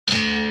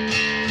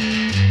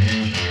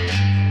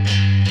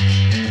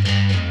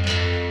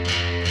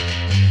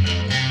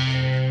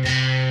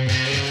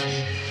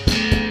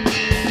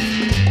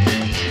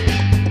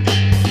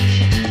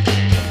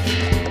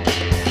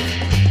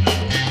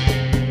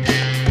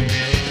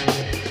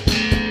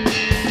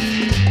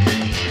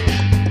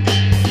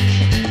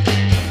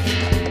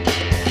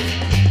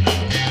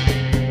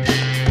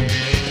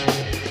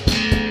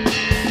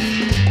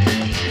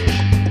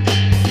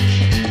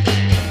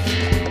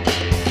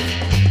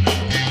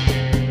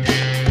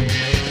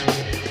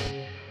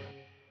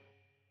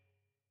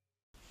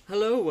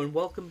and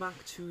welcome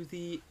back to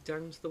the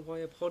Down to the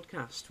Wire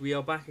podcast. We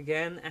are back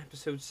again,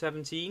 episode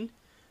 17,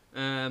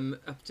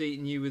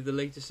 updating you with the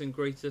latest and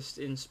greatest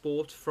in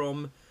sport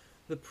from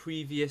the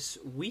previous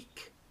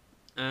week.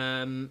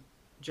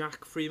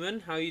 Jack Freeman,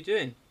 how are you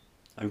doing?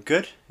 I'm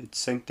good. It's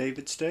St.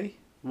 David's Day.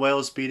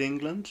 Wales beat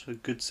England. A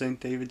good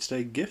St. David's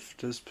Day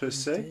gift, as per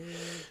se.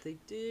 They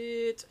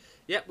did.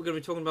 Yep, we're going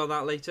to be talking about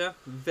that later.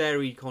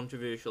 Very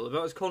controversial.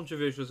 About as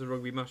controversial as a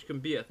rugby match can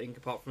be, I think,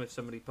 apart from if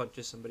somebody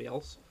punches somebody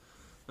else.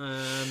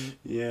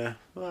 Yeah,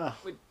 well,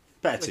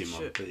 better team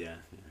on, but yeah.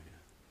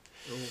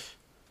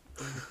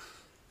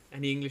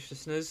 Any English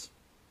listeners?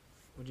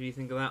 What do you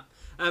think of that?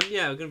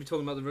 Yeah, we're going to be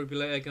talking about the rugby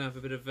later. Going to have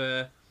a bit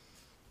of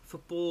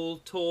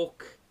football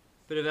talk,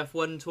 bit of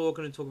F1 talk.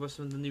 Going to talk about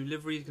some of the new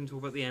liveries. Going to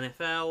talk about the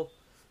NFL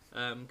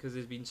because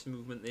there's been some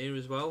movement there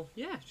as well.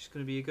 Yeah, it's just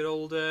going to be a good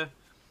old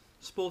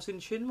sporting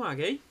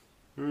chinwag, eh?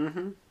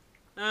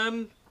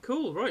 Mm-hmm.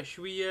 Cool. Right,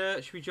 should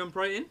we jump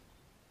right in?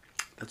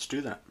 Let's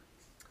do that.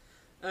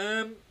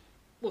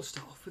 We'll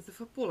start off with the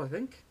football, I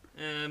think.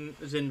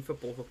 As in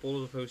football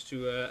as opposed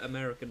to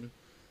American,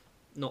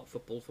 not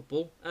football.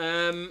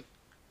 Do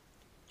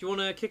you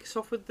want to kick us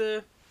off with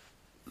the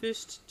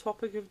first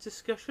topic of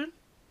discussion?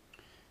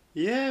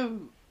 Yeah,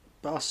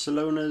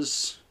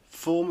 Barcelona's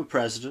former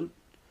president,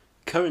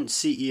 current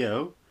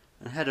CEO,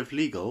 and head of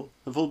legal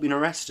have all been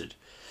arrested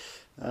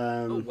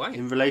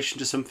in relation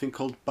to something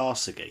called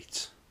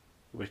Barçagate,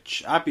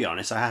 which, I'll be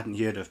honest, I hadn't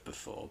heard of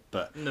before,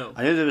 but no.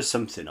 I know there was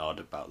something odd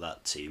about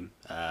that team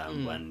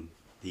when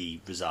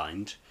he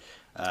resigned.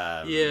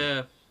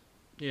 Yeah.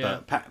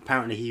 But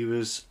apparently he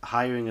was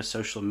hiring a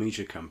social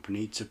media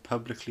company to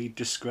publicly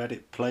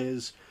discredit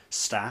players,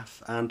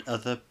 staff, and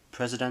other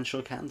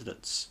presidential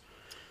candidates,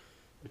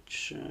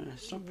 which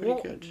is not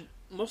pretty good.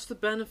 What's the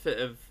benefit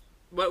of...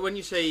 When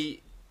you say...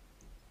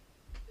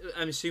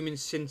 I'm assuming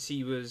since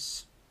he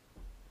was...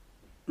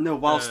 No,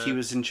 whilst he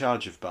was in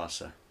charge of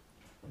Barca.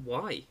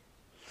 Why?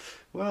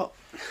 Well,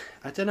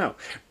 I don't know.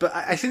 But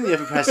I think the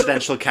other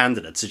presidential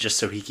candidates are just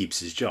so he keeps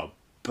his job.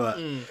 But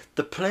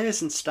the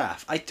players and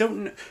staff, I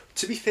don't know.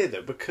 To be fair,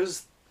 though,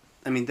 because,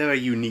 I mean, they're a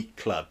unique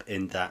club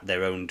in that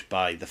they're owned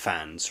by the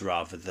fans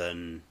rather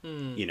than,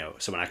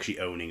 someone actually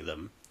owning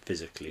them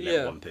physically,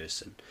 like one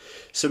person.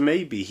 So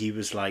maybe he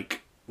was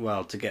like,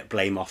 well, to get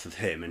blame off of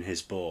him and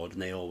his board,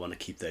 and they all want to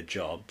keep their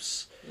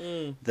jobs,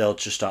 they'll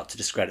just start to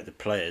discredit the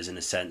players in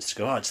a sense, to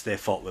go, oh, it's their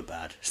fault we're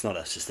bad. It's not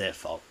us, it's their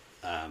fault.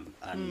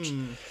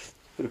 And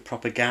bit of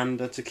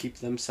propaganda to keep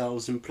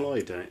themselves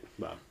employed.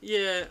 Well,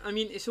 yeah, I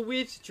mean, it's a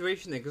weird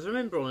situation there, because I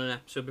remember on an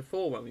episode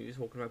before when we were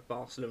talking about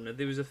Barcelona,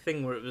 there was a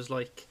thing where it was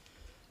like,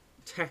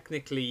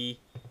 technically,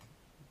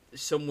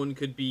 someone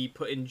could be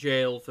put in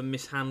jail for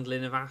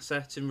mishandling of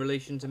assets in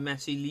relation to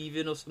Messi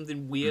leaving or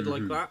something weird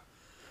like that.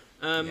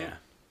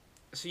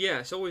 So yeah,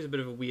 it's always a bit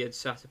of a weird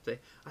setup there.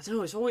 I don't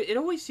know. It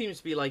always seems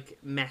to be like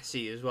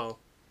messy as well,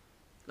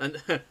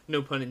 and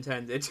no pun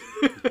intended.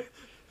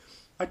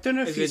 I don't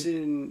know if he's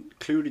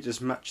included as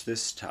much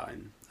this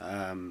time,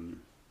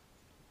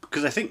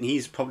 because I think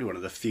he's probably one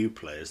of the few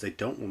players they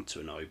don't want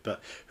to annoy.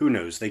 But who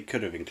knows? They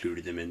could have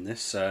included him in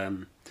this.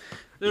 No.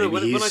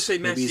 When I say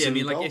messy, I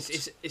mean like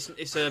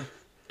it's a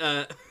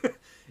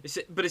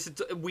but it's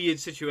a weird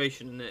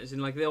situation, isn't it? As in,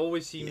 like, there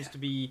always seems to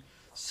be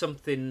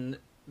something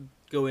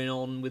going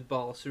on with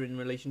Barca in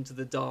relation to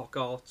the dark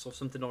arts or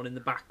something on in the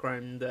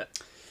background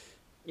that,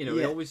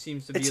 it always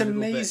seems to be. It's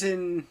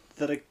amazing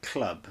that a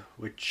club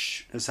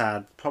which has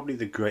had probably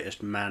the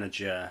greatest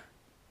manager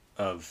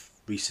of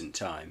recent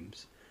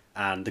times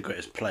and the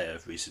greatest player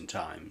of recent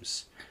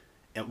times,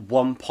 at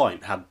one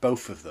point had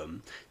both of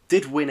them,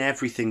 did win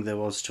everything there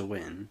was to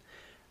win,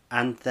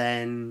 and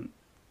then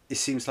it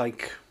seems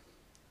like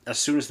as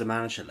soon as the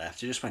manager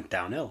left, it just went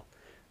downhill.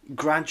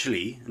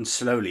 Gradually and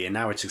slowly, and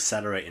now it's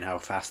accelerating how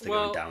fast they're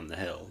going down the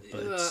hill.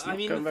 But it's not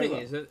going very well.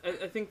 The thing is,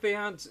 I think they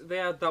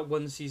had that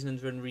one season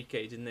under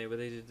Enrique, didn't they, where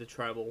they did the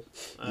treble.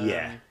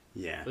 Yeah.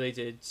 Where they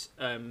did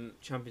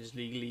Champions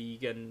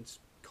League and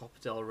Copa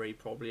del Rey,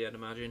 probably, I'd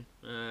imagine.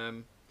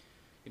 And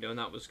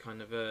that was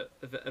kind of a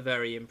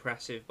very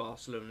impressive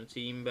Barcelona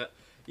team. But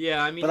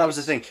yeah, I mean, but that was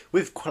the thing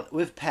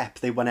with Pep.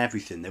 They won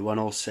everything. They won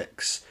all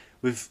 6.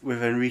 With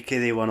Enrique,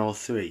 they won all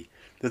 3.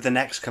 With the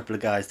next couple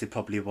of guys, they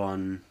probably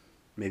won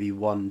maybe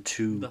 1,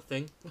 2.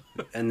 Nothing.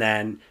 And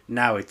then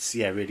now it's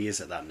really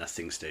is at that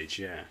nothing stage.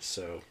 Yeah.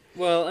 So.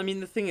 Well, I mean,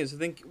 the thing is, I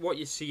think what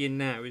you're seeing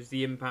now is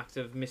the impact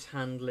of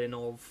mishandling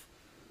of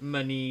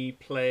money,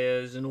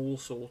 players, and all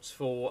sorts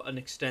for an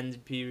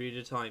extended period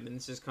of time, and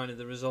this is kind of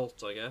the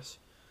result, I guess.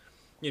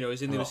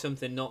 As in there was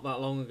something not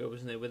that long ago,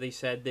 wasn't there, where they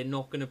said they're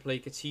not going to play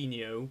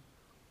Coutinho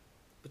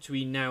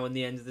between now and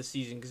the end of the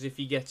season because if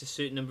he gets a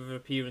certain number of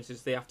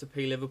appearances, they have to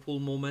pay Liverpool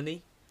more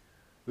money.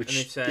 Which and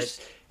they've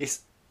said,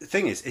 the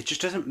thing is, it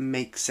just doesn't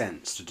make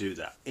sense to do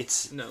that.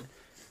 No.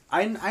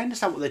 I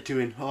understand what they're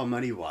doing,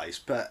 money wise,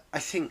 but I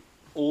think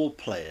all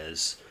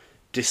players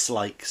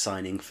dislike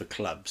signing for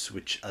clubs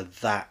which are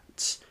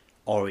that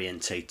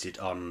orientated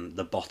on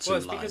the bottom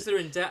line. Well, it's because they're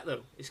in debt,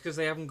 though. It's because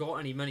they haven't got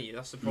any money.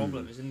 That's the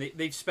problem.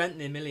 They've spent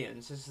their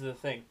millions. This is the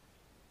thing.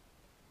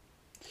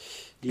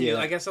 You know,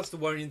 I guess that's the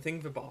worrying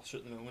thing for Barca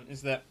at the moment,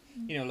 is that,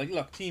 you know, like,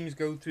 look, teams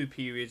go through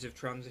periods of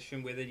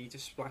transition where they need to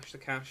splash the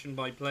cash and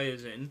buy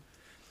players in.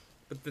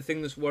 But the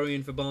thing that's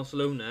worrying for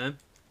Barcelona,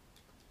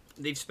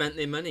 they've spent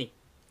their money.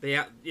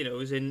 You know,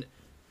 as in,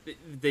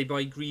 they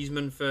buy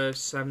Griezmann for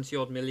 70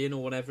 odd million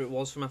or whatever it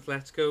was from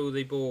Atletico.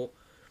 They bought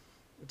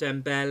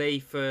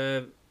Dembele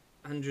for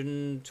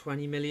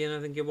 120 million,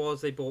 I think it was.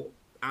 They bought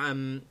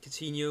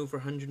Coutinho for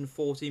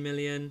 140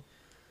 million.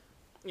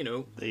 You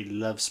know, they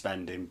love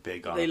spending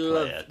big on a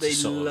player. They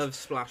love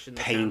splashing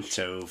the paint cash.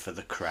 over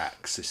the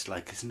cracks. It's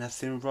like, there's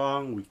nothing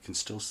wrong. We can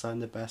still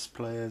sign the best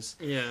players.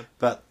 Yeah.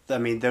 But I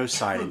mean, those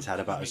signings had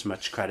about as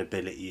much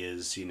credibility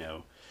as, you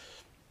know,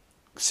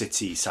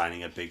 City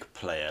signing a big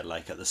player.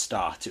 Like at the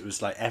start, it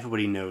was like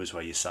everybody knows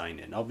where you're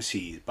signing.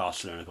 Obviously,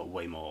 Barcelona got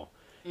way more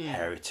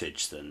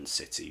heritage than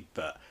City,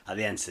 but at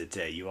the end of the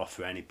day, you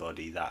offer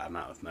anybody that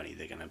amount of money,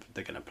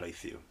 they're gonna play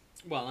for you.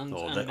 Well, and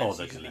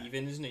Messi's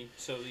leaving, isn't he?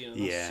 So, you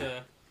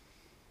know,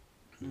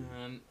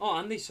 that's...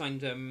 and they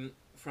signed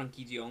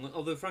Frankie de Jong,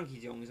 although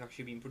Frankie de Jong has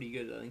actually been pretty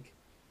good, I think.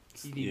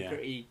 He's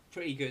been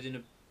pretty good in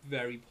a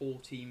very poor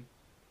team.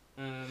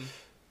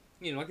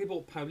 You know, like they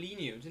bought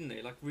Paulinho, didn't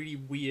they? Like, really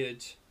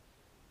weird,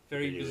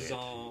 very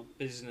bizarre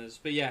business.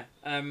 But yeah,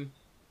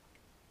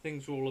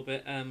 things were all a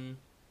bit... And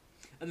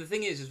the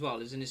thing is, as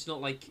well, is, and it's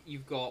not like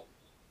you've got...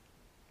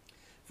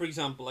 For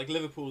example, like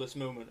Liverpool this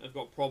moment have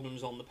got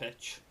problems on the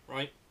pitch,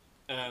 right?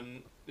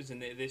 As in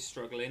they're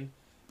struggling,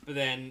 but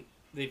then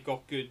they've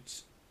got good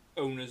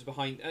owners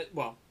behind.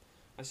 Well,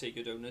 I say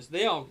good owners.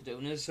 They are good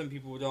owners. Some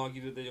people would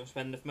argue that they don't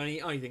spend enough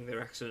money. I think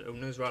they're excellent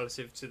owners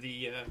relative to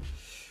the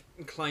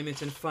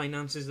climate and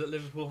finances that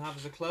Liverpool have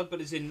as a club. But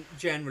as in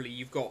generally,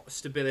 you've got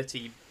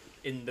stability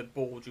in the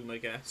boardroom, I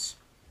guess.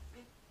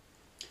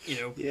 You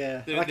know,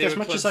 like as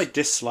much as I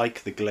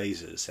dislike the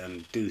Glazers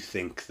and do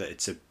think that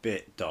it's a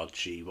bit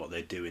dodgy what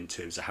they do in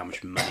terms of how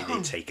much money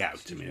they take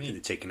out. I mean, I think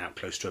they're taking out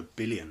close to $1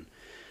 billion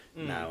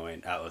now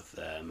out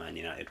of Man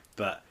United.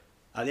 But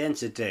at the end of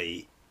the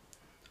day,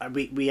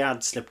 we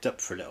had slipped up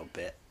for a little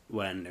bit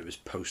when it was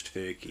post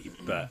Fergie,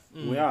 but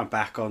we are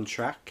back on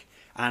track,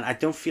 and I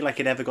don't feel like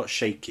it ever got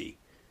shaky.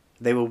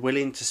 They were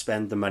willing to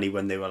spend the money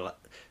when they were like,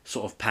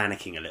 sort of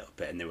panicking a little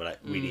bit, and they were like,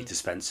 we need to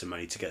spend some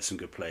money to get some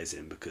good players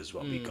in because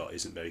what we got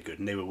isn't very good,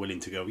 and they were willing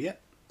to go,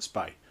 let's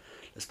buy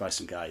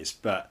some guys.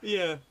 But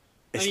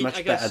it's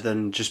much better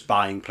than just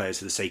buying players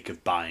for the sake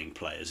of buying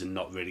players and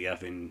not really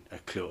having a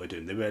clue what they're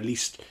doing. They were at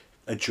least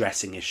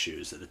addressing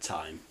issues at the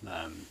time.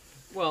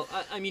 Well,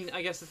 I mean,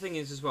 I guess the thing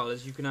is as well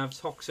is you can have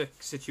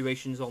toxic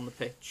situations on the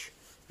pitch,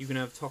 you can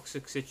have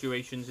toxic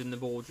situations in the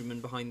boardroom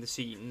and behind the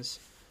scenes.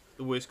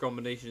 The worst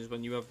combination is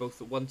when you have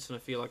both at once, and I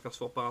feel like that's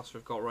what Barca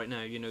have got right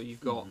now. You know, you've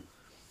got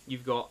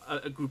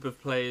a group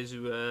of players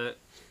who are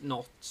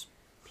not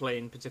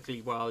playing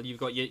particularly well. You've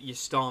got your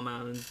star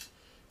man and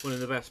one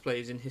of the best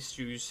players in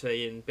history who's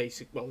saying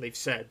they've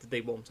said that they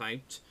want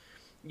out.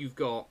 You've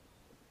got,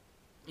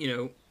 you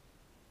know,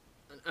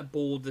 a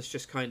board that's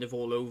just kind of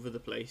all over the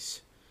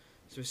place.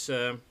 So it's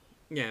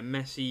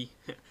Messi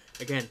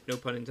again, no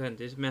pun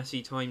intended.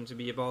 Messi time to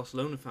be a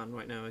Barcelona fan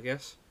right now, I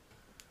guess.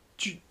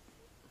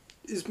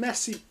 Is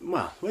Messi...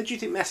 Well, where do you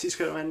think Messi's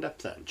going to end up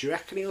then? Do you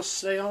reckon he'll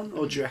stay on,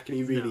 or do you reckon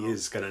he really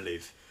is going to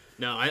leave?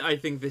 No, I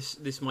think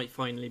this might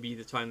finally be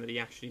the time that he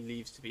actually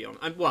leaves, to be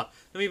honest. Well,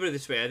 let me put it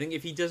this way. I think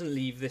if he doesn't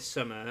leave this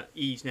summer,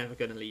 he's never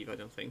going to leave, I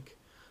don't think.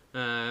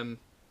 And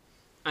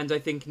I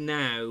think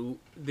now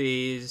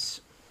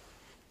there's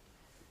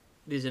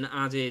an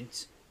added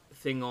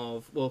thing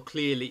of, well,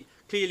 clearly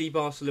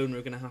Barcelona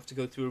are going to have to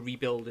go through a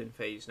rebuilding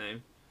phase now.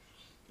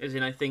 As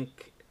in, I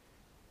think...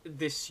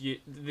 this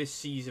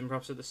season,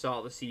 perhaps at the start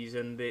of the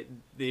season,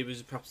 there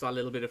was perhaps that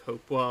little bit of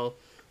hope. Well,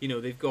 you know,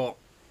 they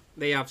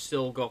have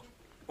still got,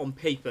 on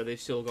paper, they've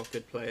still got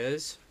good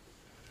players.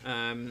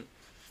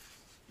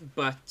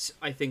 But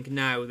I think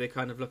now they're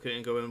kind of looking at it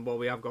and going, well,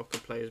 we have got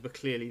good players, but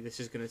clearly this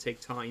is going to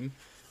take time.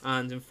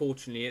 And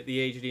unfortunately, at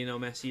the age of Lionel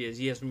Messi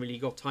he hasn't really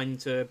got time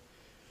to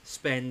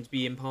spend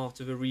being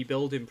part of a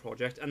rebuilding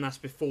project. And that's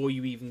before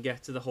you even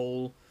get to the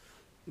whole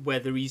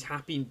whether he's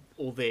happy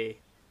or there.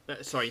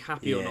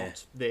 Happy or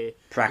not there.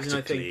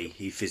 Practically,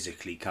 he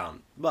physically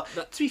can't. But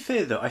to be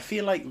fair, though, I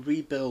feel like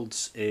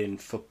rebuilds in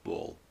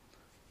football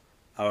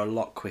are a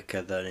lot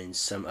quicker than in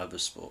some other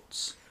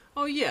sports.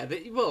 Oh, yeah.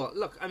 Well,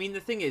 look, I mean, the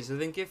thing is, I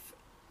think if...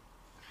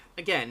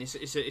 Again,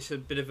 it's a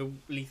bit of a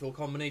lethal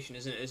combination,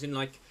 isn't it? As in,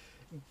 like,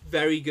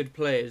 very good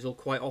players will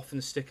quite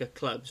often stick at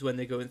clubs when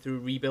they're going through a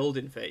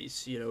rebuilding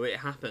phase. You know, it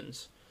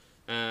happens.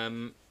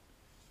 But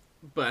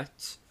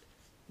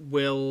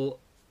will...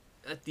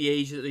 at the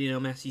age that, you know,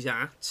 Messi's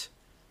at,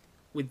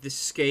 with the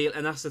scale,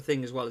 and that's the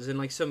thing as well, is in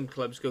like some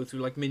clubs go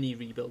through like mini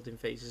rebuilding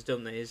phases,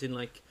 don't they? As in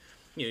like,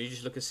 you know, you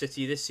just look at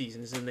City this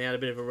season, as in they had a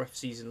bit of a rough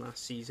season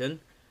last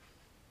season.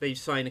 They've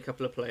signed a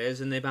couple of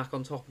players and they're back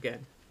on top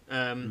again.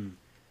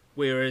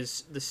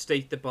 Whereas the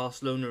state that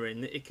Barcelona are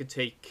in, it could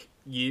take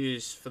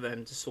years for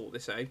them to sort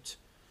this out.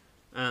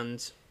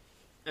 And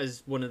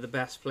as one of the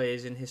best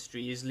players in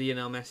history, is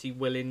Lionel Messi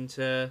willing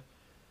to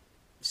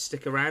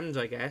stick around,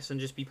 I guess, and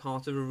just be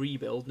part of a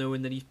rebuild,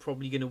 knowing that he's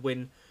probably going to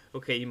win.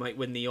 Okay, he might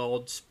win the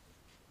odd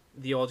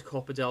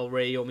Copa del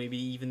Rey, or maybe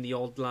even the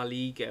odd La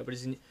Liga, but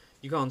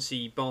you can't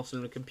see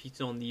Barcelona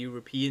competing on the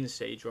European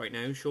stage right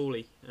now,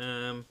 surely.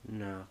 No,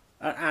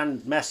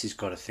 and Messi's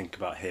got to think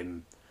about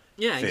him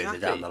further exactly.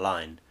 down the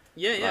line.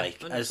 Yeah, like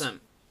 100%.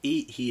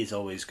 He is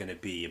always going to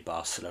be a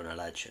Barcelona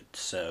legend.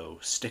 So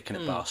sticking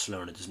at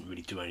Barcelona doesn't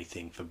really do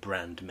anything for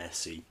brand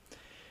Messi.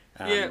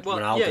 And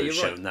Ronaldo's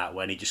shown right. that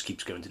when he just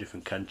keeps going to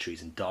different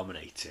countries and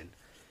dominating.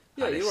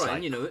 Yeah, and you're right. Like,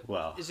 and, you know,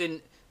 well, as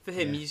in for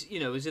him, he's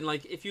as in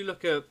like if you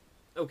look at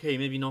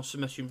maybe not so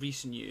much in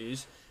recent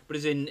years, but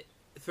as in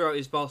throughout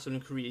his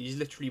Barcelona career, he's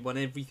literally won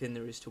everything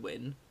there is to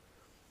win.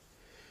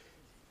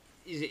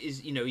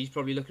 He's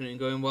probably looking at it and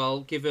going,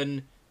 well,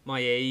 given my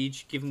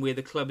age, given where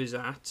the club is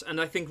at,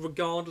 and I think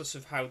regardless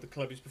of how the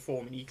club is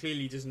performing, he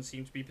clearly doesn't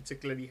seem to be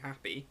particularly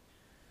happy.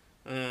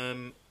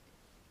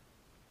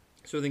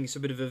 So I think it's a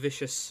bit of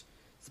it's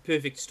the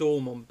perfect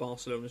storm on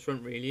Barcelona's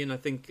front, really, and I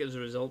think as a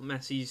result,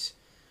 Messi's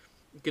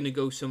going to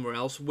go somewhere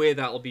else. Where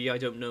that'll be, I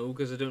don't know,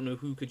 because I don't know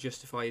who could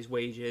justify his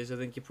wages. I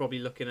think you're probably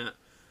looking at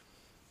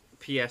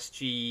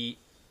PSG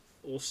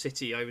or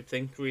City, I would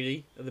think,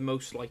 really, are the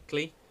most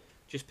likely,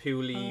 just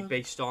purely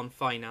based on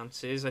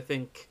finances. I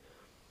think...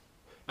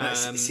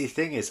 see, the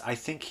thing is, I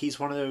think he's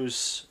one of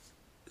those...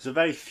 There's a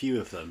very few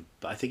of them,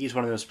 but I think he's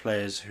one of those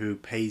players who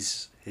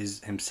pays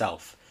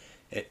himself.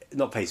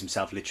 Not pays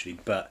himself, literally,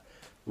 but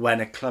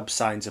when a club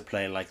signs a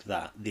player like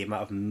that, the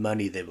amount of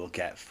money they will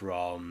get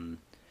from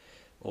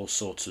all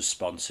sorts of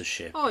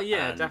sponsorship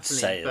and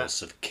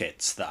sales of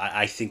kits, that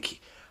I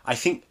think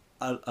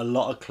a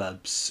lot of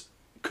clubs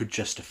could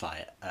justify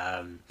it.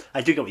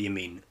 I do get what you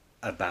mean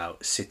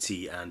about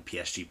City and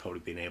PSG probably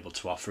being able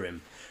to offer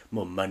him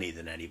more money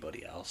than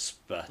anybody else,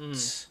 but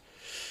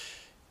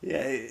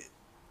yeah,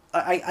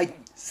 I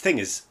thing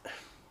is,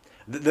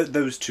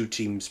 those two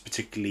teams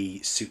particularly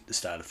suit the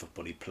style of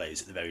football he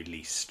plays at the very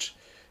least.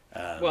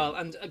 Well,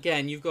 and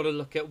again, you've got to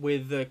look at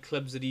with the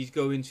clubs that he's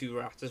going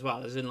to at as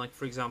well. As in, like,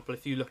 for example,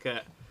 if you look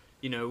at,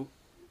 well,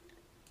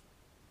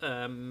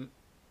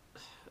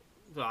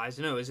 I don't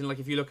know. As in, like,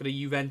 if you look at a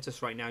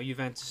Juventus right now,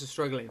 Juventus are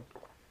struggling.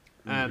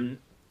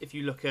 If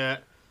you look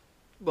at,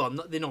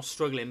 they're not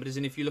struggling, but as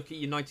in, if you look at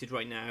United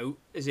right now,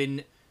 as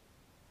in,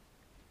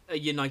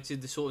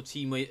 United the sort of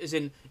team where, as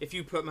in, if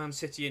you put Man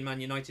City and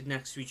Man United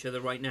next to each other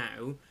right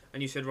now,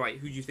 and you said, right,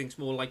 who do you think's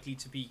more likely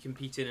to be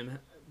competing and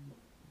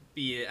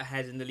be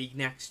ahead in the league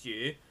next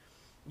year,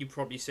 you'd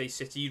probably say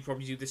City. You'd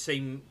probably do the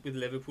same with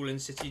Liverpool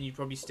and City, and you'd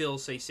probably still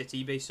say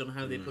City based on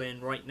how they're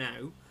playing right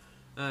now.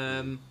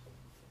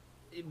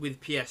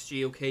 With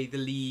PSG, okay, the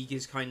league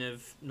is kind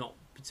of not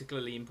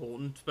particularly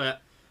important,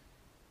 but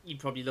you'd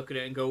probably look at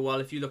it and go,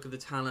 well, if you look at the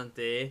talent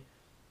there,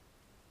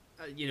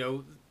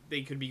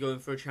 they could be going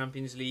for a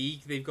Champions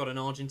League. They've got an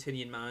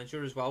Argentinian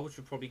manager as well, which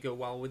would probably go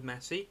well with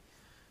Messi.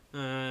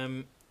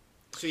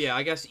 So yeah,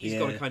 I guess he's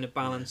got to kind of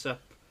balance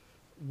up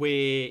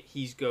where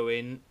he's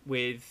going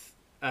with...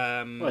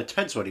 well, it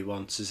depends what he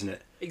wants, isn't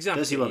it?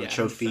 Exactly. Does he want the 100%.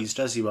 trophies?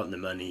 Does he want the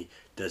money?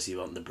 Does he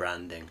want the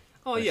branding?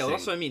 Oh, yeah, well,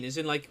 that's what I mean. Is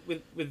in, like,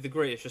 with the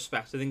greatest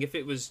respect, I think if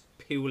it was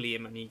purely a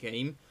money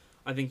game,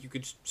 I think you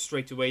could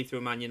straight away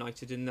throw Man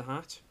United in the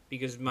hat,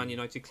 because Man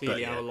United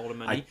clearly have a lot of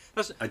money.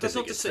 I don't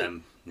think it's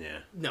them. Yeah.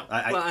 No.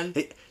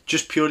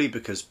 Just purely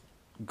because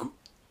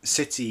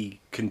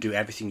City can do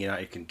everything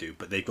United can do,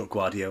 but they've got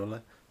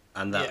Guardiola,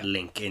 and that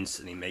link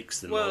instantly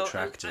makes them more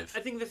attractive. I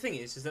think the thing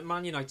is that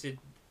Man United,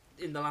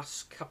 in the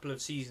last couple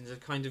of seasons, have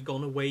kind of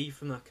gone away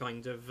from that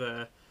kind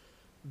of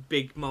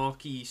big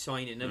marquee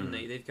signing, haven't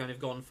they? They've kind of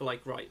gone for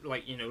like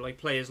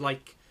players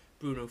like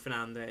Bruno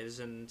Fernandes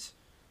and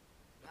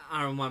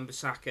Aaron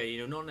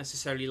Wan-Bissaka. Not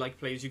necessarily like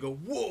players you go,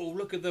 whoa,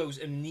 look at those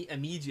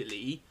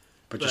immediately.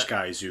 But just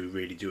guys who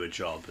really do a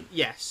job. And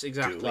yes,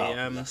 exactly. Do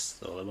well. That's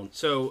all I want.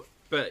 So,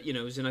 but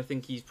and I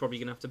think he's probably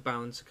going to have to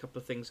balance a couple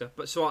of things up.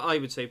 But so I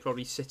would say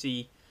probably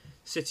City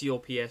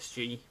or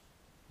PSG.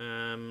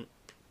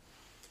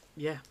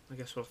 Yeah, I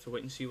guess we'll have to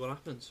wait and see what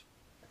happens.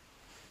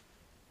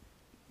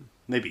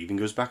 Maybe even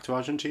goes back to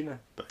Argentina,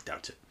 but I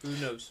doubt it. Who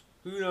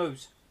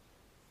knows?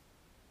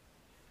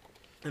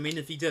 I mean,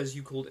 if he does,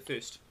 you called it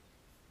first.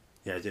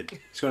 Yeah, I did.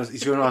 He's going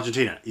to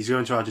Argentina. He's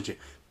going to Argentina.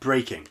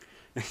 Breaking.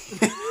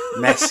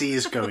 Messi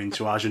is going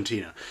to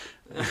Argentina.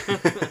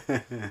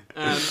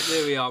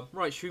 There we are.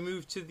 Right, should we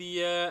move to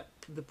the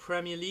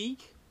Premier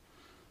League?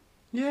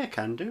 Yeah,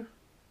 can do.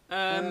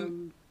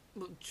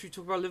 Should we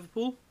talk about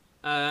Liverpool?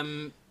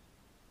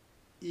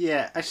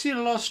 Yeah, I've seen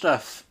a lot of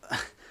stuff.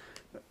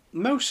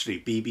 Mostly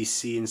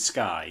BBC and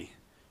Sky.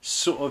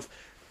 Sort of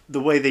the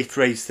way they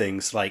phrase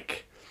things,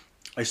 like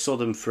I saw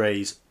them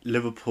phrase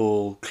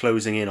Liverpool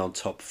closing in on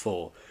top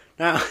 4.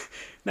 Now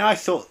I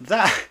thought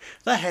that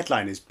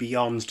headline is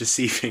beyond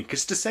deceiving,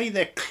 because to say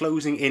they're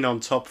closing in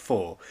on top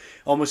 4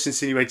 almost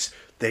insinuates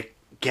they're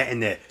getting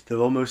there, they're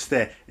almost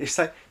there. It's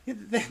like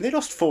they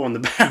lost 4 on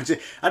the bounce.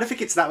 I don't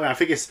think it's that way. I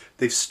think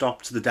they've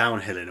stopped the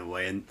downhill in a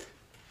way, and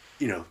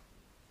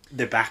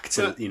they're back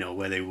to But-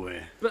 where they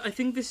were. But I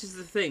think this is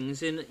the thing,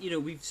 is in,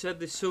 we've said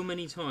this so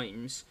many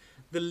times,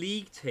 the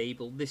league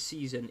table this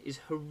season is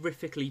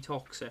horrifically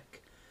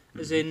toxic.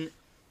 As in,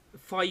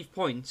 5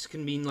 points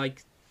can mean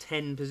like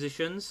 10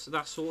 positions,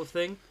 that sort of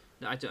thing.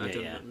 I don't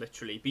know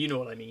literally, but you know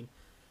what I mean.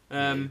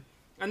 And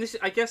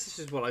I guess this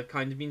is what I've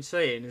kind of been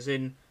saying, is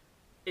in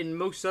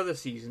most other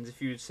seasons,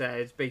 if you had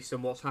said, based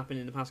on what's happened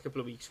in the past couple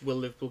of weeks, will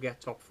Liverpool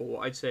get top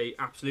 4? I'd say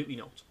absolutely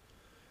not.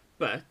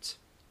 But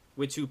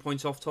we're 2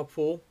 points off top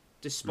 4,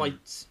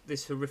 despite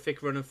this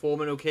horrific run of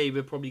form. And okay,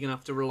 we're probably going to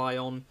have to rely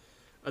on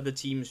other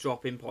teams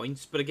dropping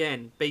points. But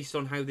again, based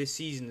on how this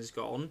season has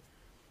gone,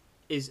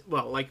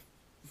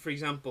 for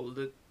example,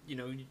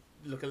 you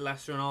look at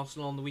Leicester and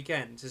Arsenal on the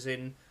weekend, as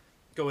in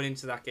going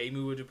into that game,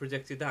 who would have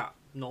predicted that?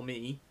 Not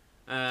me.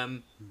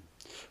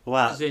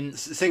 Well, the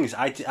thing is,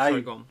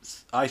 sorry, go on.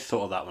 I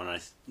thought of that when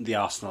the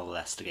Arsenal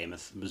Leicester game. I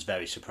was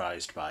very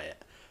surprised by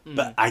it.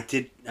 But I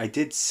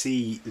did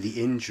see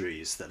the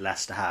injuries that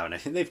Leicester have, and I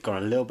think they've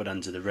gone a little bit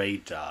under the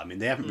radar. I mean,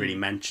 they haven't really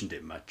mentioned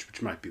it much,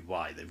 which might be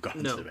why they've gone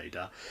under the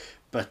radar.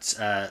 But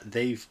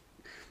they've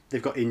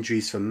got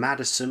injuries from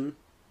Maddison,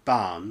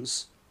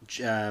 Barnes,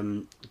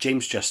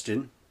 James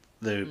Justin,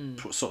 the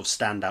sort of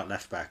standout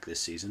left back this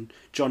season,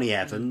 Johnny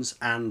Evans,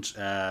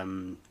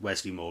 and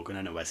Wesley Morgan.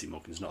 I know Wesley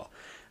Morgan's not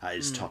at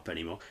his top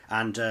anymore.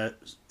 And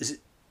is it?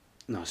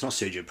 No, it's not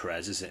Sergio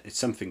Perez, is it? It's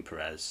something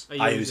Perez.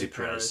 Jose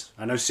Perez.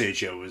 I know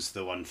Sergio was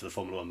the one for the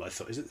Formula 1, but I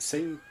thought, is it the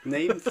same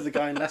name for the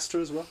guy in Leicester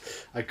as well?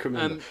 I couldn't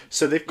remember.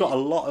 So they've got a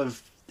lot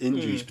of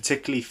injuries,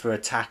 particularly for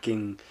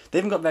attacking. They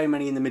haven't got very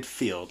many in the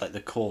midfield, like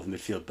the core of the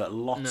midfield, but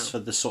lots for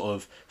the sort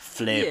of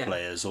flair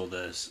players or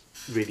the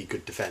really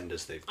good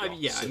defenders they've got.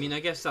 I mean,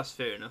 I guess that's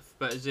fair enough.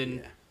 But as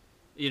in,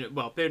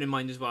 bearing in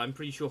mind as well, I'm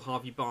pretty sure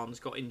Harvey Barnes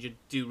got injured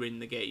during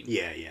the game.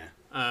 Yeah.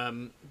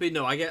 But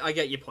no, I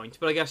get your point.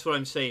 But I guess what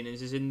I'm saying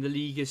is in the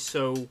league is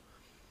so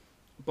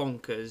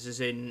bonkers,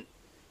 as in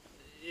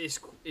it's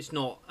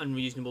not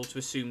unreasonable to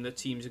assume that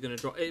teams are going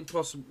to drop,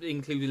 possibly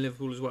including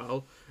Liverpool as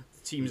well.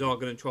 Teams are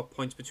going to drop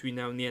points between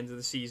now and the end of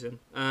the season.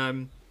 I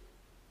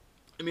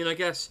mean, I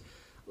guess,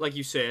 like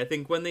you say, I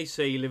think when they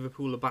say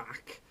Liverpool are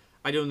back,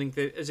 I don't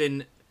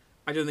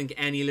think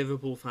any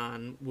Liverpool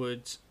fan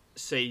would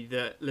say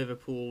that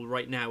Liverpool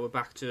right now are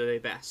back to their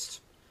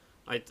best.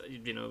 I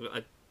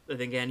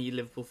think any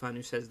Liverpool fan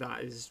who says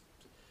that is,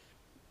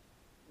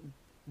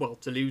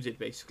 deluded,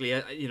 basically.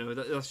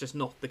 That's just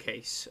not the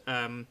case.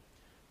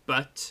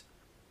 But,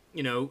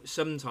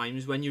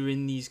 sometimes when you're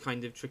in these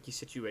kind of tricky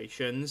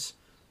situations,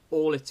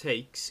 all it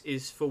takes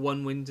is for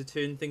one win to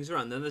turn things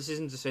around. And this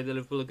isn't to say that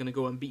Liverpool are going to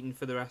go unbeaten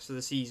for the rest of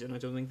the season. I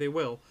don't think they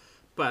will.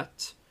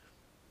 But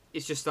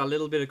it's just that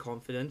little bit of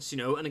confidence,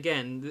 And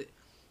again,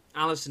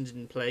 Alisson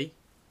didn't play,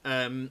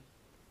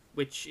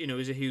 which,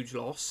 is a huge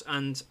loss.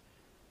 And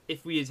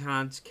if we had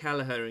had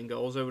Kelleher in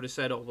goals, I would have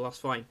said, that's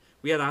fine.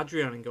 We had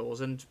Adrian in goals,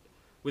 and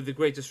with the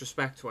greatest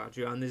respect to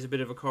Adrian, there's a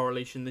bit of a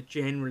correlation that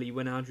generally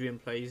when Adrian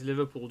plays,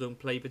 Liverpool don't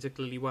play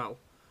particularly well.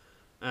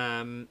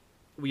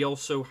 We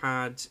also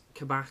had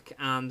Kabak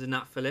and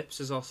Nat Phillips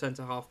as our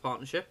centre-half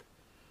partnership.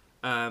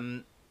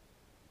 Our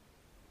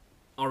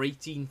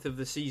 18th of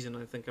the season,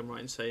 I think I'm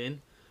right in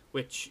saying,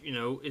 which,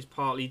 is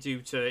partly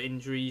due to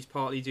injuries,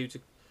 partly due to,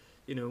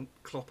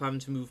 Klopp having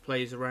to move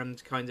players around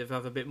to kind of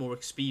have a bit more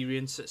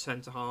experience at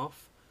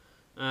centre-half.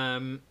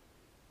 I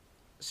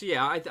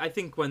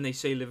think when they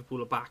say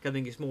Liverpool are back, I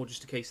think it's more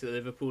just a case that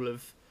Liverpool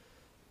have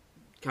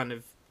kind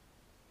of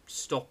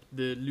stopped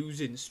the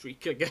losing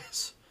streak, I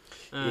guess.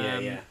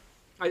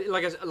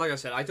 Like I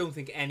said, I don't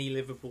think any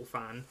Liverpool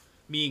fan,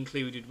 me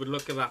included, would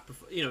look at that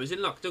before. As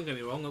in, look, don't get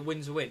me wrong, a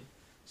win's a win.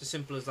 It's as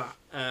simple as that.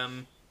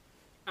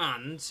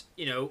 And,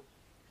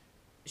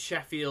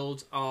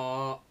 Sheffield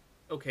are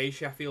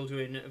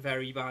in a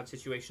very bad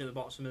situation at the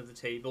bottom of the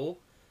table,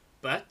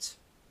 but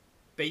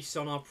based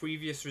on our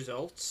previous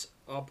results,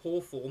 our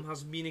poor form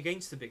hasn't been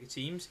against the bigger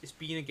teams. It's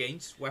been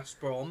against West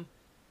Brom,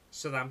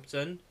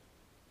 Southampton.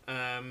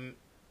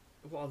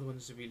 What other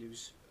ones did we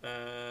lose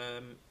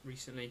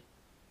recently?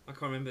 I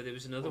can't remember. There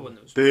was another one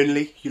that was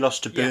Burnley. You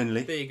lost to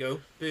Burnley. Yeah, there you go,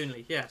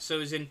 Burnley. Yeah, so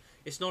as in,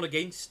 it's not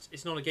against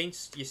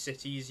your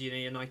Cities, your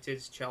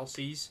Uniteds,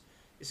 Chelseas.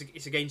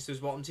 It's against those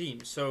bottom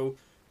teams. So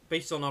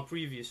based on our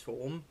previous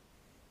form,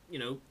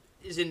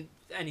 as in,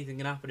 anything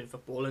can happen in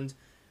football, and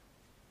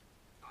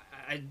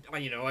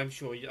I'm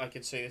sure I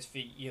could say this for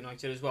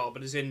United as well.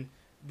 But as in,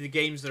 the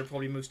games that are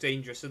probably most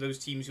dangerous are those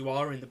teams who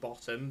are in the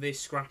bottom. They're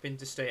scrapping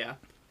to stay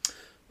up.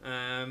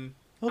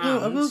 Although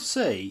I will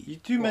say, you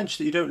do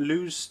mention that you don't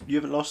lose, you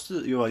haven't lost,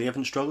 you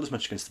haven't struggled as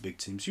much against the big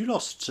teams. You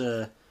lost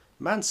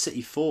Man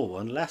City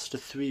 4-1, Leicester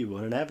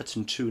 3-1, and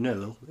Everton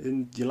 2-0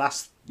 in your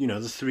last, the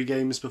 3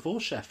 games before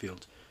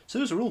Sheffield. So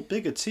those are all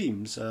bigger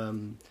teams.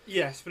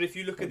 Yes, but if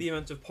you look at the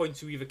amount of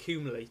points we've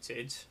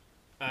accumulated,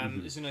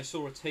 as in I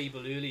saw a table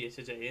earlier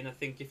today, and I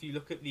think if you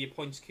look at the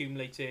points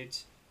accumulated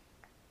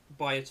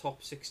by a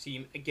top 6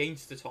 team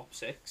against the top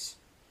 6,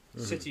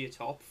 City are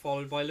top,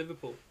 followed by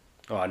Liverpool.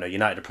 Oh, I know.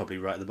 United are probably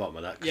right at the bottom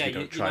of that because you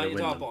don't try to win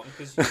them. United are bottom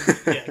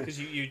because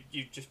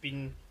you've just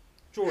been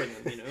drawing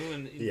them,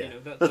 and Yeah.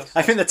 that's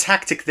I think the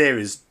tactic there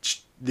is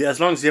as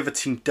long as the other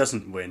team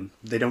doesn't win,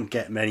 they don't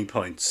get many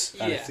points.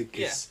 And I think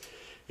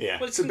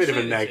Well, it's a bit of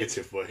a conservative.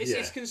 negative one.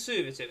 It's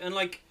conservative, and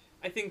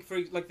I think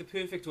for the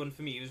perfect one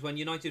for me was when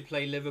United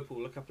played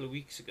Liverpool a couple of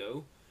weeks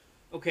ago.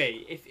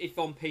 Okay, if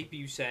on paper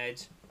you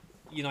said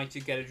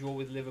United get a draw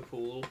with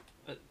Liverpool,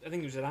 I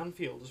think it was at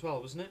Anfield as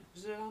well, wasn't it?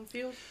 Was it at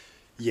Anfield?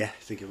 Yeah,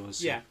 I think it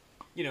was. Yeah.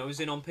 As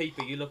in on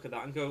paper you look at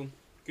that and go,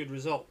 good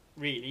result,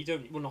 really,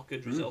 don't you? Well, not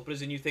good result, but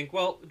as in you think,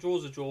 well,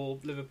 draw's a draw,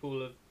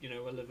 Liverpool are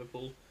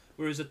Liverpool.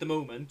 Whereas at the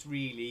moment,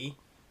 really,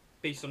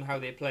 based on how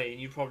they're playing,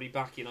 you'd probably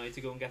back United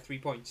to go and get 3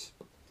 points.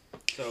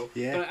 So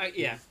Yeah. But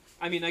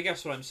I mean, I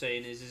guess what I'm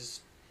saying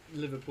is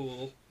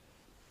Liverpool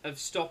have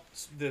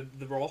stopped the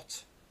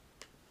rot.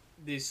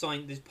 There's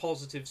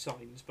positive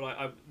signs,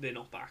 but they're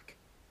not back.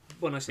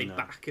 When I say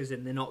back, as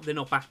in they're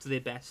not back to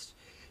their best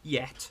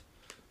yet.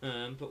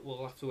 But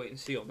we'll have to wait and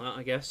see on that,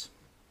 I guess.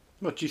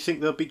 What do you think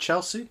they'll beat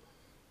Chelsea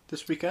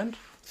this weekend?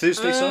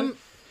 Thursday, sorry.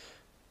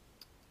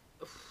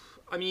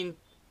 I mean,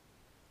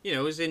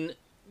 as in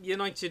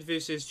United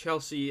versus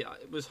Chelsea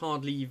was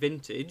hardly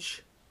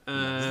vintage.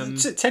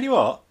 Tell you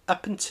what,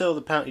 up until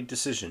the penalty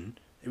decision,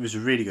 it was a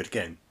really good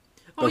game.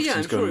 Both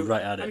teams going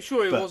right at it. I'm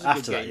sure it was a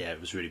after good that, game. yeah,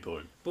 it was really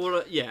boring.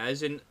 But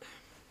as in,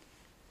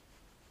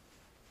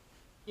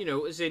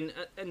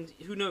 and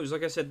who knows?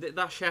 Like I said,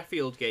 that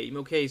Sheffield game,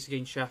 okay, it's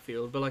against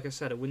Sheffield, but like I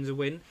said, a win's a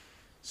win.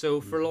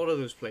 So for a lot of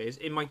those players,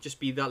 it might just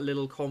be that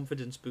little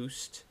confidence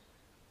boost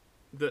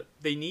that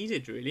they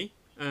needed, really.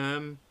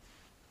 And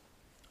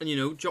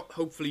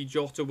hopefully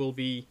Jota will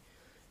be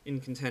in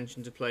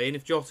contention to play, and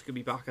if Jota could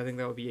be back, I think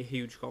that would be a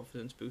huge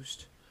confidence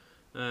boost.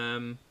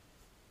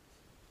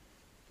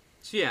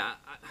 So yeah,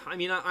 I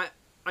mean,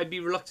 I'd be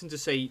reluctant to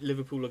say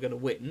Liverpool are going to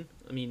win.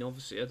 I mean,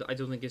 obviously, I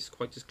don't think it's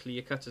quite as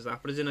clear cut as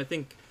that, but I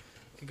think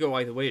it could go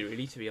either way,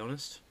 really. To be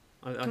honest,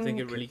 I think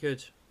it really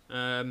could.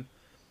 I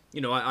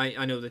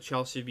know that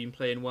Chelsea have been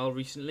playing well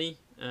recently.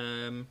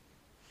 Beaten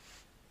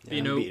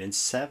in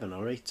 7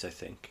 or 8, I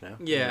think now.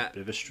 Yeah, a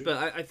bit of a streak.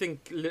 But I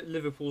think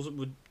Liverpool's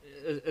would,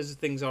 as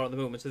things are at the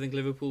moment, I think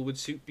Liverpool would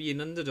suit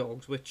being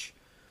underdogs, which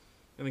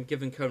I mean,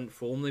 given current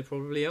form, they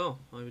probably are.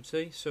 I would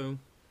say so.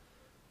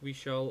 We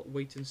shall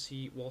wait and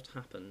see what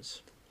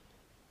happens.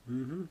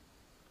 Mm-hmm.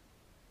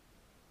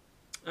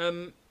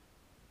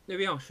 There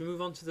we are. Shall we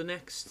move on to the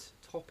next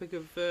topic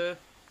of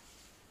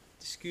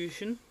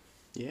discussion?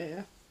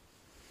 Yeah.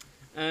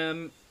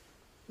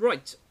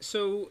 Right.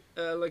 So,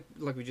 like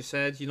we just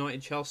said,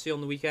 United Chelsea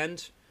on the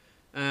weekend.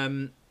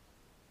 I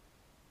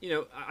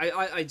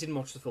didn't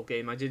watch the full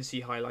game. I did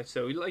see highlights,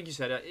 though. Like you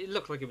said, it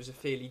looked like it was a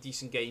fairly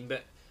decent game,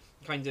 but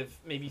kind of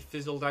maybe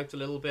fizzled out a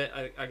little bit.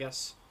 I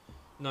guess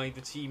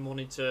neither team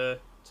wanted to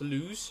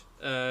lose.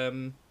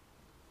 Do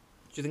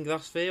you think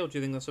that's fair, or do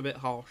you think that's a bit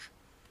harsh?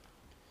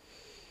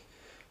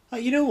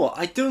 You know what?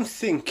 I don't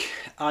think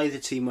either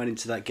team went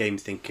into that game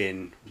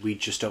thinking we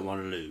just don't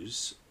want to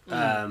lose.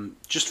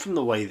 Just from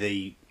the way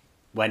they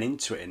went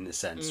into it, in a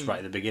sense, right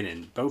at the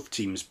beginning, both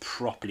teams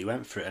properly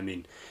went for it. I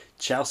mean,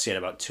 Chelsea had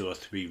about 2 or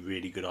 3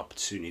 really good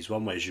opportunities.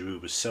 One where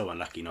Giroud was so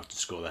unlucky not to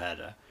score the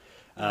header.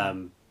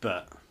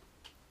 But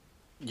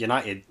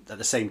United, at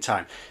the same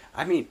time,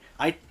 I mean,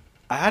 I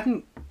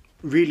hadn't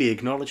really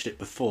acknowledged it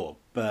before,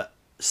 but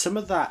some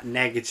of that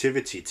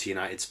negativity to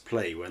United's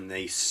play when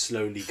they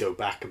slowly go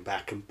back and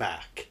back and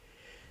back,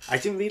 I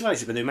didn't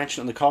realise it, but they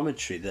mentioned on the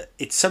commentary that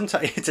it's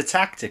a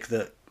tactic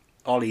that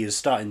Ollie is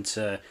starting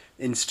to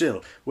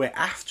instill, where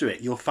after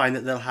it you'll find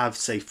that they'll have,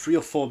 say, 3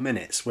 or 4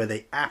 minutes where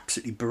they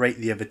absolutely berate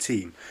the other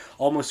team,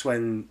 almost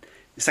when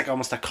it's like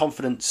almost a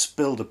confidence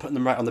builder, putting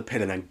them right on the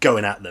pin and then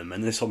going at them,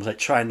 and it's almost like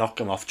try and knock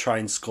them off, try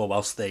and score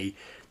whilst they're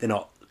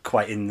not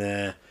quite in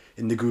the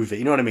groove.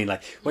 You know what I mean?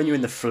 Like when you're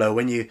in the flow,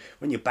 when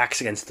your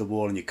back's against the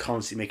wall and you're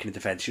constantly making a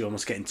defence, you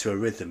almost get into a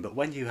rhythm. But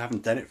when you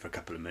haven't done it for a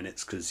couple of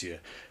minutes because you're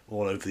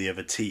all over the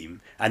other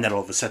team, and then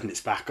all of a sudden it's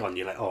back on,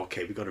 you're like, oh,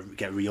 okay, we've got to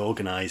get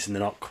reorganised, and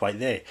they're not quite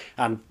there.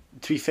 And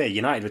to be fair,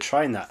 United were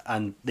trying that,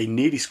 and they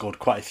nearly scored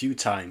quite a few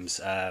times.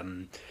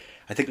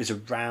 I think it was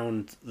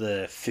around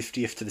the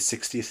 50th to the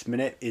 60th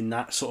minute in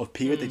that sort of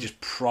period. They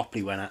just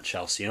properly went at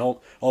Chelsea and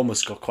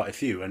almost got quite a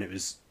few, and it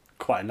was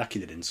quite unlucky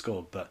they didn't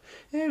score. But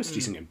yeah, it was a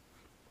decent game.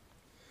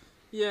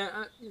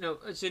 Yeah,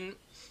 as in,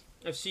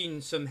 I've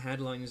seen some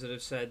headlines that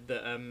have said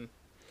that,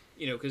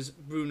 because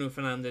Bruno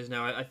Fernandes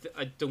now,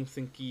 I don't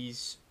think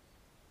he's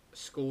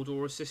scored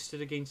or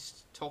assisted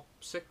against top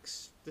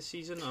 6 this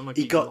season.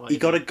 He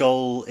got a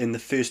goal in the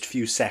first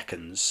few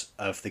seconds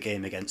of the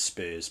game against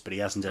Spurs, but he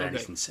hasn't done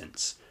anything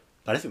since.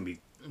 But I think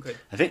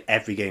I think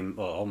every game,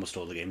 or almost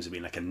all the games, have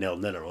been like a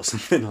 0-0 or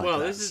something like that. Well,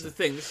 this is the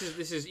thing. This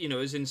is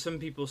as in, some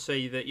people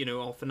say that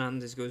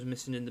Fernandes goes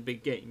missing in the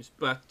big games,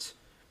 but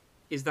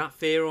is that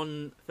fair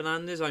on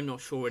Fernandes? I'm not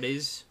sure it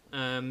is.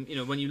 When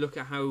you look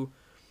at how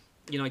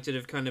United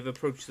have kind of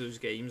approached those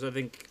games, I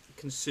think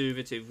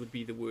conservative would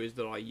be the word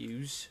that I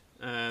use.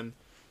 I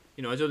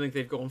don't think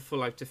they've gone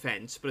full out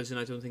defence, but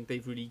I don't think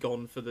they've really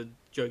gone for the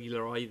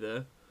jugular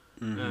either.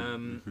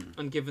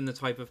 And given the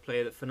type of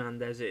player that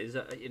Fernandes is,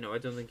 I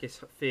don't think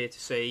it's fair to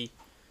say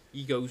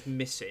he goes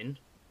missing.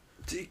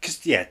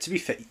 Because, yeah, to be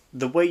fair,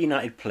 the way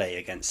United play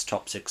against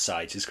top six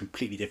sides is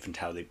completely different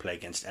to how they play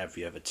against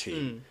every other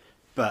team.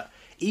 But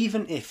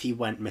even if he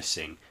went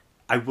missing,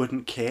 I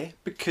wouldn't care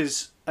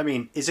because, I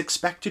mean, his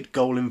expected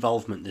goal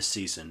involvement this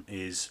season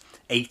is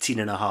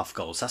 18.5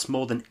 goals. That's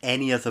more than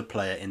any other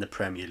player in the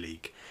Premier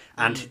League.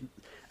 And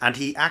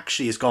he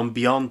actually has gone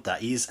beyond that.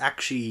 He's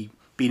actually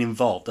been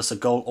involved as a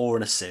goal or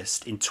an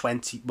assist in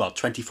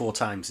 24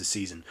 times this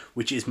season,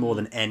 which is more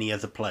than any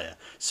other player.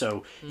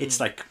 So it's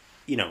like,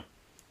 you know,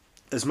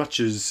 as much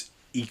as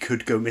he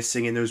could go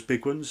missing in those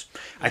big ones,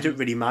 I don't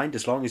really mind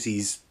as long as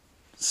he's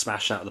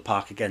smashed out of the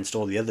park against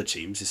all the other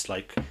teams. It's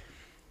like,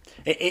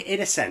 in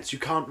a sense, you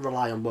can't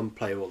rely on one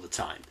player all the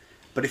time.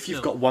 But if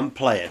you've got one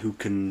player who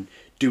can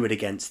do it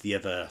against the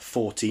other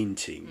 14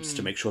 teams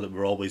to make sure that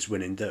we're always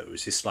winning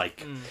those, it's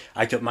like,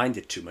 I don't mind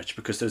it too much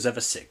because those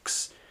other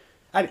six...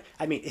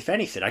 I mean, if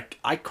anything,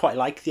 I quite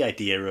like the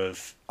idea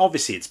of...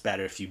 Obviously, it's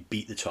better if you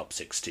beat the top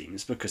six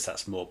teams because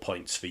that's more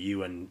points for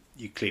you and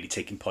you're clearly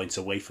taking points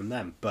away from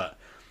them. But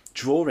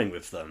drawing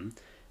with them,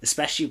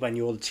 especially when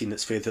you're the team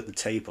that's further up the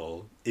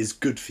table, is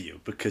good for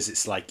you because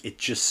it's like it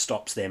just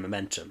stops their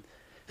momentum.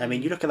 I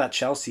mean, you look at that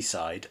Chelsea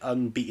side,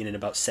 unbeaten in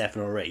about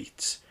 7 or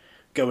 8,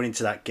 going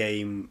into that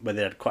game where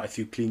they had quite a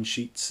few clean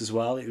sheets as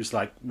well. It was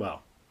like,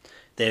 well,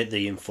 they're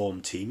the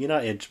informed team.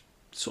 United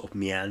sort of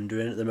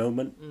meandering at the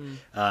moment.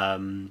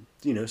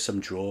 You know, some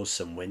draws,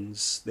 some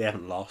wins. They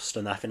haven't lost,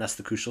 and I think that's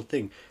the crucial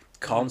thing.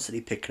 Constantly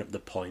picking up the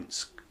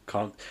points.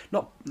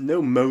 No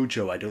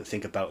mojo, I don't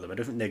think, about them. I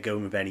don't think they're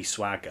going with any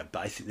swagger, but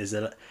I think there's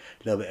a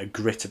little bit of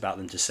grit about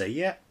them to say,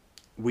 yeah,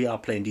 we are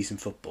playing decent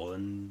football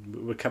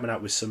and we're coming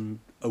out with some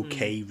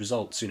okay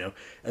results. You know,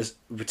 as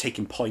we're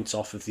taking points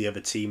off of the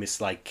other team, it's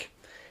like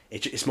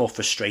it's more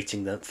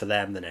frustrating for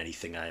them than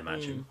anything, I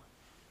imagine.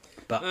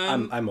 But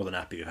I'm more than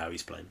happy with how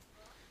he's playing.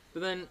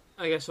 But then,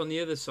 I guess on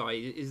the other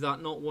side, is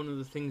that not one of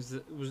the things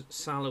that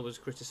Salah was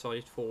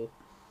criticised for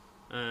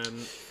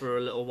a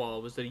little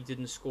while, was that he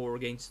didn't score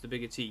against the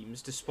bigger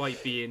teams,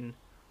 despite being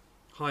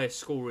highest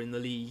scorer in the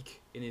league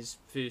in his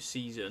first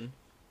season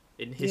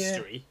in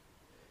history.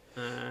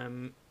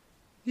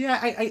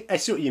 Yeah, I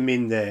see what you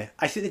mean there.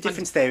 I think the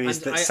difference there is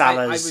that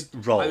Salah's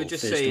role,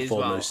 first and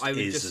foremost,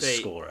 is as a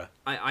scorer.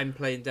 I'm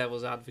playing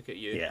devil's advocate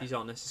here. Yeah. These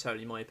aren't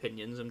necessarily my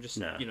opinions. I'm just,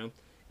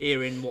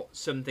 airing what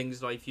some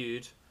things that I've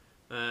heard.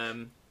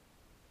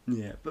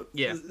 But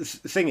the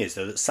thing is,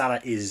 though, that Salah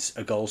is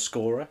a goal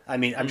scorer. I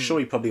mean, I'm sure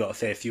he probably got a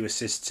fair few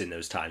assists in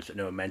those times, but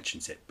no one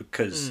mentions it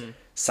because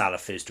Salah,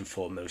 first and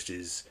foremost,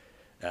 is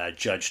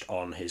judged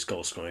on his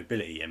goal scoring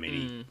ability. I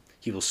mean,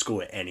 he will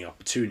score at any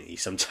opportunity.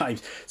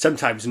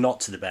 Sometimes not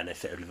to the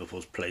benefit of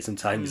Liverpool's play.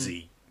 Sometimes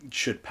he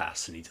should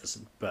pass and he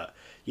doesn't. But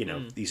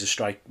he's a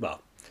strike.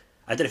 Well,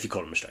 I don't know if you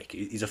call him a striker.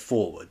 He's a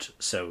forward,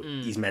 so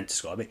he's meant to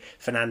score. I mean,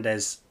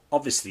 Fernandes.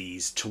 Obviously,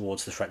 he's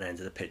towards the front end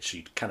of the pitch, so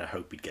you'd kind of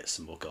hope he'd get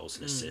some more goals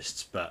and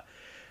assists. But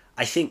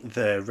I think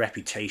the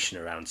reputation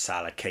around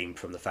Salah came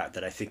from the fact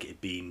that I think it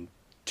had been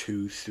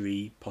 2,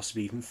 3,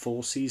 possibly even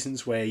 4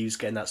 seasons where he was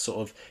getting that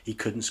sort of, he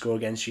couldn't score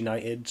against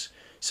United.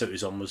 So it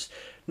was almost,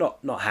 not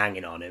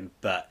hanging on him,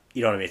 but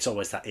you know what I mean? It's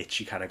always that itch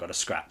you kind of got to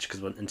scratch,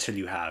 because until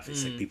you have,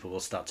 it's like people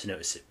will start to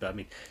notice it. But I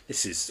mean,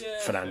 this is,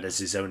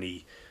 Fernandes is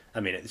only... I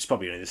mean, it's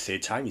probably only the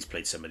 3rd time he's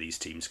played some of these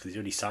teams because he's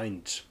only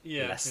signed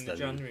less than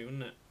January,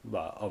 wasn't it?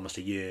 Well, almost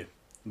a year.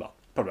 Well,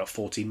 probably about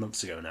 14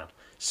 months ago now.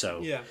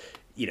 So, he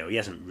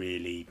hasn't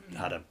really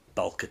had a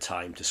bulk of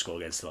time to score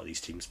against a lot of these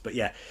teams. But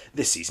yeah,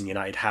 this season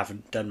United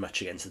haven't done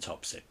much against the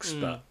top 6,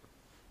 but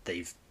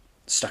they've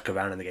stuck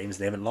around in the games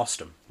and they haven't lost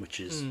them, which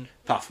is,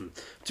 apart from,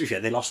 to be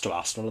fair, they lost to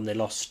Arsenal and they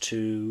lost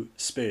to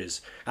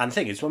Spurs. And the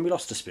thing is, when we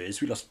lost to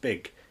Spurs, we lost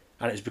big.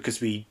 And it was because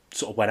we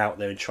sort of went out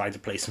there and tried to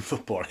play some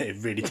football and it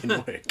really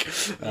didn't work.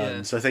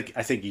 So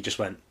I think you just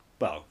went,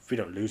 well, if we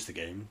don't lose the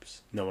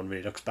games, no one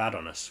really looks bad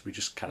on us. We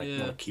just kind of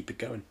want to keep it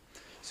going.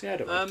 So yeah, I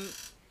don't know.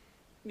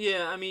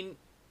 I mean,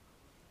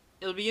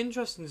 it'll be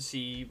interesting to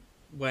see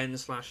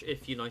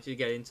when/if United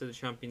get into the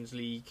Champions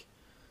League,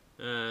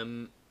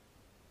 how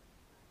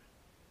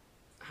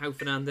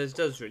Fernandes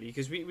does, really.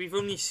 Because we've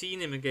only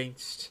seen him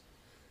against...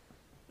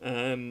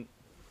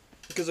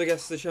 Because I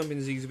guess the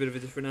Champions League is a bit of a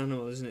different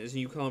animal, isn't it? And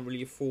you can't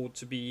really afford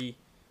to be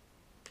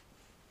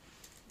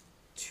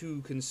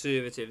too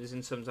conservative, as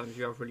in sometimes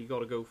you have really got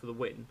to go for the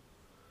win.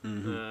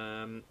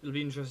 It'll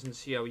be interesting to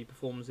see how he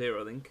performs there,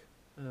 I think.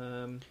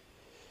 I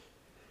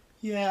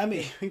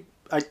mean,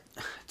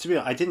 to be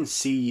honest, I didn't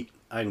see...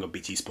 I haven't got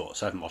BT Sport,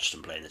 so I haven't watched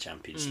them play in the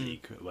Champions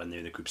League when they're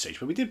in the group stage.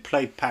 But we did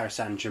play Paris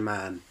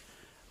Saint-Germain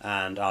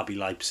and RB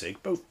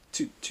Leipzig, both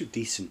two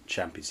decent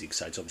Champions League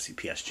sides. Obviously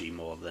PSG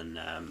more than...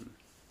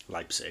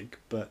 Leipzig,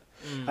 but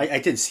I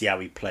did see how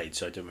he played,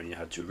 so I don't really know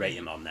how to rate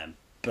him on them.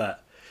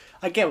 But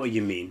I get what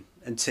you mean.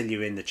 Until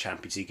you're in the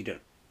Champions League, you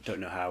don't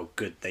know how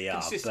good they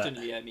are.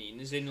 Consistently, but, I mean,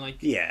 as in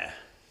like Is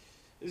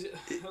it,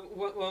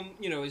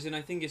 as in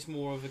I think it's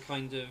more of a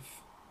kind of,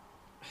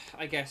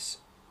 I guess,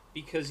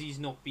 because he's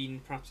not been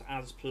perhaps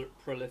as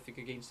prolific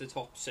against the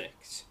top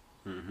 6.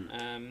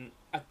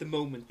 At the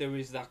moment, there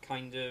is that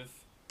kind of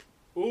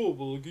oh,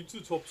 well, get to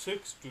the top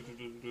six,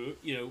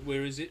 you know,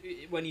 whereas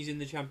when he's in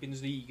the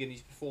Champions League and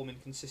he's performing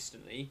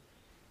consistently,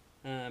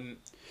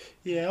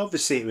 yeah,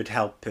 obviously it would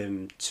help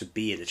him to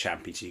be in the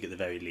Champions League at the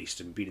very least,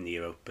 and being in the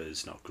Europa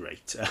is not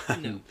great.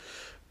 No.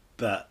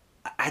 But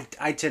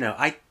I don't know.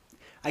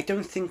 I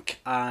don't think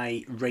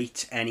I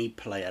rate any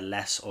player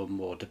less or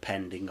more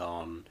depending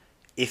on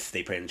if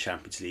they play in the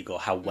Champions League or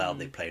how well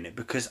they play in it.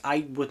 Because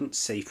I wouldn't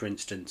say, for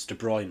instance, De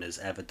Bruyne has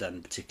ever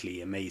done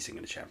particularly amazing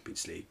in the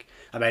Champions League.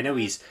 I mean,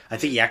 I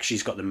think he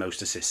actually's got the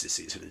most assists this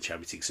season in the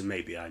Champions League, so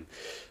maybe I'm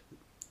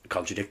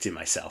contradicting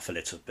myself a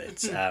little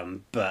bit.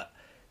 But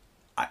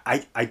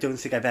I don't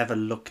think I've ever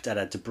looked at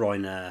a De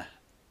Bruyne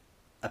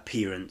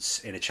appearance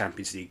in a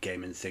Champions League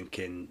game and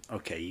thinking,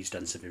 okay, he's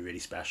done something really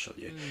special.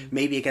 Yeah.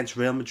 Maybe against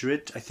Real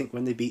Madrid, I think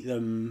when they beat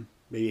them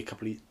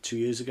maybe 2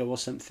 years ago or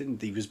something,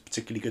 he was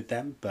particularly good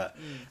then. But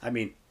I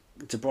mean,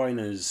 De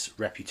Bruyne's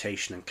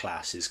reputation and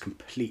class is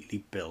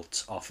completely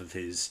built off of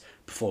his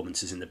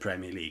performances in the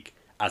Premier League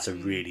as a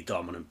really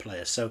dominant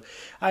player. So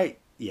I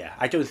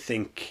don't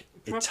think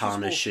it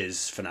tarnishes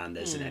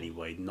Fernandes in any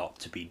way not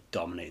to be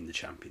dominating the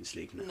Champions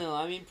League. No,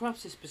 I mean,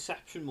 perhaps it's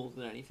perception more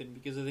than anything,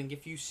 because I think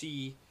if you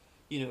see,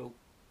 you know,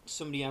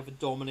 somebody have a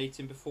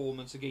dominating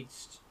performance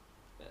against,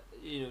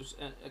 you know,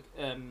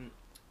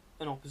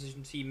 an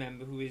opposition team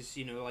member who is,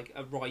 you know, like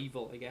a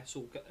rival, I guess,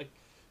 or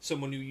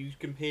someone who you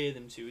compare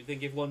them to. I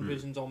think if one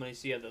person dominates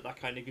the other, that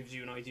kind of gives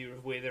you an idea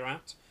of where they're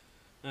at.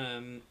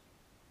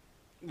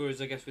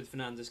 Whereas I guess with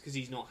Fernandes, because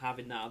he's not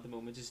having that at the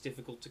moment, it's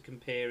difficult to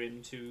compare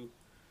him to,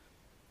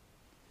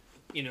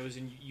 you know, as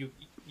in you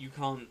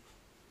can't,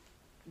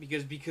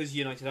 because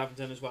United haven't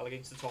done as well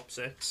against the top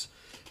six,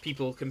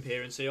 people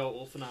compare and say, oh,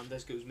 well,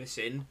 Fernandes goes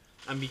missing,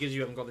 and because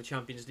you haven't got the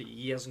Champions League,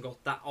 he hasn't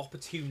got that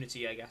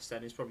opportunity, I guess,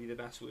 then is probably the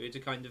best word, to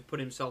kind of put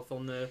himself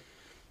on the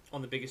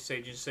biggest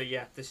stage and say,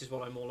 yeah, this is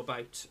what I'm all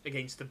about,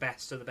 against the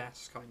best of the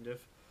best, kind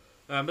of.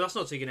 But that's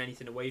not taking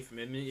anything away from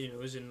him, you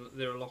know, as in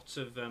there are lots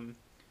of,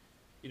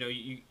 you know,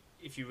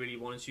 if you really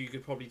wanted to, you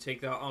could probably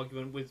take that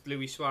argument with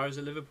Luis Suarez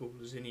at Liverpool,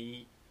 as in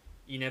he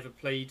never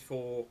played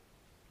for,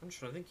 I'm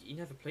trying to think, he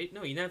never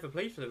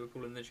played for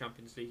Liverpool in the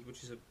Champions League,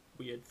 which is a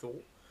weird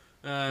thought.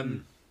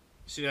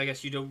 So I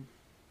guess you don't,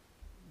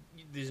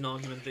 there's an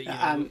argument that, you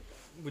know,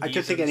 I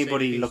don't think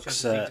anybody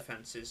looks at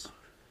defenses.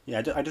 Yeah,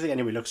 I don't think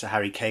anybody looks at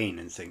Harry Kane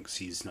and thinks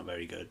he's not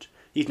very good.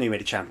 Even though he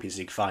made a Champions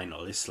League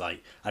final, it's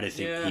like, I don't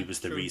think he was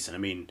the reason. I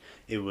mean,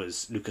 it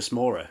was Lucas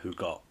Moura who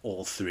got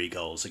all 3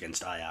 goals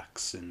against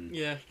Ajax, and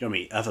you know what I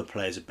mean, other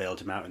players have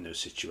bailed him out in those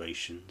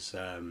situations.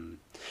 And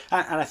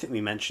I think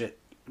we mentioned it,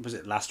 was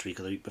it last week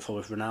or the week before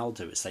with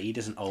Ronaldo? It's like he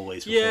doesn't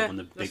always perform on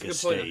the bigger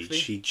stage.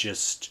 Point, he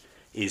just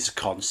is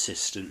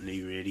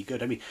consistently really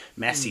good. I mean,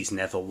 Messi's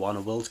never won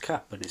a World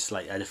Cup, and it's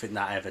like, I don't think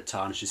that ever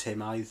tarnishes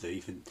him either.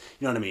 Even,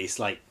 you know what I mean? It's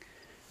like,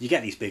 you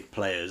get these big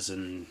players,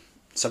 and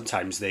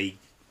sometimes they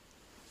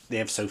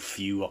have so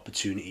few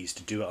opportunities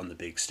to do it on the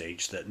big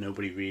stage that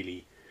nobody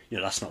really, you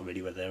know, that's not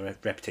really where their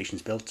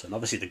reputation's built on.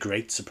 Obviously, the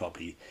greats are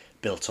probably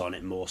built on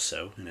it more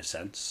so, in a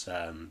sense,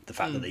 the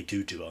fact that they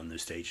do it on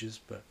those stages.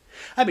 But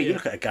I mean, you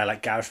look at a guy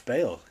like Gareth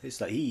Bale. It's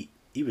like he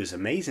was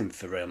amazing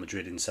for Real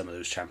Madrid in some of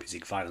those Champions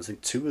League finals. I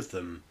think 2 of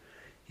them,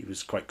 he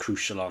was quite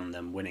crucial on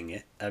them winning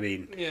it. I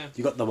mean,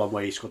 you got the one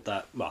where he's got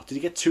that. Well, did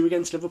he get 2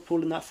 against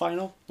Liverpool in that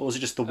final, or was it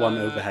just the one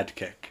overhead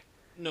kick?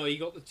 No, he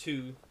got the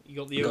 2. He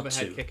got the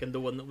overhead kick and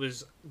the one that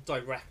was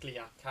directly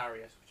at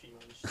Karius, which he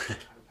managed to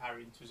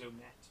parry into his own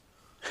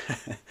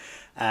net.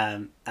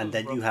 And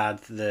then you had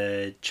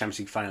the Champions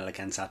League final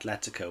against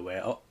Atletico,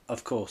 where,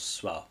 of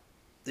course, well,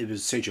 it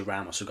was Sergio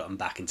Ramos who got him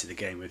back into the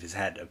game with his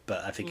header,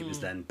 but I think it was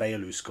then Bale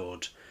who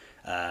scored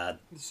the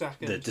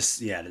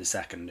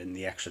second in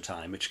the extra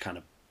time, which kind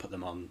of put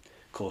them on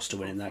course to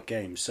winning that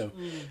game. So,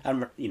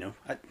 and you know,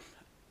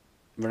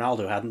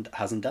 Ronaldo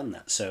hasn't done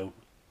that, so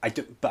I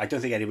don't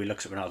think anybody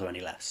looks at Ronaldo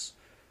any less.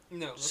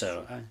 No.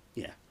 So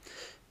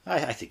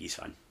I think he's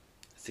fine.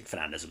 I think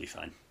Fernandes will be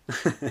fine.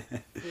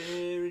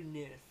 Fair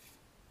enough.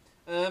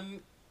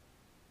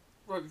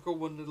 Right, we've got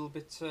one little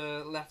bit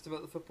left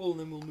about the football, and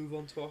then we'll move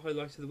on to our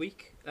highlight of the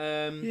week.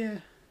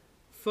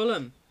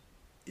 Fulham.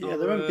 Yeah,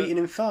 they're unbeaten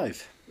in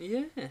 5.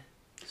 Yeah,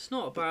 it's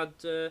not a bad.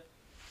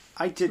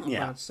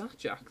 Bad stat,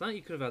 Jack. That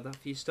you could have had that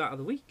for your start of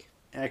the week.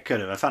 I could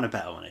have. I found a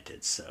better one. I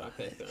did. So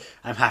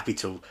I'm happy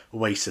to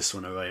waste this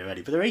one away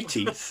already. But they're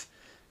 18th,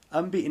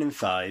 unbeaten in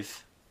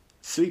 5,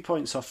 3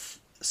 points off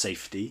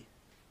safety.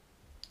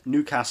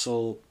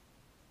 Newcastle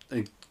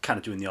are kind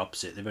of doing the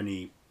opposite.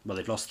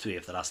 They've lost 3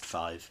 of the last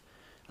 5,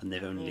 and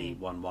they've only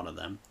won 1 of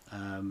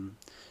them.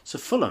 So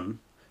Fulham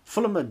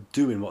are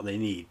doing what they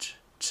need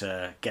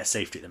to get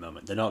safety at the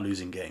moment. They're not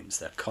losing games.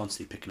 They're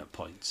constantly picking up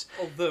points.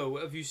 Although,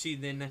 have you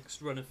seen their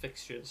next run of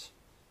fixtures?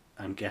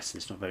 I'm guessing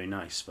it's not very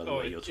nice, by the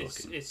way you're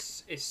talking.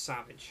 It's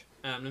savage.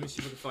 Let me see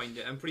if I can find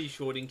it. I'm pretty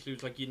sure it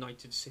includes like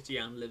United, City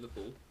and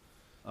Liverpool.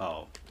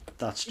 Oh,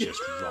 that's just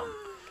wrong.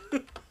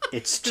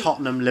 It's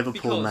Tottenham,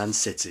 Liverpool, Man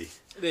City.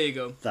 There you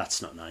go.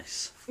 That's not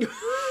nice.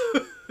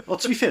 Well,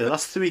 to be fair, the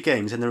last 3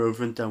 games and they're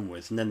over and done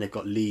with, and then they've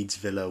got Leeds,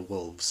 Villa,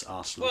 Wolves,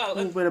 Arsenal. Well,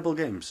 all winnable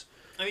games.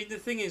 I mean, the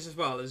thing is as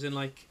well, as in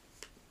like,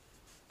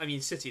 I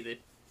mean, City they're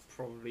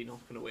probably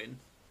not going to win,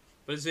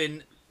 but as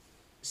in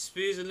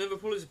Spurs and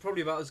Liverpool is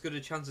probably about as good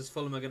a chance as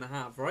Fulham are going to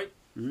have, right?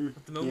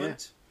 At the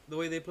moment, the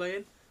way they're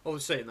playing. I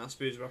was saying that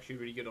Spurs were actually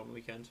really good on the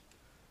weekend.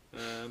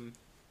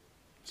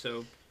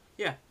 So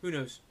yeah, who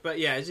knows? But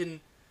yeah, as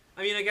in,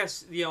 I mean, I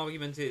guess the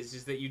argument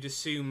is that you'd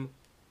assume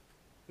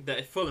that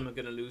if Fulham are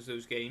going to lose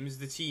those games,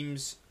 the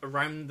teams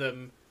around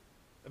them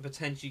are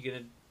potentially going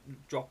to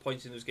drop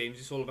points in those games.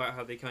 It's all about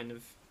how they kind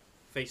of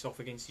face off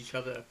against each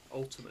other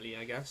ultimately,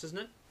 I guess, isn't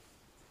it?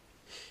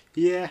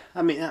 Yeah,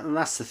 I mean, and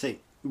that's the thing.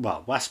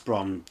 Well, West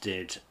Brom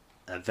did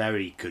a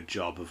very good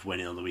job of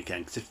winning on the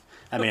weekend. 'Cause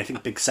I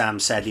think Big Sam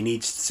said he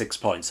needs 6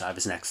 points out of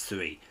his next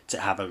 3 to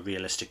have a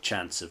realistic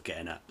chance of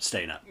getting up,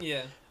 staying up.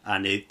 Yeah.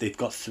 And they've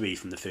got 3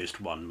 from the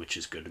first one, which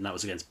is good. And that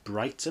was against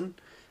Brighton,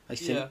 I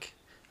think.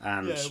 Yeah.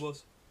 And Yeah, it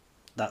was.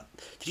 That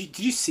did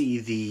you see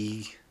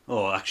the?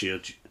 Oh, actually,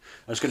 I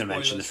was going to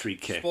mention the free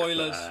kick.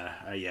 Spoilers.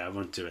 But, yeah, I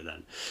won't do it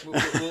then.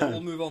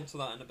 We'll move on to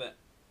that in a bit.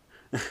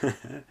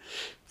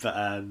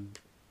 But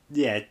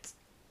yeah,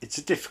 it's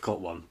a difficult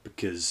one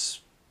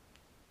because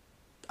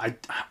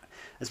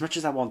as much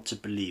as I want to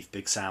believe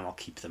Big Sam will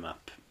keep them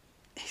up,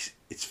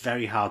 it's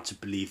very hard to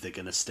believe they're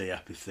going to stay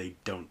up if they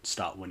don't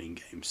start winning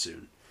games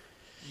soon.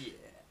 Yeah,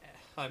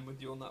 I'm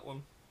with you on that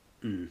one.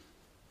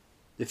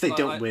 If they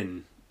don't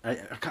win, I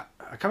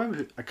can't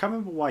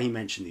remember why he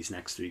mentioned these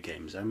next 3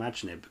 games. I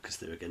imagine it because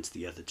they're against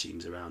the other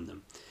teams around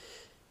them.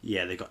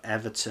 Yeah, they got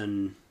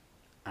Everton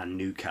and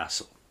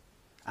Newcastle,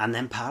 and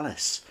then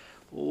Palace.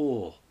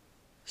 Oh,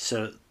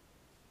 so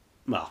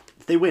well,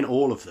 if they win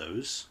all of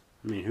those,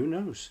 I mean, who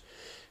knows?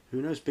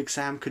 Who knows? Big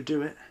Sam could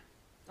do it.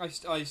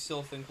 I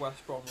still think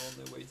West Brom are on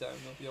their way down,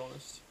 I'll be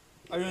honest.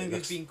 I don't think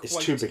there's been quite...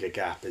 It's too big a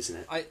gap, isn't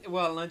it? I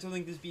don't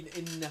think there's been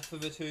enough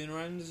of a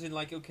turnaround, as in,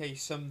 like, okay,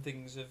 some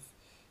things have...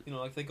 You know,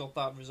 like, they got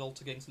that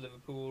result against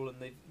Liverpool, and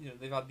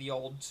they've had the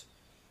odd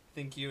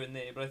thing here and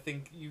there, but I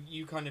think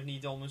you kind of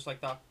need almost,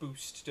 like, that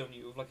boost, don't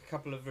you, of, like, a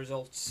couple of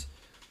results,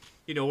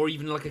 you know, or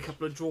even, like, a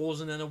couple of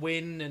draws and then a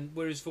win, and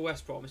whereas for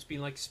West Brom, it's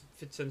been, like,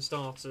 fits and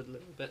starts a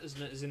little bit,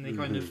 isn't it? As in, they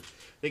kind of...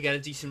 They get a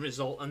decent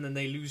result, and then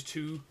they lose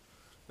 2...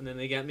 And then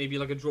they get maybe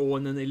like a draw,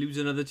 and then they lose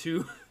another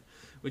 2,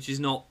 which is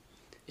not.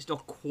 It's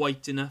not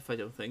quite enough, I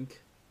don't think.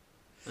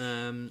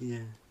 Yeah.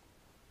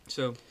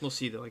 So we'll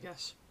see, though. I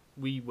guess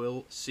we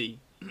will see.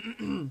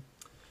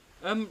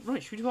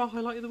 Right, should we do our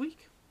highlight of the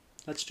week?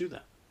 Let's do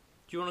that.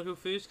 Do you want to go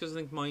first? Because I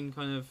think mine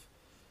kind of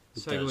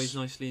segues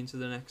nicely into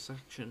the next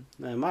section.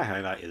 My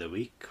highlight of the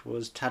week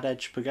was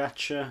Tadej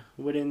Pogacar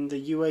winning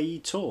the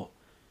UAE Tour.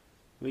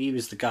 He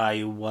was the guy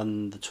who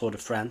won the Tour de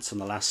France on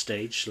the last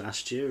stage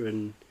last year,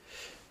 and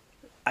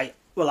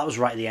well, that was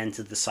right at the end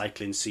of the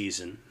cycling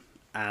season,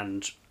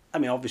 and I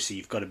mean, obviously,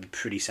 you've got to be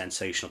pretty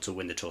sensational to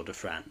win the Tour de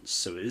France.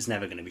 So it is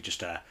never going to be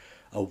just a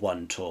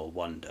one tour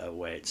wonder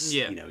where it's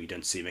you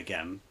don't see him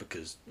again,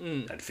 because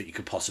I don't think you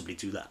could possibly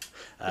do that.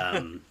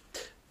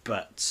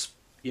 But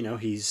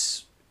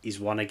he's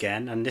won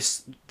again, and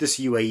this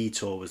UAE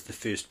Tour was the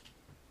first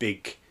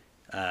big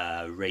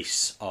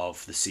race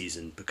of the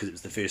season, because it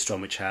was the first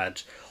one which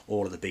had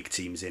all of the big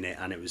teams in it,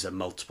 and it was a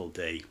multiple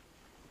day.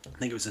 I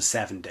think it was a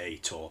 7-day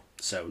tour,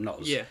 so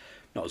not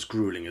as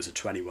grueling as a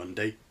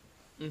 21-day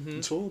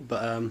tour.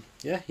 But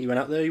he went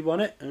out there, he won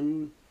it,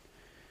 and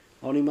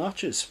on he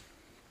marches.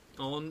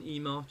 On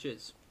he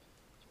marches.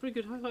 It's a pretty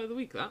good highlight of the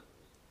week, that.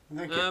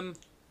 Thank you.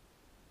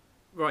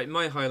 Right,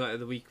 my highlight of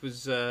the week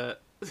was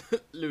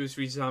Lewis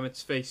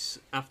Rees-Zammit's face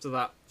after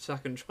that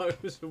second try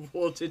was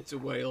awarded to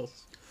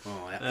Wales.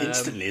 Oh, yeah.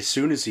 Instantly, as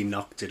soon as he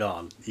knocked it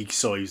on, he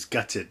saw he was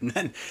gutted, and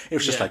then it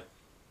was just like,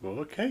 well,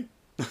 okay.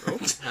 Oh,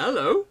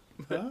 hello.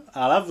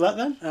 I'll have that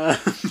then.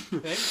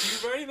 Thank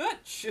you very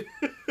much.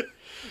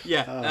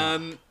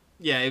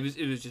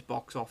 It was just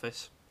box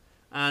office,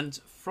 and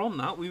from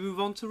that we move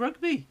on to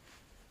rugby.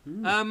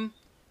 Now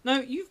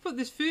you've put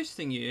this first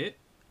thing here,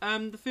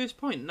 the first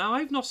point. Now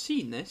I've not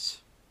seen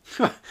this.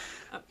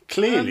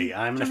 Clearly,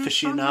 I'm an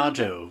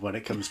aficionado when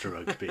it comes to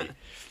rugby,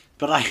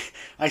 but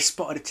I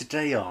spotted it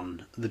today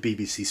on the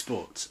BBC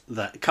Sport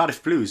that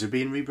Cardiff Blues are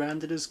being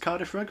rebranded as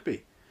Cardiff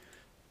Rugby.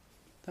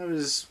 That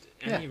was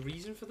any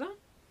reason for that?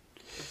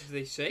 What did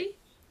they say?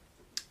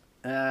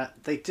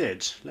 They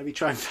did. Let me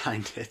try and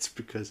find it,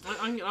 because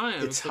I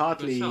it's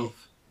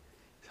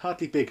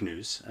hardly big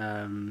news.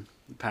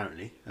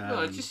 Apparently.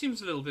 Well, it just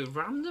seems a little bit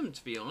random,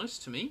 to be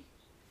honest, to me.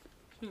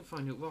 I'm going to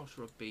find out Welsh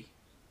Rugby.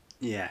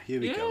 Yeah, here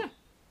we go.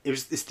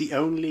 It's the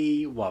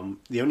only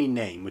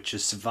name which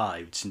has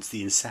survived since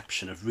the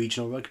inception of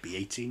regional rugby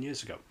 18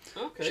 years ago.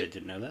 Okay. Which I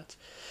didn't know that.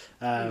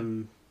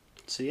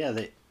 So yeah,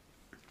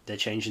 they're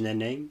changing their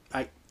name.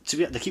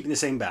 They're keeping the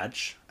same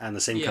badge and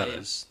the same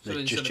colours. So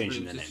they're just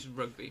changing their name. It's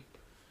rugby.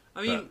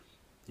 I mean,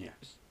 it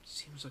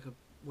seems like a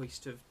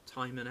waste of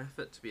time and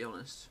effort, to be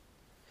honest.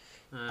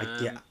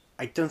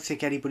 I don't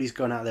think anybody's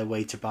gone out of their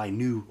way to buy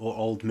new or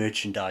old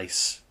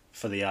merchandise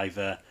for the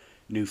either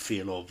new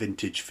feel or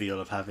vintage feel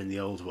of having the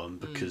old one,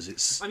 because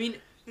it's... I mean,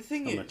 the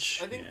thing is,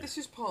 I think this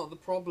is part of the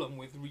problem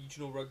with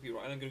regional rugby,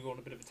 right? And I'm going to go on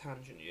a bit of a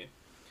tangent here.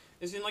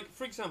 As in, like,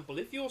 for example,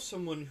 if you're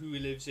someone who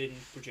lives in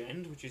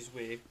Bridgend, which is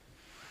where,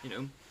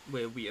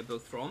 where we are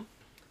both from,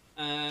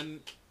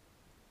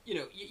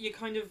 you're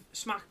kind of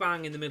smack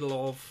bang in the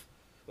middle of,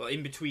 well,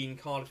 in between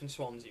Cardiff and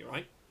Swansea,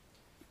 right?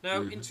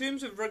 Now, in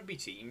terms of rugby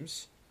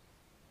teams,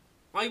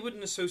 I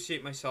wouldn't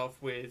associate myself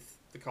with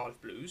the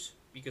Cardiff Blues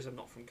because I'm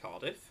not from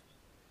Cardiff.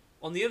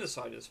 On the other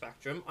side of the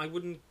spectrum, I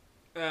wouldn't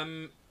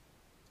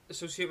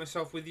associate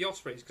myself with the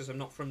Ospreys because I'm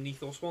not from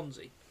Neath or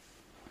Swansea.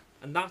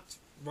 And that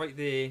right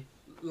there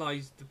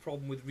lies the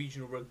problem with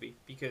regional rugby,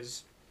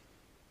 because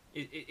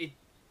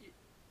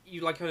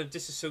you like kind of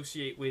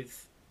disassociate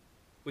with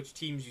which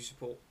teams you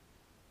support.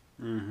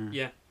 Mm-hmm.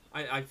 Yeah,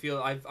 I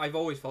feel I've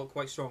always felt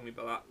quite strongly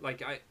about that.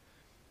 Like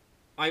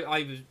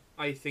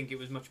I think it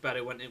was much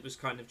better when it was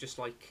kind of just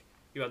like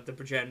you had the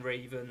Bridgend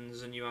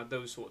Ravens and you had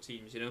those sort of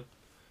teams,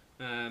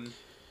 Well,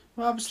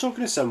 I was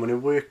talking to someone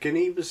at work, and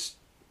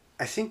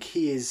I think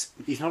he's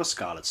not a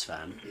Scarlets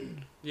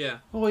fan. Yeah.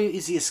 Or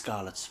is he a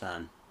Scarlets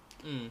fan?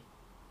 Mm.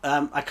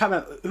 I can't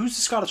remember. Who's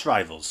the Scarlets'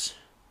 rivals?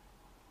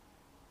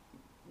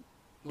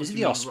 What Is it do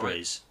the you mean,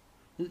 Ospreys?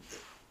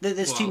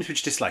 There's Well- teams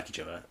which dislike each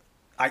other.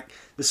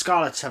 The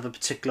Scarlets have a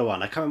particular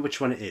one. I can't remember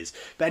which one it is.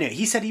 But anyway,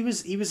 he said he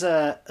was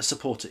a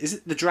supporter. Is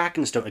it the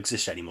Dragons don't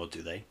exist anymore,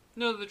 do they?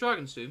 No, the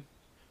Dragons do.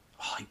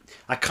 Oh,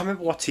 I can't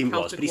remember what team it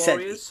was, Celtic but he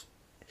Warriors. said...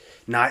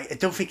 No, I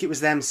don't think it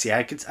was them, see.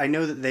 I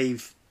know that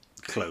they've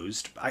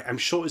closed. I'm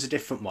sure it was a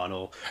different one,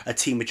 or a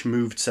team which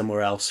moved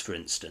somewhere else, for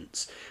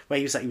instance. Where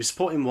he was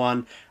supporting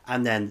one,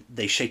 and then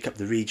they shake up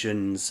the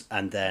regions,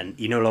 and then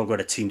you no longer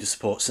had a team to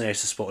support, so they had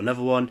to support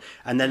another one.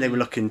 And then they were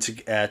looking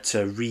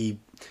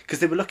because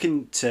they were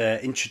looking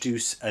to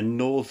introduce a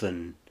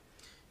northern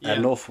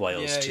North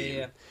Wales team.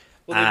 Yeah.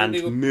 Well, And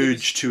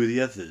merge two of the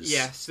others.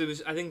 Yes,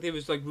 I think there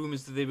was like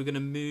rumours that they were going to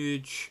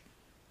merge.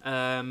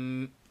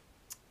 I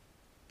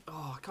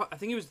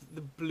think it was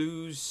the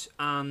Blues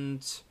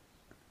and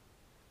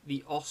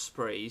the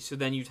Ospreys. So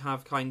then you'd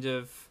have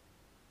Cardiff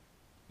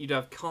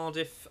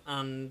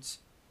and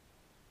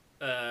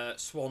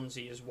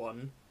Swansea as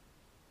one.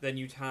 Then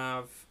you'd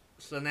have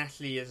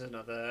Llanelli as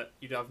another.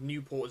 You'd have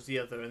Newport as the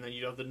other, and then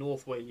you'd have the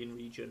North Walian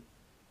region.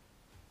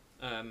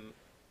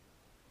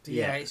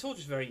 Yeah, it's all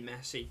just very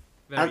messy.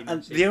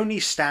 And the only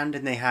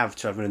standing they have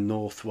to having a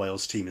North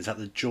Wales team is that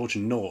the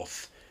Georgian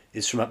North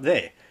is from up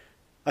there.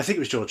 I think it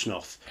was George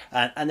North.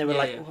 And they were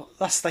well,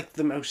 that's like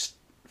the most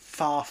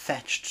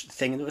far-fetched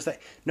thing. And it was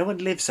like, no one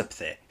lives up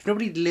there. If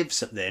nobody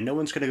lives up there, no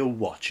one's going to go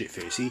watch it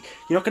first. You're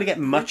not going to get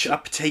much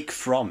uptake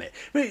from it.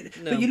 But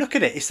you look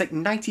at it, it's like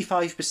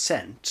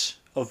 95%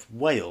 of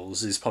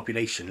Wales'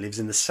 population lives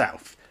in the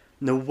south.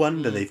 No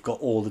wonder they've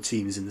got all the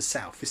teams in the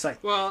south. It's like,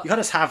 you can't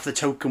just have the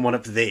token one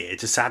up there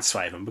to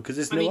satisfy them, because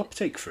there's no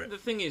uptake for it. The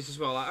thing is, as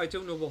well, I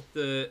don't know what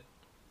the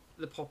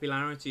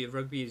popularity of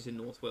rugby is in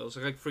North Wales.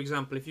 Like, for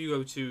example, if you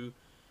go to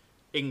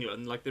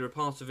England, like there are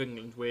parts of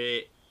England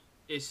where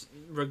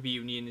rugby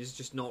union is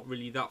just not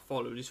really that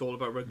followed. It's all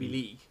about rugby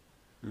league.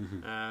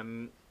 Mm-hmm.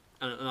 And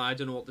I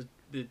don't know what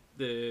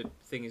the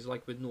thing is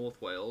like with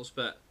North Wales,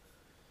 but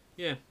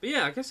yeah,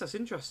 I guess that's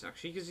interesting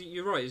actually, because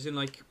you're right. As in,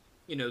 like,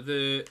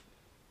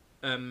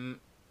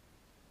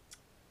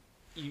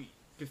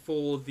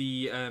 before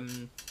the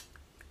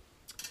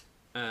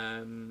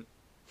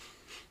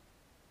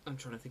I'm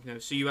trying to think now.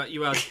 So you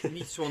had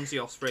Neath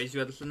Swansea Ospreys,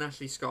 you had the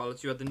Llanelli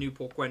Scarlets, you had the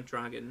Newport Gwent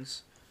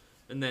Dragons,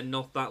 and then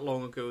not that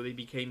long ago they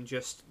became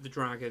just the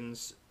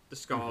Dragons, the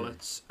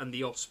Scarlets, and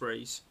the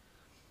Ospreys.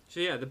 So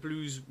yeah, the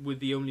Blues were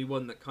the only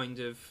one that kind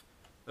of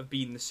have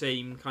been the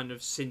same kind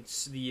of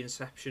since the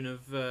inception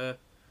of the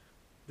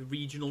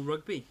regional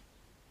rugby.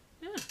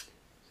 Yeah, it's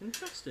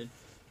interesting.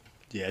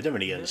 Yeah, I don't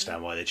really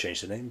understand why they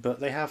changed the name, but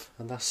they have,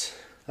 and that's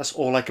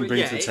all I can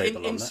bring to the table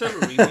on that. In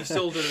summary, we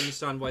still don't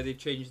understand why they've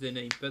changed their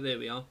name, but there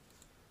we are.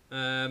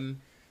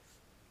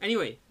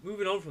 Anyway,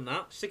 moving on from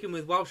that, sticking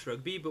with Welsh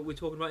rugby, but we're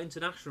talking about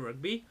international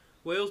rugby.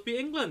 Wales beat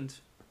England.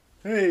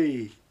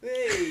 Hey!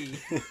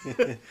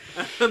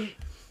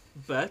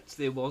 But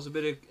there was a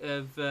bit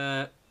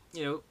of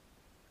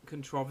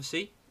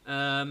controversy. So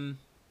I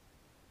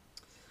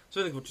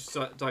think we'll just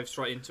dive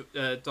straight into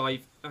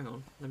hang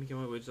on, let me get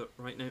my words up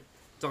right now.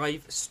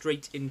 Dive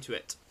straight into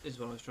it is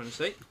what I was trying to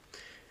say.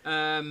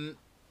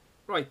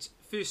 Right,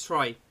 first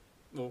try.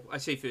 Well, I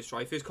say first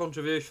try. First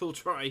controversial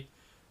try.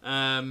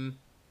 That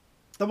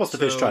was the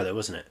first try, though,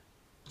 wasn't it?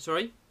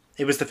 Sorry?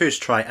 It was the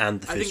first try and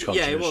the first controversial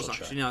try. Yeah, it was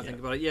actually. Now I think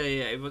about it. Yeah.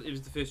 It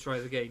was the first try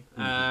of the game.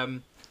 Mm-hmm.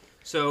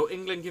 So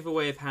England give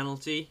away a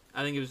penalty.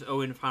 I think it was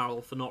Owen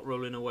Farrell for not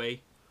rolling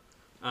away.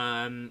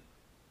 The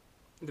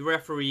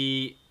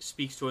referee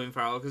speaks to Owen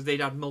Farrell because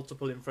they'd had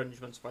multiple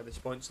infringements by this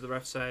point. So the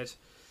ref said,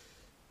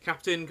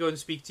 "Captain, go and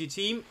speak to your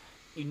team.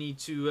 You need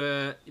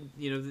to,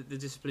 the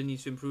discipline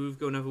needs to improve.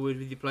 Go and have a word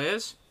with your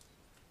players."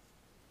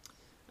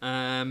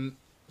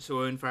 So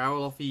Owen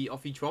Farrell off he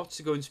trots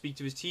to go and speak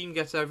to his team,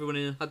 gets everyone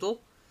in a huddle.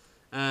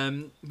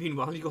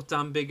 Meanwhile, you got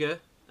Dan Bigger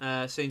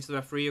saying to the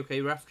referee,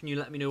 "Okay, ref, can you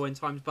let me know when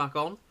time's back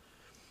on?"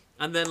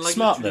 And then, like,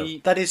 smart though.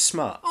 That is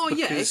smart. Oh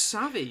yeah, it's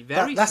savvy.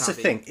 Very that's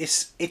savvy. the thing.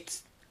 It's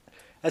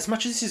as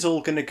much as this is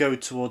all going to go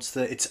towards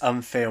it's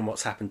unfair on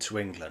what's happened to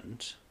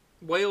England.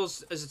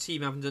 Wales as a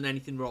team haven't done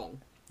anything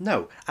wrong.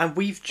 No, and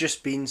we've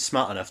just been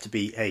smart enough to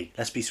be, hey,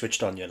 let's be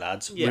switched on, you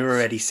lads. Yes. We're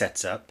already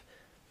set up.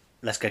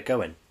 Let's get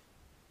going.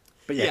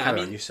 But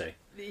carry on, you say.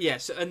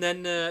 Yes, and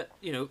then, the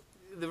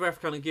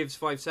ref kind of gives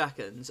 5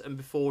 seconds, and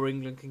before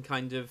England can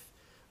kind of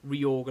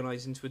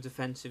reorganise into a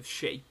defensive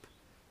shape,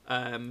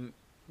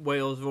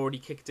 Wales have already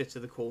kicked it to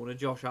the corner.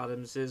 Josh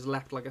Adams has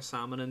leapt like a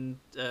salmon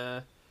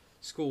and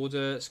scored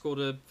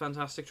a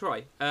fantastic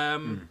try.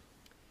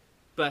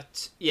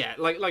 But yeah,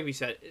 like we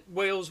said,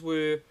 Wales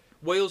were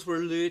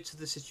alert to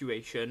the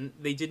situation.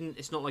 They didn't.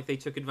 It's not like they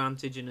took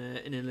advantage in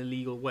an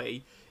illegal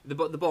way. The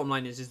bottom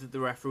line is that the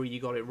referee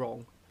got it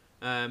wrong.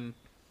 And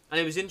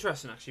it was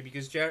interesting actually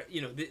because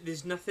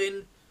there's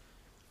nothing.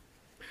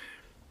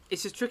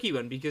 It's a tricky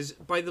one because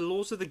by the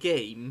laws of the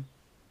game,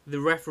 the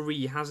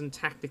referee hasn't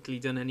technically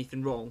done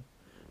anything wrong.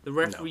 The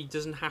referee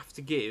doesn't have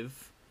to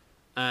give.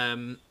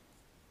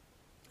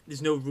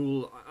 There's no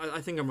rule.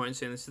 I think I'm right in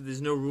saying this.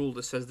 There's no rule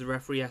that says the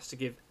referee has to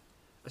give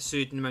a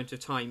certain amount of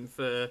time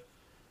for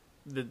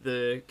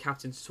the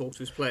captain to talk to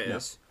his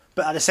players. No.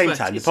 But at the same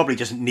time, there probably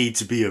doesn't need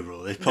to be a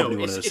rule. It's probably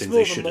one of those things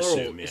they should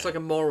assume. Yeah. It's like a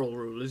moral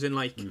rule, as in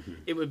like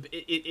it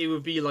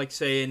would be like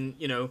saying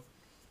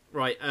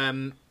right.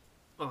 I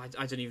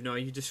don't even know how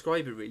you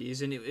describe it really.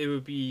 As in it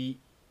would be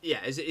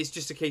It's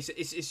just a case.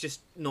 It's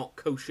just not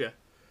kosher.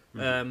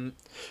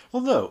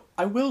 Although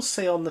I will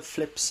say on the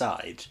flip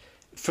side,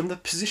 from the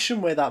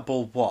position where that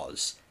ball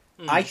was,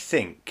 I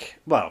think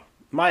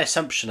my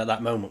assumption at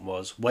that moment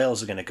was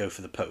Wales are going to go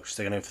for the post.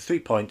 They're going to go for 3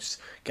 points,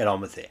 get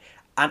on with it.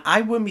 And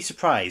I wouldn't be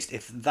surprised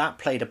if that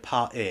played a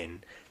part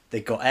in. They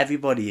got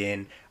everybody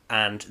in,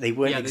 and they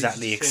weren't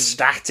exactly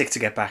ecstatic to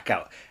get back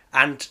out.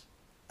 And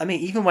I mean,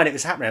 even when it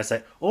was happening, I was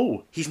like,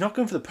 "Oh, he's not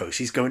going for the post.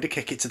 He's going to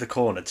kick it to the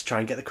corner to try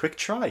and get the quick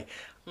try."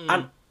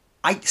 And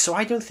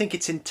I don't think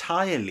it's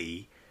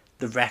entirely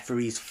the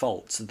referee's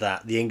fault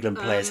that the England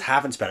players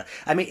haven't spent.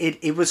 I mean,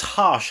 it was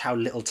harsh how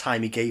little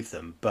time he gave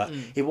them, but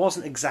it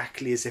wasn't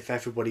exactly as if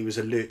everybody was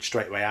alert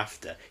straight away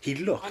after. He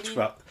looked for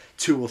about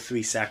 2 or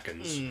 3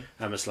 seconds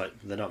and was like,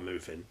 they're not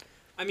moving.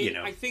 I mean,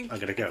 I think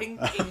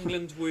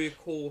England were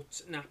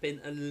caught napping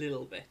a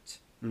little bit.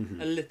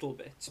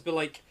 But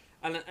like,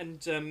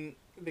 and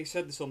they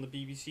said this on the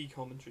BBC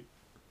commentary.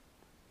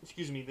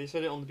 Excuse me, they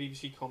said it on the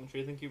BBC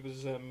commentary. I think it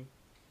was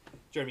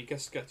Jeremy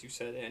Guscott who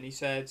said it, and he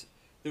said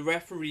the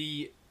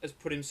referee has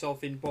put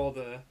himself in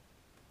bother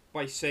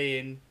by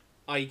saying,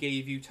 "I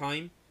gave you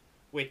time,"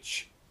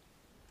 which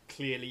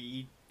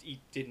clearly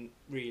he didn't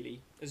really.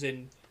 As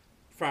in,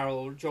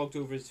 Farrell jogged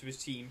over to his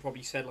team,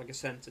 probably said like a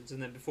sentence,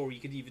 and then before he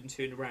could even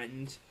turn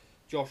around,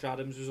 Josh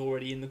Adams was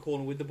already in the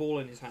corner with the ball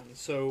in his hands.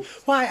 So,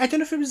 I don't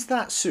know if it was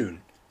that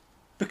soon,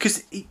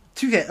 because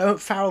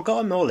Farrell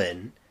got them all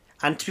in,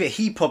 and to be fair,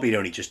 he probably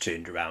only just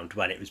turned around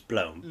when it was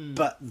blown.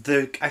 But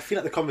I feel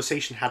like the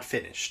conversation had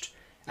finished.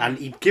 And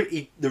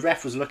the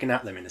ref was looking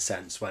at them in a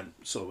sense, went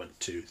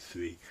 2,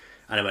 3,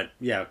 and I went,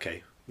 yeah,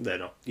 okay, they're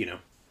not,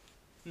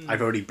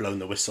 I've already blown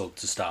the whistle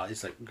to start.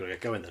 It's like, go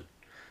get going then.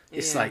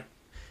 It's like,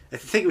 I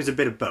think it was a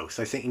bit of both.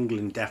 I think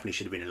England definitely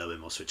should have been a little bit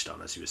more switched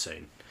on, as you were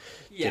saying.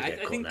 Yeah,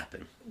 I think.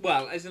 Napping.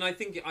 Well, as in, I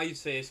think I'd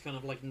say it's kind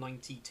of like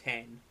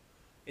 90-10,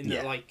 in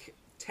that like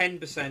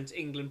 10%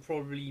 England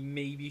probably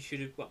maybe should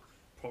have. Well,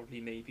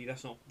 probably maybe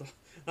that's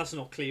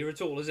not clear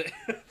at all, is it?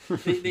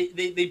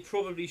 they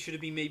probably should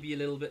have been maybe a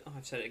little bit.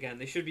 I've said it again.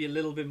 They should be a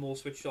little bit more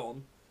switched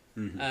on.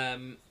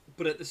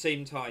 But at the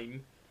same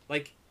time,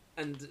 like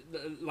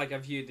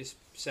I've heard this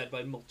said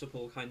by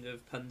multiple kind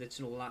of pundits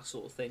and all that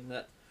sort of thing,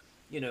 that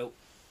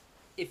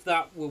if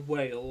that were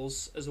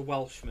Wales as a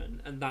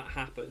Welshman and that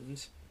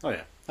happened,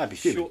 I'd be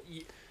fuming. Sure,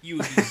 you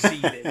would be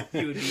seething.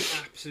 You would be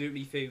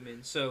absolutely fuming.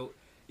 So.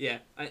 Yeah,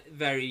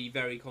 very,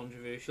 very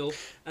controversial.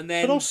 And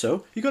then, but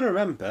also, you got to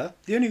remember,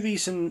 the only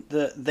reason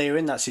that they're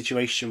in that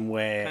situation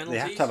where penalties? They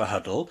have to have a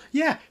huddle,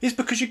 is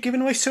because you're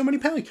giving away so many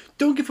penalties.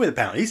 Don't give away the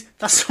penalties.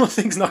 That sort of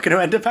thing's not going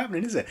to end up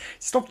happening, is it?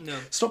 Stop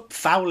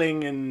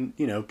fouling and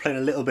playing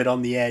a little bit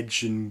on the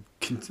edge and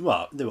they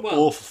were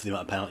awful for the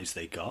amount of penalties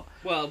they got.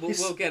 Well,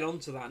 we'll get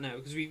onto that now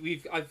because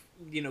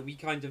we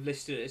kind of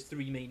listed it as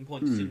 3 main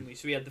points, didn't we?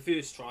 So we had the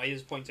first try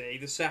as point A,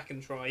 the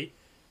second try,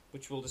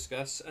 which we'll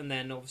discuss, and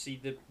then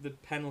obviously the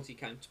penalty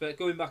count. But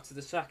going back to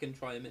the second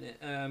try a minute.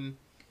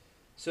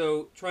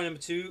 So try number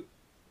 2.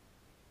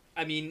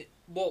 I mean,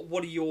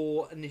 what are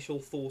your initial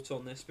thoughts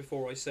on this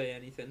before I say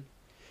anything?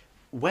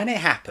 When it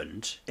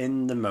happened,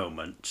 in the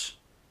moment,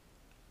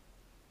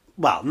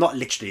 well, not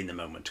literally in the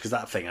moment, because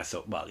that thing I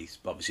thought, well, he's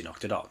obviously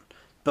knocked it on.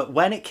 But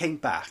when it came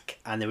back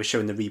and they were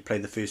showing the replay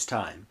the first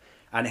time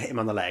and it hit him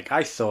on the leg,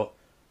 I thought,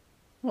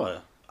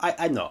 well,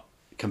 I'm not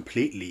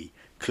completely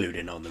clued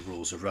in on the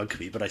rules of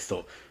rugby, but I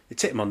thought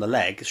it's hit him on the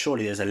leg.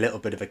 Surely there's a little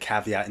bit of a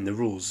caveat in the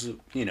rules.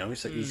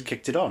 It's like he's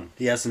kicked it on.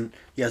 He hasn't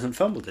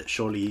fumbled it.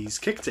 Surely he's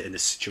kicked it in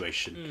this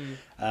situation.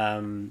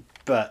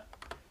 But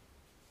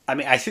I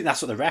mean, I think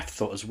that's what the ref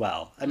thought as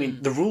well. I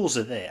mean, the rules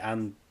are there,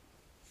 and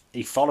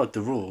he followed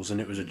the rules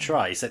and it was a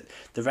try. He said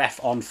the ref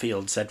on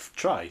field said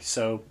try,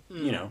 so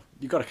you know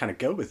you've got to kind of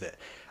go with it.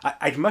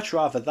 I'd much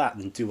rather that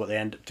than do what they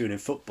end up doing in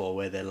football,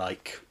 where they're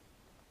like,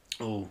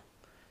 oh,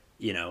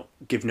 you know,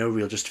 give no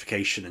real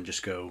justification and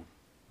just go,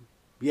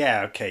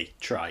 yeah, okay,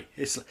 try.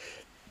 It's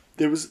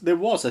there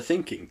was a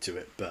thinking to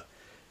it, but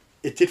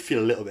it did feel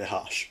a little bit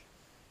harsh.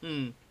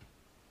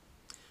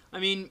 I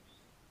mean,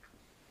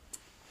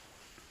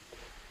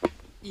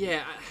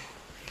 yeah,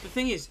 the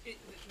thing is,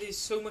 there's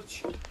so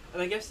much,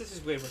 and I guess this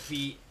is where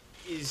rugby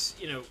is,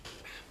 you know,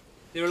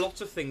 there are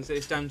lots of things that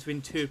it's down to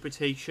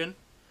interpretation.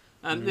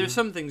 There are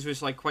some things where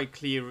it's like quite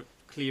clear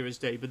as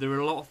day, but there are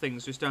a lot of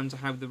things where it's down to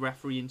how the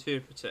referee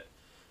interprets it.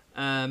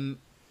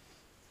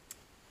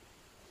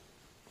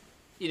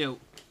 You know,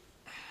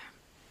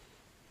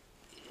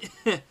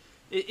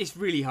 it's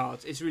really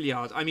hard. It's really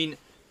hard. I mean,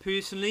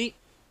 personally,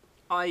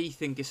 I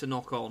think it's a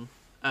knock-on,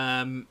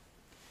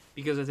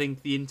 because I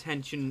think the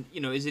intention, you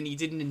know, is in he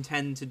didn't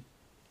intend to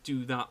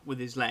do that with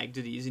his leg,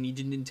 did he? As in he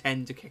didn't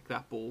intend to kick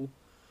that ball.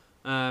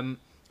 I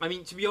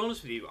mean, to be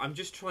honest with you, I'm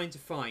just trying to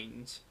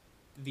find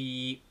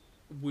the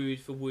word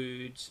for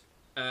word,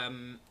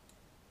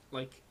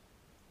 like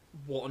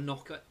what a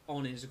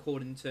knock-on is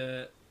according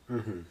to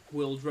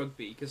World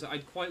Rugby, because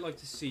I'd quite like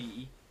to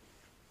see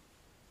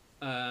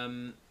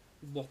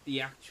what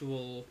the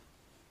actual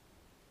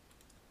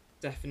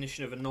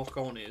definition of a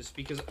knock-on is,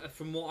 because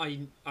from what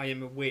I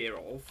am aware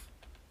of,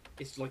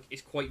 it's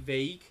quite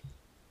vague.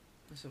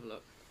 Let's have a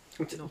look.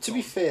 To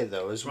be fair,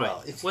 though, as Right.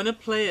 well, it's, When a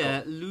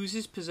player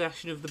loses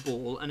possession of the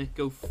ball and it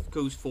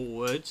goes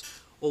forwards,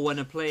 or when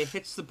a player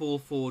hits the ball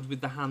forward with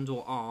the hand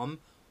or arm,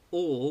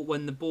 or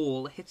when the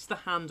ball hits the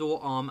hand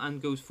or arm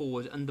and goes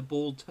forward and the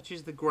ball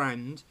touches the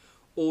ground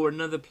or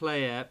another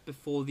player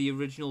before the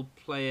original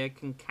player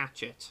can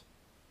catch it.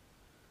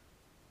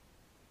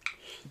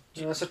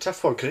 that's a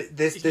tough one, because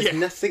there's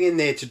nothing in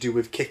there to do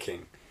with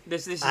kicking.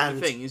 This is And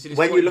the thing. Is it's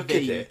when you quite look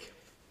vague. at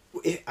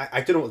it,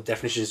 I don't know what the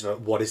definition is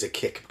of what is a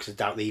kick, because I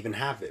doubt they even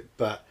have it.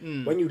 But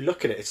when you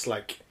look at it, it's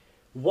like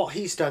what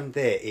he's done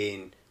there.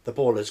 In the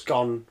ball has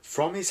gone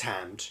from his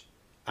hand,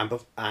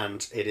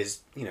 and it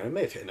is, you know, it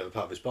may have hit another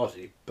part of his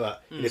body,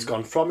 but it has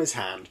gone from his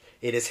hand.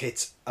 It has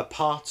hit a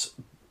part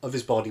of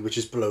his body which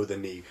is below the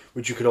knee,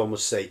 which you could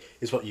almost say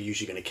is what you're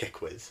usually going to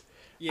kick with.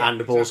 Yeah, and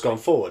the ball's exactly. gone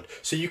forward.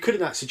 So you could,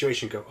 in that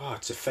situation, go, "Oh,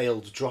 it's a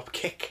failed drop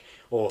kick,"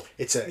 or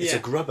 "It's a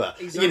grubber."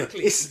 Exactly, You know,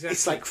 it's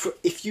exactly. like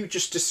if you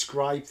just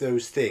describe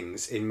those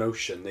things in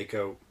motion, they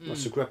go,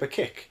 "What's a grubber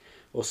kick?"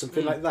 or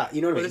something like that.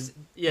 You know what I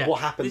mean?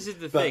 What happened? This is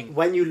the but thing.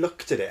 when you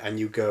looked at it and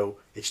you go,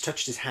 "It's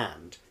touched his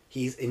hand,"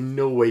 he's in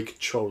no way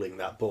controlling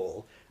that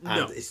ball,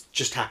 and No. it's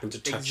just happened to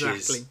touch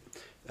his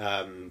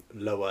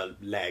lower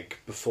leg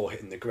before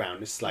hitting the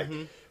ground. It's like,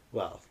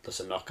 well, that's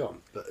a knock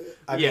on. But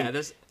I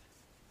mean,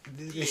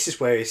 this is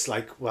where it's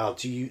like, well,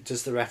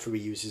 does the referee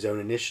use his own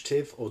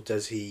initiative, or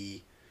does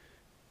he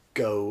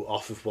go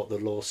off of what the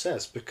law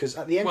says? Because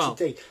at the end of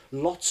the day,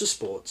 lots of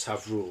sports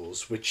have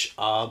rules which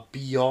are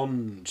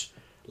beyond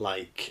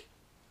like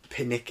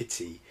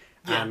pernickety,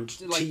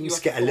 and like teams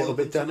you get a have to little follow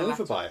bit them to done the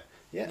over letter. by it.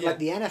 Yeah, Yeah. like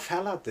the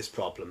NFL had this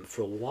problem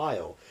for a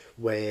while,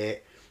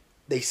 where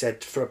they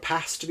said for a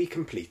pass to be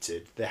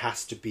completed, there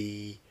has to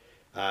be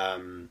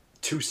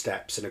 2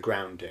 steps and a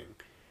grounding.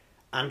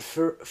 And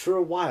for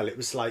a while, it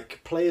was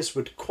like players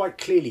would quite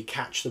clearly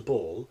catch the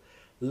ball,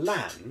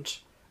 land,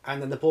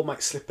 and then the ball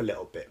might slip a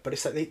little bit. But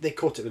it's like they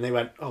caught it and they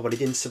went, "Oh, well, he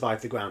didn't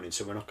survive the grounding,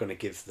 so we're not going to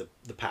give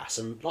the pass."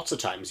 And lots of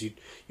times you'd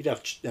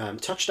have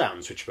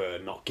touchdowns which were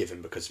not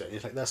given because of it. And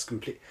it's like, that's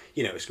complete,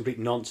 you know, it's complete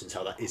nonsense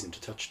how that isn't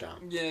a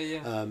touchdown.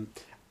 Yeah.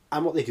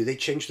 And what they do, they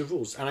change the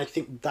rules. And I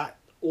think that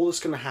all that's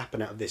going to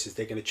happen out of this is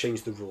they're going to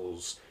change the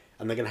rules,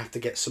 and they're going to have to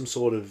get some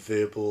sort of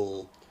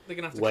verbal They're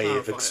going to have to way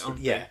of clarify it, aren't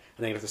and they're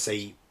going to have to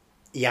say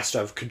he has to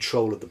have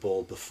control of the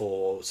ball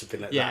before,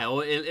 something like that. Yeah,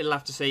 or it'll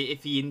have to say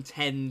if he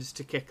intends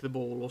to kick the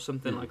ball or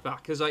something like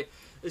that. Because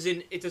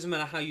it doesn't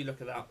matter how you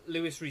look at that.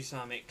 Lewis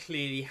Rees-Zammit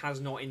clearly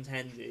has not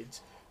intended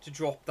to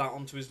drop that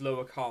onto his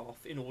lower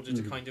calf in order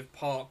to kind of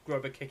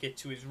grubber kick it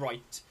to his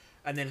right,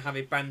 and then have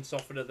it bounce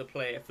off another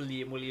player for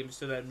Liam Williams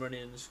to then run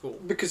in and score.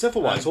 Because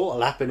otherwise, what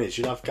will happen is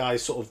you'll have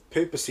guys sort of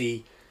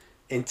purposely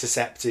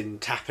intercepting,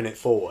 tapping it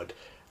forward,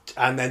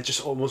 and then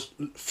just almost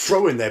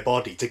throwing their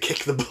body to kick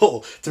the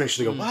ball to make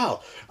sure they go,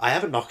 "Wow, I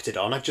haven't knocked it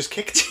on, I've just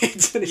kicked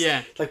it." And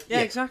it's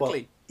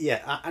exactly.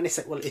 And it's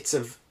like, well, it's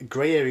a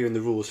grey area in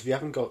the rules. If you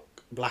haven't got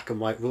black and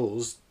white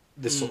rules,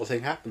 this sort of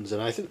thing happens.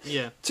 And I think,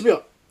 to be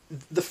honest,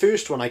 the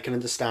first one I can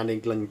understand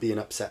England being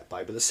upset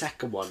by, but the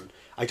second one,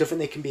 I don't think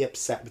they can be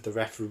upset with the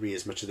referee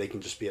as much as they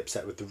can just be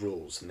upset with the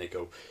rules. And they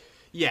go,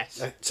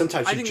 yes.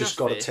 Sometimes you've think just that's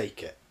got to fair.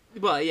 take it.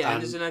 Well, yeah,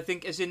 and I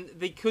think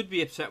they could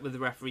be upset with the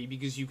referee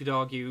because you could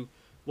argue,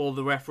 well,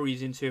 the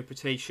referee's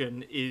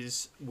interpretation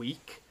is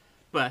weak,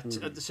 but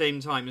at the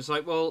same time, it's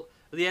like, well,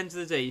 at the end of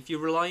the day, if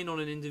you're relying on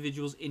an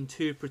individual's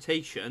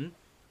interpretation,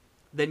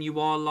 then you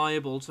are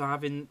liable to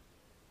having,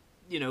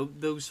 you know,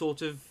 those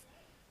sort of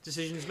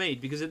decisions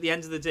made, because at the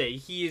end of the day,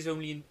 he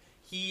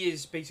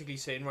is basically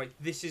saying, right,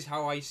 this is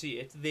how I see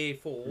it,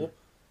 therefore,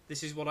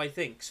 This is what I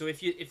think. So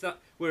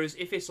whereas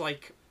if it's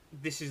like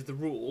this is the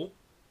rule,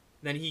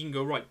 then he can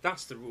go right.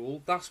 That's the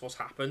rule. That's what's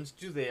happened.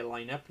 Do they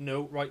line up?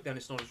 No. Right, then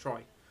it's not a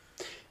try.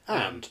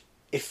 And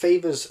it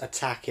favours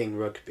attacking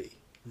rugby.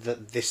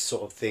 That this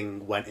sort of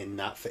thing went in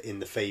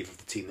the favour of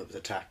the team that was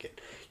attacking.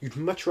 You'd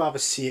much rather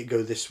see it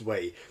go this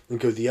way than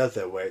go the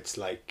other, where it's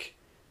like,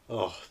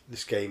 oh,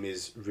 this game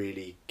is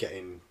really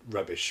getting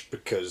rubbish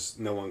because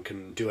no one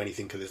can do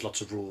anything because there's lots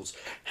of rules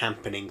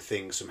hampering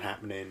things from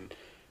happening.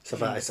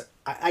 Stuff like that.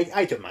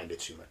 I don't mind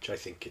it too much. I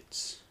think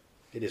it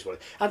is what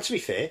it is. And to be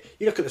fair,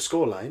 you look at the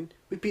scoreline,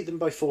 we beat them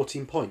by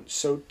 14 points.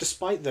 So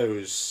despite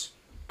those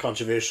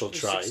controversial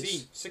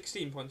tries...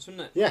 16 points,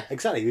 wasn't it? Yeah,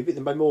 exactly. We beat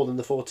them by more than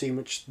the 14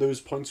 which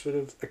those points would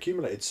have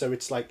accumulated. So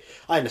it's like,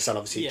 I understand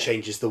obviously it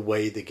changes the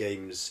way the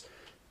game's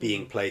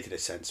being played in a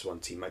sense. One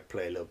team might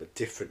play a little bit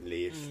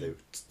differently if the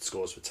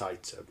scores were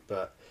tighter.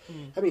 But,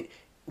 I mean,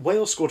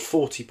 Wales scored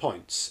 40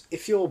 points.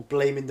 If you're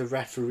blaming the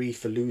referee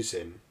for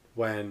losing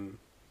when,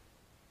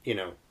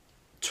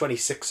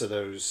 26 of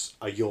those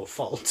are your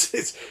fault.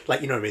 It's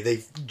like, you know what I mean?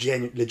 They've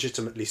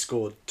legitimately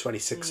scored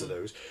 26 of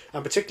those.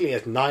 And particularly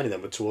as 9 of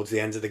them were towards the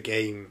end of the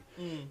game,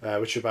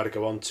 which we're about to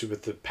go on to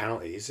with the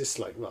penalties. It's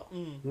like, well,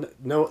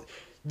 no,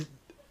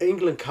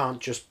 England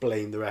can't just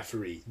blame the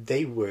referee.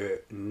 They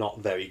were not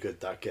very good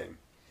that game.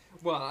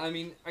 Well, I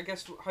mean, I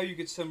guess how you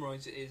could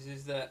summarise it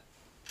is that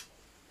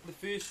the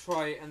first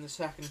try and the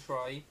second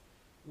try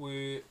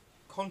were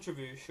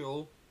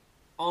controversial,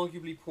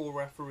 arguably poor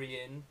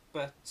refereeing,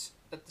 but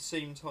at the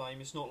same time,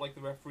 it's not like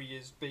the referee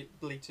is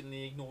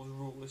blatantly ignores the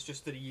rule. It's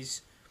just that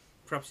he's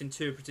perhaps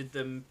interpreted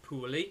them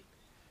poorly.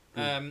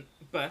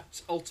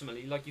 But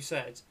ultimately, like you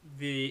said,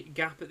 the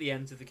gap at the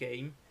end of the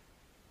game,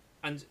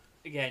 and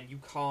again, you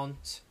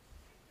can't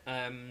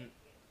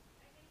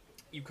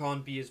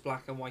be as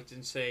black and white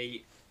and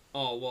say,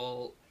 oh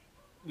well,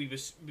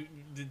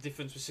 the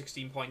difference was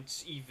 16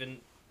 points.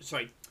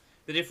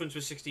 The difference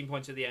was 16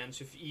 points at the end.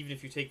 So even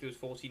if you take those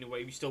 14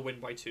 away, we still win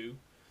by 2.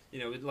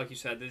 Like you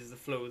said, there's the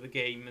flow of the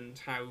game and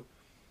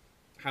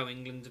how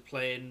England are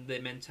playing, their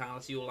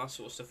mentality, all that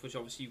sort of stuff, which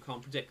obviously you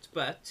can't predict.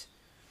 But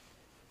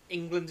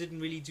England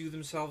didn't really do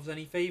themselves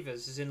any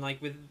favours. As in,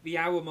 like, with the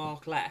hour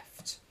mark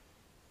left,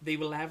 they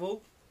were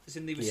level. As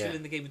in, they were still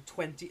in the game with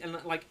 20... And,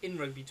 like, in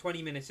rugby,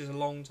 20 minutes is a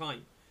long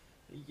time.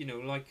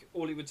 Like,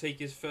 all it would take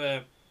is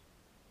for...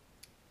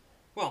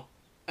 Well,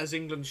 as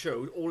England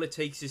showed, all it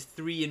takes is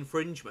 3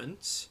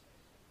 infringements,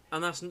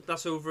 and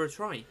that's over a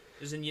try.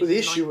 Well, the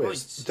issue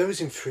is,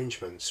 those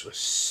infringements were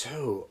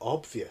so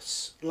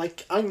obvious.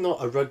 Like, I'm not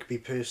a rugby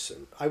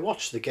person. I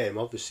watch the game,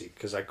 obviously,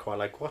 because I quite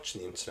like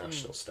watching the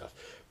international stuff.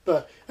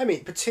 But, I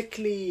mean,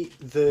 particularly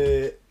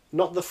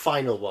not the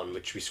final one,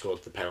 which we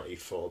scored the penalty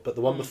for, but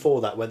the one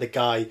before that, where the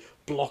guy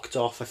blocked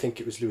off, I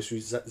think it was Louis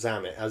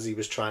Zamet, as he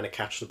was trying to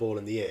catch the ball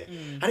in the air.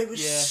 And it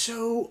was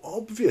so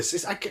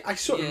obvious. I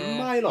saw it a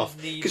mile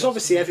off. Because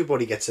obviously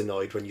everybody gets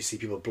annoyed when you see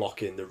people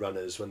blocking the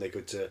runners when they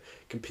go to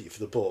compete for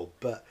the ball.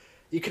 But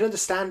you can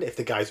understand it if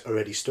the guy's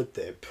already stood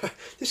there. But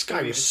this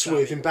guy was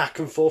swerving back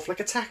and forth like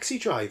a taxi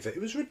driver. It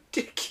was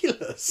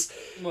ridiculous.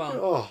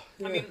 Well,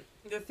 I mean,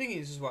 the thing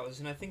is as well,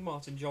 and I think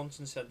Martin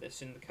Johnson said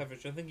this in the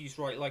coverage, I think he's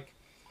right, like,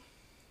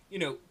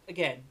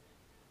 again,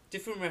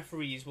 different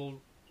referees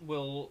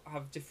will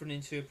have different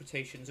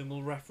interpretations and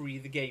will referee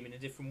the game in a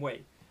different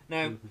way.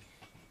 Now,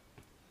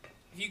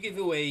 if you give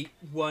away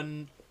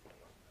one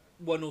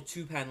or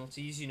 2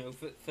 penalties,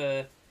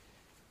 for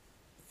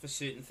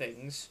certain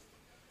things,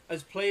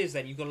 as players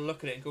then you've got to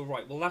look at it and go,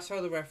 right, well, that's how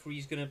the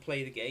referee's going to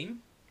play the game.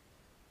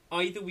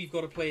 Either we've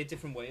got to play a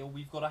different way or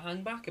we've got to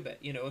hang back a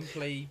bit, and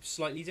play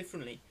slightly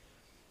differently.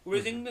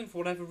 Whereas England, for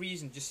whatever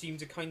reason, just seemed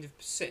to kind of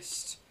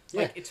persist.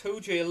 Like,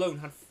 Itoje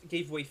alone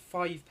gave away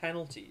 5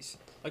 penalties.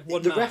 Like,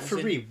 the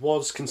referee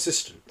was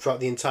consistent throughout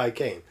the entire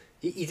game.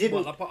 He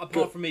didn't... Well,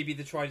 apart from maybe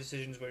the try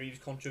decisions where he was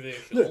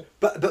controversial. No,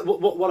 but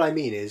what I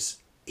mean is,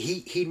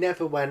 he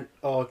never went,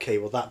 oh, okay,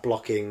 well, that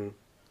blocking,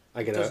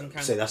 I'm going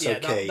to say that's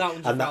okay. That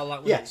one's a foul,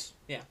 that one is.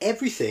 Yeah.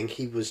 Everything,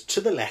 he was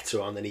to the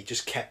letter on, and he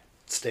just kept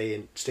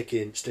sticking.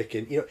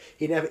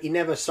 He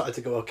never started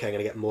to go, okay, I'm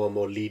going to get more and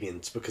more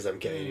lenient because I'm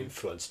getting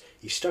influence.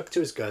 He stuck to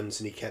his guns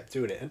and he kept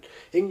doing it. And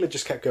England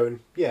just kept going,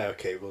 yeah,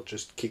 okay, we'll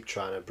just keep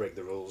trying to break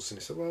the rules. And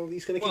he said, well,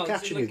 he's going to keep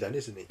catching you then,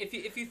 isn't he?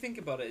 If you think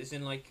about it, as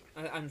in, like,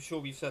 I'm sure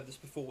we've said this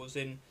before, as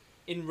in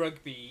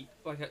rugby,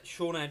 like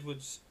Sean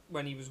Edwards,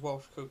 when he was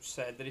Welsh coach,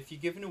 said that if you're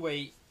giving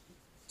away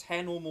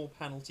 10 or more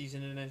penalties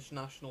in an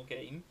international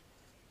game,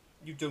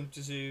 you don't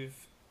deserve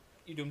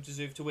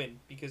to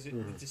win because the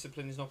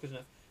discipline is not good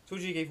enough.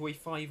 Itoje gave away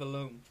 5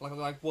 alone.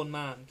 Like one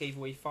man gave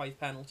away 5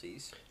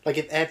 penalties. Like,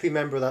 if every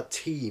member of that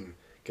team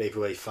gave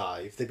away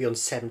 5, they'd be on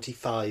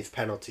 75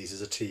 penalties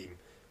as a team.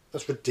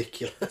 That's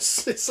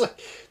ridiculous. It's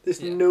like,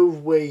 there's no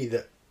way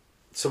that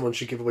someone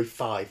should give away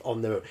 5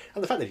 on their own.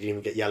 And the fact that they didn't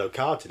even get yellow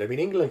carded. I mean,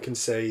 England can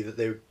say that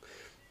they've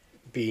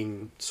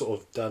been sort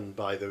of done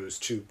by those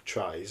 2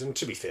 tries. And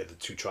to be fair, the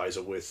 2 tries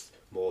are worth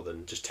more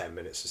than just 10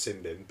 minutes of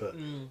sin bin. But,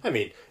 I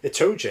mean,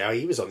 Itoje,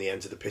 he was on the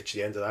end of the pitch at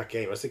the end of that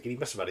game. I was thinking he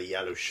must have had a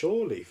yellow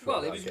surely.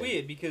 Well, it was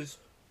weird because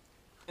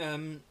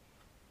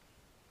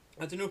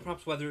I don't know,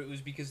 perhaps whether it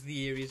was because of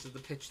the areas of the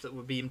pitch that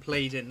were being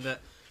played in,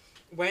 that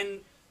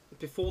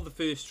before the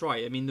first try,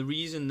 I mean, the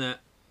reason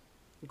that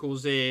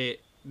Gauze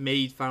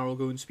made Farrell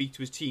go and speak to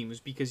his team was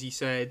because he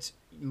said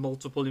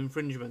multiple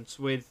infringements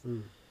with,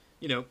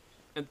 you know,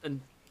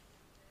 and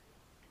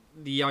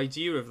the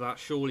idea of that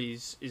surely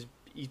is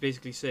he's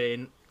basically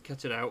saying,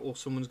 cut it out or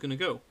someone's going to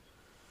go.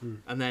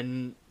 And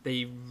then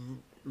they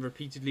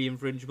repeatedly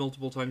infringed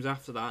multiple times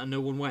after that and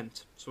no one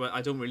went. So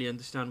I don't really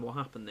understand what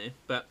happened there.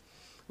 But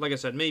like I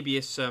said, maybe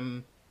it's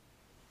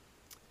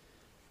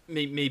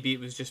maybe it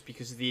was just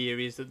because of the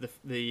areas that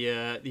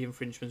the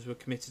infringements were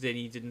committed in.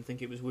 He didn't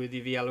think it was worthy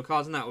of the yellow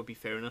cards, and that would be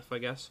fair enough, I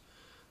guess.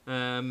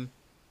 But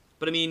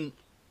I mean,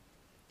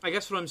 I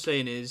guess what I'm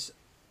saying is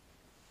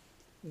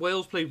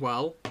Wales played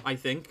well, I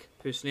think.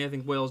 Personally, I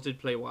think Wales did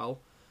play well.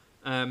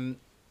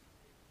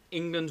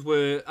 England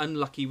were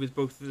unlucky with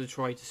both of the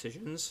try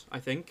decisions, I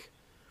think.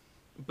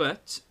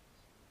 But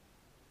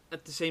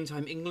at the same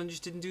time, England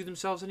just didn't do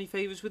themselves any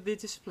favours with their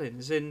discipline.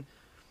 As in,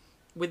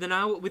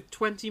 with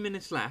 20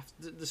 minutes left,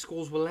 the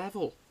scores were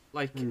level.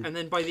 And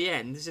then by the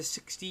end, there's a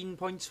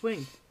 16-point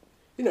swing.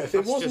 You know, if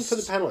it wasn't for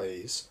the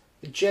penalties,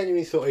 I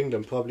genuinely thought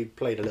England probably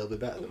played a little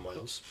bit better than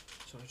Wales.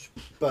 Sorry, I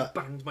just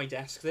banged my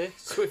desk there.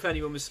 So if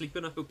anyone was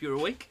sleeping, I hope you're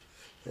awake.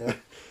 Yeah.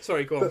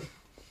 Sorry, go on.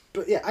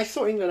 But yeah, I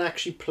thought England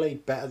actually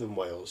played better than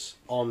Wales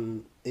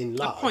in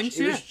large. At points,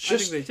 it yeah, was just, I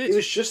think they did. It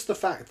was just the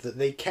fact that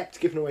they kept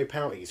giving away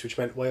penalties, which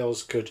meant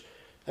Wales could,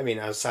 I mean,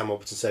 as Sam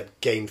Robertson said,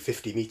 gain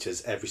 50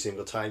 metres every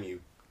single time you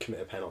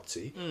commit a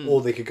penalty,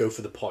 or they could go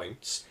for the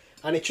points.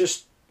 And it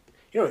just,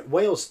 you know,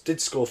 Wales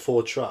did score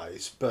 4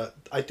 tries, but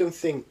I don't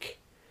think,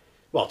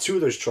 well, 2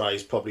 of those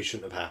tries probably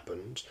shouldn't have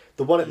happened.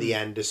 The one at the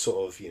end is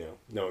sort of, you know,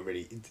 no one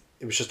really,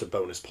 it was just a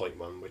bonus point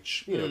one,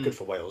 which, you know, good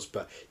for Wales,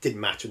 but didn't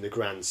matter in the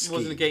grand scheme. It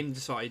wasn't a game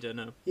decider,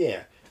 no.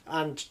 Yeah,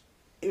 and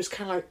it was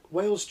kind of like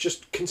Wales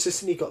just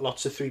consistently got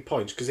lots of 3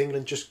 points because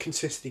England just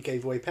consistently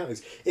gave away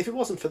penalties. If it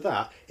wasn't for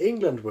that,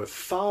 England were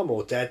far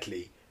more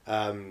deadly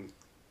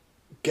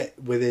get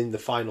within the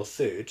final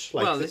third.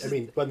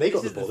 When they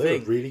got the ball, they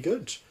were really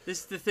good. This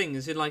is the thing,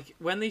 is in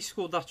when they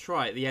scored that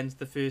try at the end of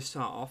the first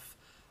half,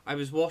 I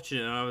was watching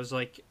it and I was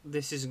like,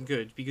 this isn't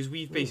good, because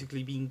we've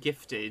basically been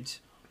gifted.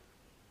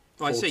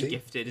 Well, I say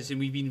gifted, as in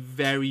we've been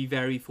very,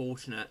 very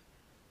fortunate.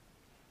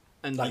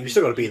 And you've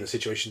still got to be in the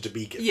situation to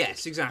be gifted.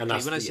 Yes, exactly.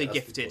 When I say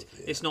gifted,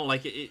 it's not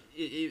like it,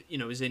 you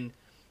know, as in,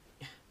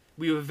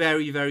 we were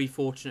very, very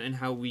fortunate in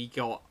how we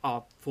got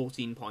our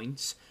 14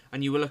 points.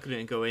 And you were looking at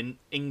it and going,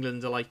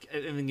 England are I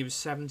think it was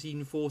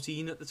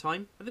 17-14 at the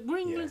time. I think we're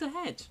England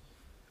ahead.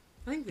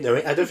 I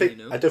don't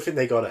think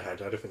they got ahead.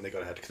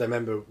 Because I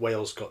remember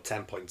Wales got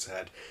 10 points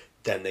ahead,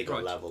 then they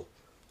got level,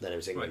 then it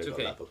was England who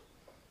got level.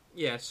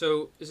 Yeah,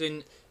 so as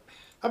in,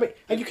 I mean,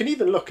 and you can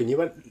even look, and you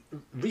went,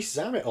 Reece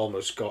Zammit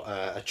almost got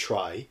a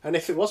try, and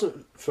if it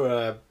wasn't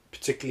for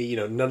particularly, you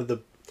know,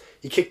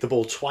 he kicked the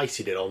ball twice.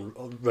 He did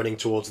on running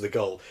towards the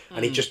goal,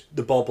 and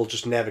the bobble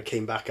just never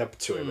came back up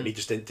to him, and he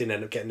just didn't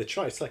end up getting the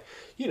try. It's like,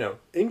 you know,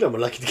 England were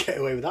lucky to get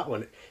away with that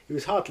one. It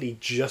was hardly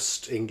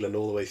just England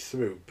all the way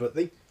through, but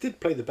they did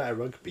play the better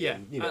rugby. Yeah,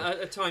 and, you know,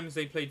 at times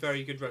they played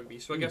very good rugby.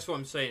 So I guess what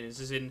I'm saying is,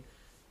 as in,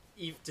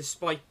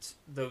 despite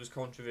those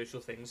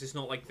controversial things, it's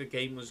not like the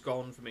game was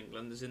gone from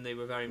England. As in, they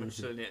were very much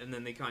still in it, and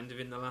then they kind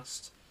of in the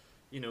last,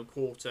 you know,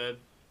 quarter,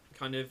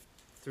 kind of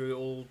threw it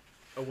all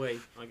away.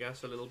 I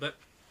guess a little bit.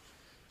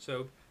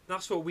 So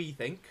that's what we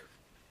think.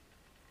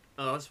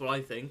 That's what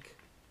I think.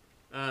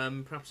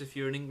 Perhaps if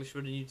you're an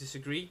Englishman and you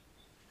disagree,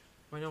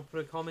 why not put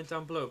a comment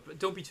down below? But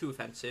don't be too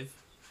offensive,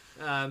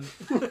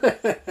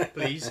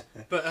 please.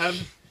 But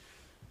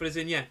as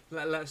in, yeah,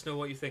 let us know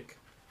what you think.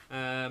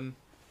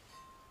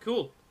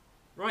 Cool.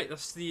 Right,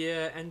 that's the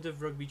end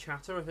of rugby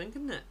chatter, I think,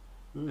 isn't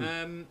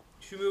it?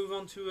 Should we move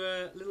on to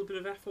a little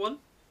bit of F1?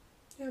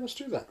 Yeah, let's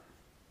do that.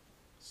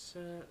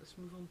 Let's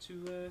move on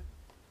to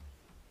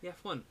the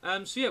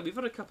F1. So yeah, we've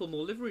had a couple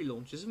more livery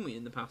launches, haven't we,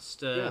 in the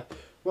past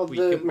Well, week.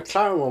 the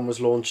McLaren one was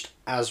launched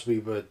as we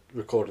were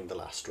recording the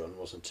last run,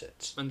 wasn't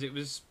it? And it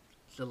was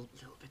a little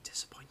bit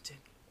disappointing.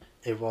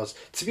 It was.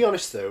 To be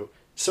honest, though,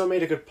 someone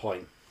made a good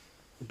point.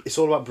 It's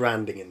all about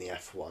branding in the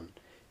F1.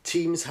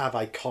 Teams have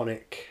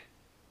iconic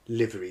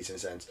liveries, in a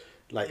sense.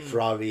 Like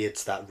Ferrari,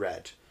 it's that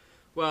red.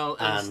 Well,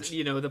 and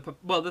you know,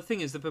 the thing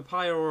is, the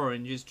papaya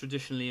orange is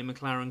traditionally a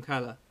McLaren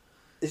colour.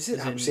 Is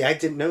it? See, I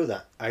didn't know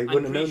that. I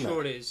wouldn't have known that. I'm pretty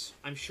sure it is.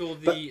 I'm sure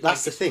But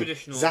that's the thing.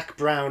 Zach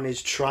Brown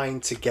is trying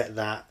to get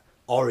that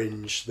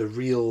orange, the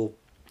real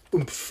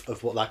oomph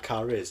of what that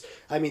car is.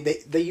 I mean,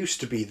 they used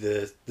to be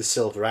the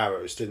Silver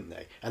Arrows, didn't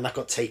they? And that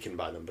got taken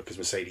by them because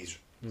Mercedes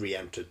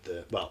re-entered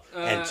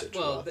entered.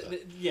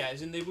 Yeah,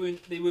 as in they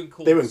weren't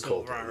called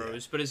Silver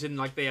Arrows, but as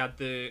in they had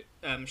the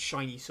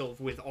shiny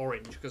silver with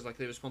orange because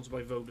they were sponsored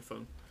by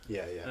Vodafone.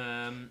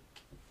 Yeah.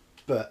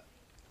 But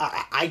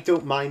I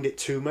don't mind it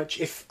too much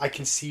if I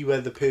can see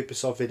where the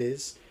purpose of it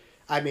is.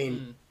 I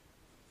mean,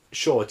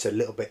 sure, it's a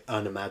little bit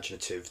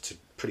unimaginative to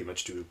pretty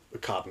much do a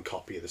carbon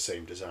copy of the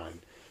same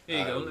design. Here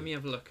you go, let me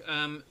have a look.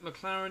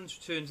 McLaren's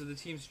returned to the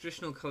team's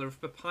traditional colour of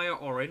papaya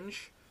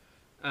orange,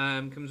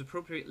 comes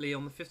appropriately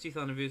on the 50th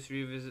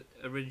anniversary of his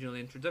original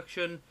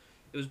introduction.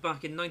 It was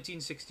back in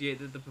 1968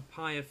 that the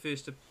Papaya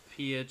first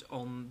appeared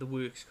on the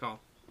Works car.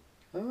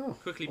 Oh,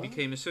 Quickly wow.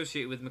 became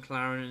associated with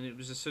McLaren, and it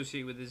was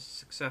associated with his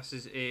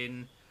successes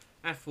in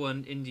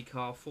F1,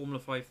 IndyCar, Formula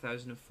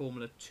 5000 and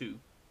Formula 2.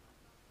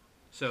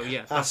 So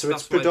yeah, So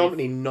it's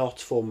predominantly not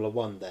Formula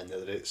 1 then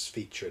that it's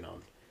featuring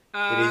on.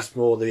 It is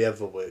more the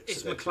other works.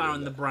 It's that they're McLaren doing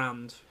the there.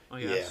 brand,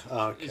 I guess.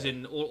 Yeah, okay. Is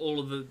in all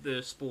of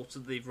the sports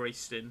that they've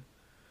raced in.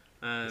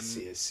 I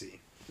see.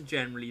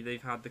 Generally,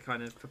 they've had the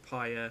kind of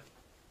papaya,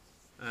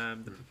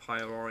 the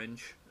papaya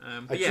orange. I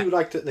But yeah, do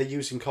like that they're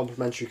using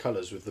complementary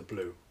colours with the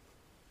blue.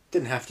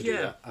 Didn't have to do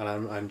Yeah. that, and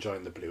I'm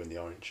enjoying the blue and the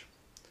orange.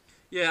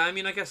 yeah. I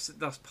mean, I guess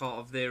that's part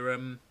of their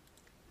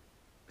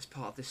it's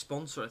part of this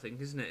sponsor, I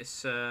think, isn't it?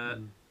 It's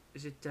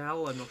is it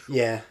Dell? I'm not sure.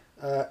 Yeah.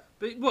 But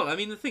well, I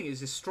mean, the thing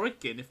is, it's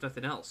striking if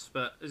nothing else.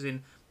 But as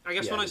in, I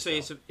guess Yeah, when I as say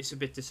well. it's a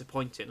bit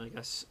disappointing, I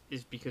guess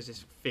is because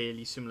it's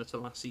fairly similar to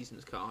last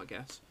season's car. I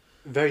guess.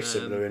 Very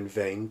similar in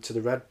vein to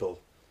the Red Bull.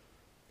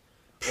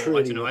 Or,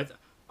 I don't know. much-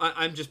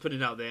 I'm just putting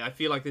it out there. I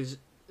feel like there's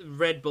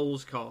Red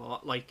Bull's car.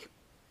 Like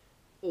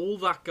all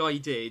that guy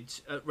did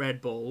at Red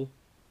Bull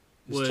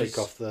Just take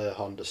off the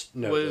Honda.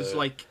 was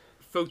like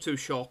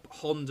Photoshop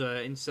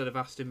Honda instead of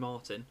Aston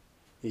Martin.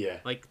 Yeah.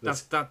 Like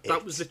that's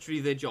that was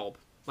literally their job.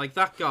 Like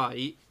that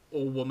guy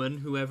or woman,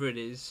 whoever it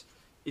is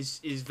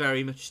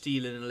very much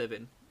stealing a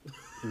living.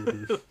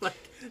 Mm-hmm. Like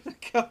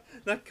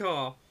that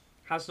car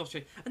has not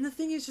changed. And the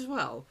thing is as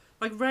well,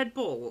 like Red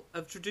Bull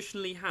have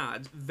traditionally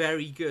had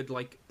very good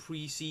like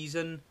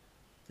pre-season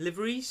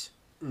liveries.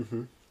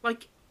 Mm-hmm.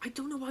 Like I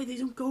don't know why they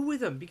don't go with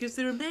them because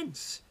they're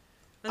immense.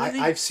 And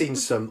then I've seen they're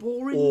some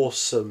boring.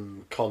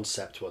 awesome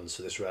concept ones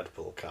for this Red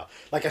Bull car.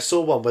 Like I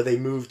saw one where they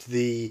moved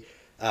the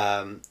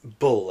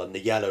bull and the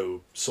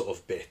yellow sort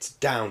of bit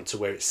down to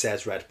where it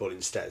says Red Bull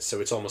instead. So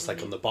it's almost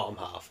like on the bottom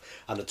half,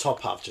 and the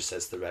top half just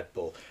says the Red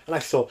Bull. And I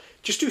thought,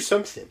 just do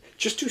something,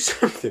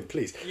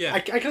 please. Yeah. I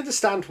can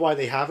understand why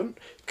they haven't,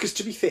 because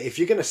to be fair, if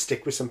you're going to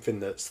stick with something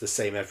that's the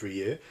same every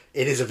year,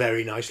 it is a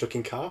very nice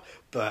looking car,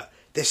 but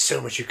there's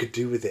so much you could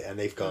do with it, and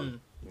they've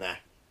gone, nah,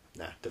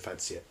 don't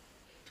fancy it.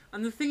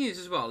 And the thing is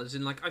as well, is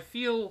in like I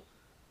feel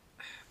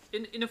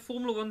in a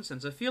Formula One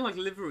sense, I feel like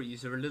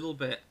liveries are a little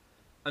bit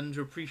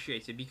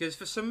underappreciated because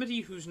for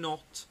somebody who's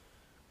not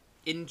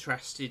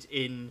interested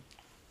in,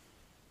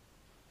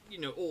 you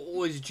know,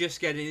 or is just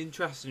getting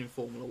interested in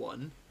Formula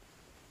One,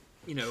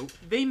 you know,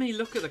 they may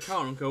look at the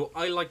car and go,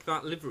 I like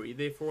that livery,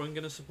 therefore I'm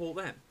going to support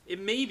them. It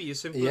may be as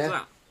simple Yeah. as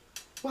that.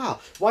 Wow,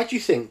 why do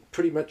you think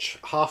pretty much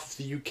half of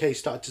the UK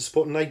started to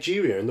support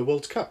Nigeria in the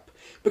World Cup?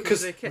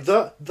 Because their kit.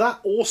 that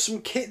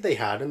awesome kit they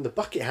had and the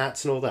bucket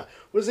hats and all that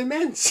was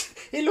immense.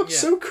 It looked Yeah.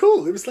 so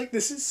cool. It was like,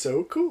 this is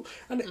so cool.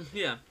 And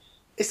Yeah.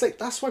 it's like,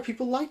 that's why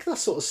people like that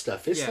sort of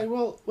stuff. It's Yeah. like,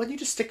 well, when you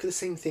just stick with the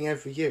same thing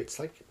every year, it's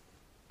like,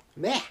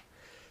 meh,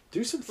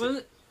 do something.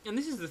 Well, and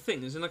this is the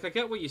thing, is in like I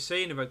get what you're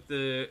saying about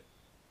the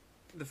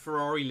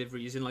Ferrari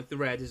liveries, in like the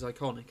red is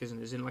iconic, isn't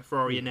it? As in like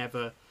Ferrari are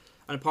never.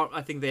 And apart,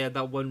 I think they had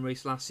that one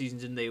race last season,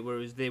 didn't they? Where it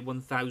was their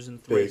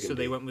 1000th race, so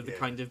they Burgundy, went with the yeah.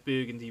 kind of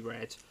burgundy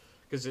red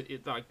because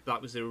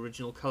that was their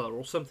original color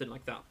or something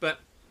like that. But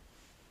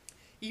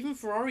even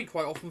Ferrari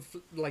quite often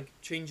like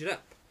change it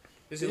up.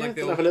 Is it Yeah, like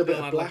they'll they'll have a little bit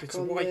they'll of add, like, black bits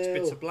of on white, there,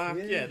 bits of black.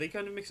 yeah. Yeah, they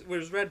kind of mix.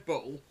 Whereas Red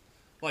Bull,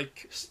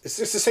 like, It's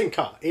the same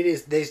car. It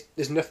is.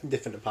 There's nothing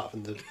different apart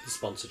from the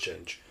sponsor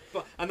change.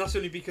 and that's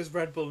only because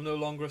Red Bull are no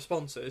longer a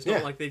sponsor. It's not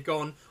Yeah. like they've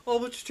gone, oh,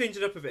 we'll just change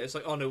it up a bit. It's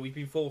like, oh no, we've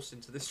been forced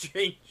into this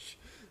change.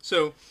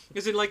 So,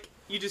 is it like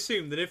you'd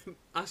assume that if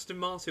Aston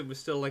Martin was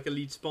still like a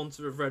lead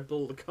sponsor of Red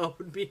Bull, the car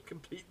would be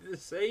completely the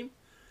same?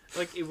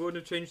 Like it wouldn't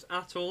have changed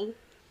at all.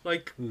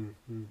 Like,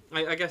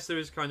 I guess there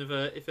is kind of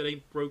a if it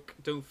ain't broke,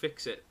 don't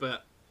fix it.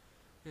 But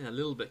yeah, a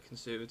little bit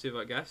conservative,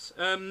 I guess.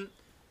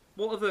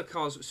 What other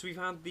cars? So we've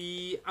had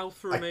the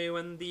Alfa Romeo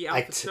and the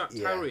Alfa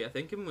Tauri, I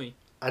think, haven't we?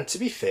 And to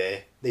be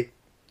fair,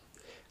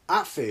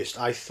 at first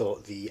I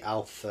thought the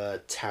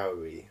Alpha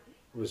Tauri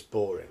was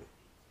boring.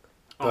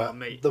 But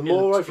mate, the it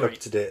more looks I've great.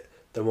 looked at it,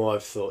 the more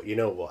I've thought, you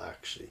know what,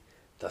 actually,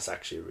 that's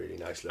actually a really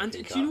nice looking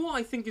And car. do you know what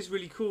I think is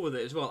really cool with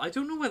it as well? I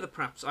don't know whether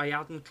perhaps I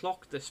hadn't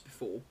clocked this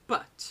before,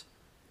 but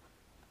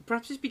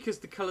perhaps it's because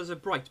the colours are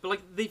bright, but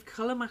like they've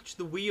colour matched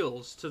the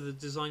wheels to the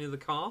design of the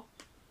car.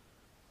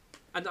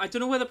 And I don't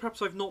know whether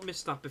perhaps I've not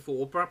missed that before,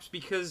 or perhaps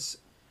because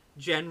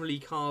generally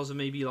cars are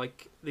maybe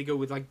like they go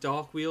with like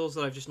dark wheels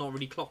that I've just not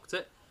really clocked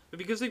it. But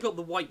because they've got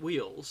the white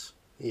wheels,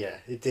 Yeah,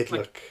 it did like,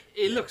 look...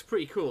 it looks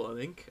pretty cool, I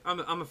think. I'm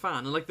a fan.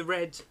 And like the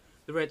red,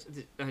 I guess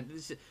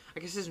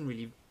this isn't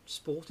really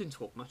sporting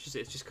talk much, is it?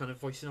 It's just kind of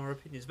voicing our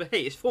opinions. But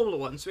hey, it's Formula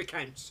One, so it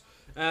counts.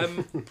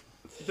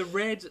 The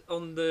red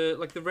on the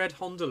red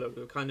Honda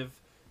logo kind of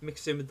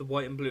mixed in with the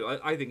white and blue.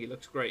 I think it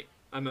looks great.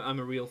 I'm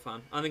a real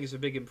fan. I think it's a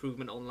big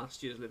improvement on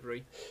last year's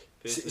livery.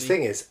 The Personally.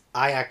 thing is,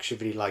 I actually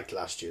really liked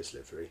last year's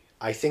livery.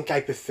 I think I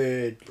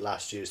preferred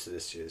last year's to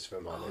this year's, if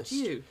I'm honest. Do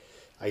you?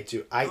 I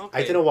do. I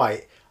Okay. don't know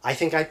why. I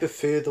think I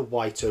prefer the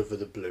white over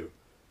the blue.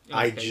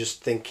 I Okay.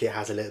 just think it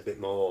has a little bit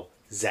more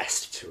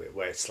zest to it,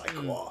 where it's like,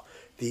 wow,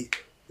 the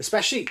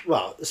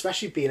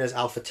especially being as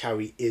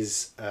AlphaTauri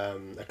is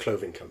a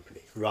clothing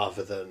company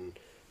rather than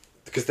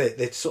because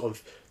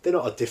they're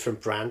not a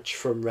different branch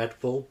from Red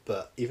Bull,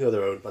 but even though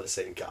they're owned by the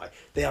same guy,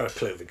 they are a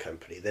clothing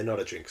company. They're not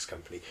a drinks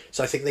company.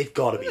 So I think they've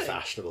got to be Really?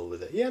 fashionable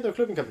with it. Yeah, they're a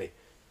clothing company.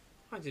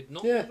 I did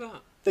not Yeah. know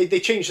that. They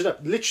changed it up.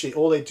 Literally,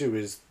 all they do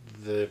is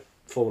the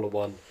Formula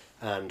One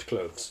and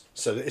clothes.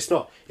 So it's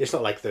not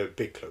like the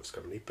big clothes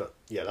company, but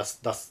yeah, that's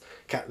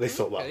they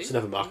thought, well, Okay, it's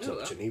another I market know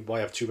that. opportunity. Why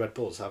have two Red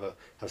Bulls? Have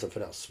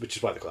something else, which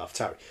is why they call it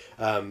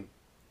AlphaTauri.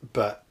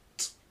 But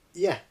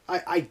yeah,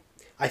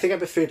 I think I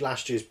preferred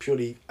last year's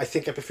purely. I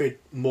think I preferred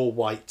more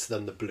white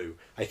than the blue.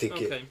 I think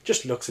Okay. it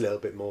just looks a little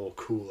bit more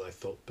cool. I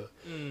thought, but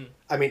Mm.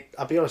 I mean,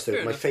 I'll be honest though,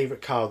 Fair my enough.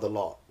 favourite car of the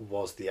lot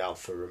was the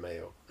Alfa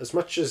Romeo. As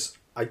much as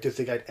I do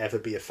think I'd ever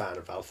be a fan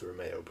of Alfa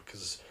Romeo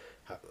because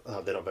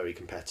they're not very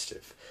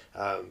competitive,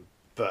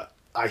 but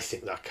I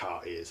think that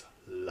car is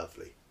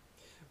lovely.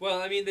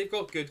 Well, I mean, they've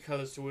got good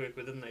colours to work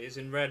with, haven't they? As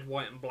in red,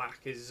 white, and black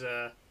is.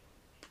 Well,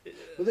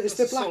 that's is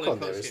there a black solid on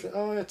there? colour Is scheme.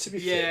 there? Oh, yeah, to be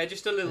Yeah, fair,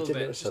 just a little I did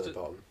bit. notice at the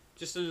bottom.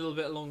 Just a little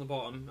bit along the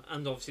bottom,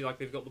 and obviously, like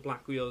they've got the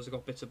black wheels, they've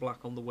got bits of black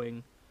on the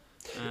wing.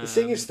 The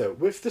thing is, though,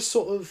 with the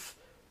sort of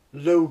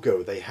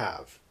logo they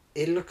have,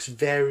 it looks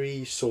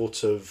very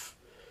sort of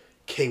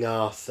King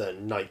Arthur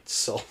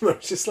Knights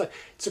almost. It's like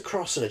it's a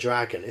cross and a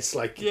dragon. It's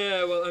like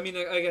Yeah, well, I mean,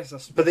 I guess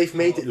that's. But they've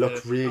made part it look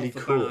of the really Alpha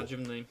cool. Badge,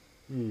 haven't they?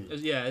 Hmm.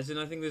 Yeah, as in,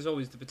 I think there's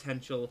always the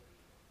potential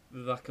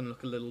that can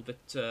look a little bit.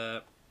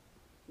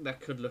 That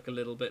could look a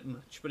little bit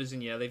much, but as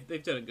in, yeah,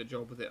 they've done a good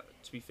job with it.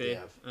 To be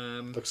fair,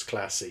 looks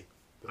classy.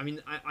 I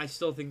mean, I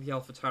still think the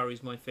AlphaTauri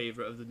is my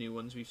favourite of the new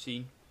ones we've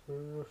seen.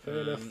 Fair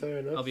enough. Fair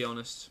enough. I'll be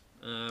honest.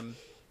 I mean-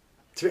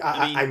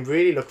 I'm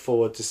really look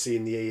forward to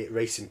seeing the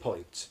Racing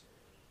Point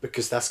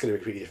because that's going to be a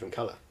completely different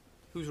colour.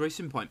 Who's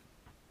Racing Point?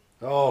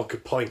 Oh,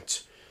 good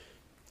point.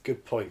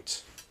 Good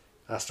point.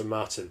 Aston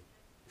Martin.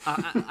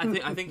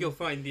 I think you'll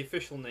find the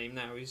official name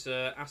now is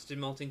Aston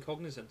Martin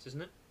Cognizant,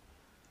 isn't it?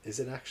 Is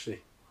it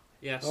actually?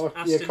 Yes. Oh,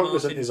 Aston yeah,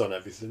 Cognizant Martin, is on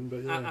everything,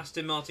 but yeah.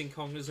 Aston Martin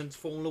Cognizant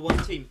Formula One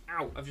team.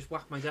 Ow! I've just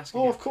whacked my desk.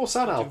 Oh, again. of course,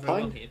 and Not doing very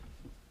well Alpine. here.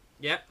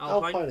 Yeah,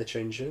 Alpine. Alpine are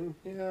changing.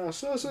 Yeah,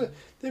 so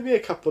there'll be a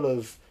couple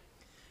of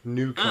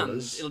new And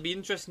colours. it'll be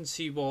interesting to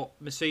see what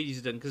Mercedes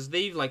have done because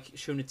they've like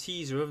shown a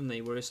teaser, haven't they?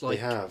 Where it's like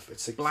They have.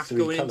 It's like black three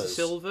going colours. into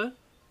silver.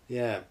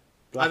 Yeah.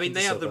 I black mean, into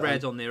they have the silver red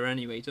and- on there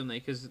anyway, don't they?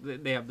 Because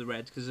they have the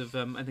red because of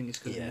I think it's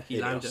because Yeah, of Niki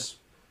Lauda. Ineos.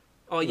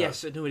 Oh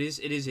yes, no, it is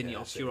Ineos.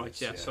 Yeah, it's You're right.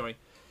 Ineos, Yeah, yeah. sorry,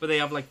 but they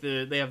have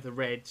the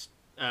red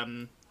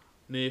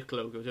Merc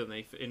logo, don't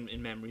they?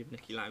 In memory of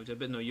Niki Lauda.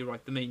 But no, you're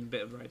right. The main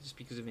bit of red is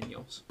because of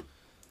Ineos.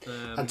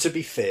 And to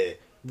be fair,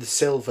 the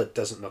silver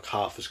doesn't look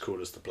half as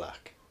cool as the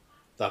black.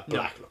 That No.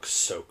 black looks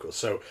so cool.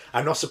 So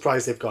I'm not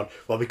surprised they've gone,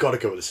 well, we've got to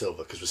go with the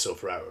silver because we're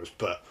silver arrows,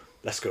 but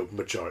let's go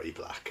majority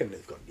black. And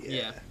they've gone,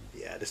 yeah,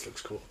 this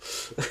looks cool.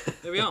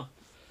 There we are.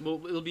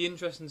 Well, it'll be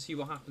interesting to see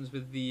what happens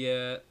with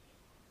the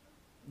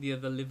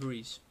other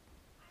liveries.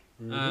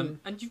 Mm-hmm.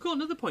 And you've got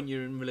another point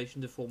here in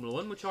relation to Formula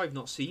One, which I've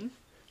not seen.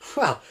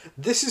 Well,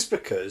 this is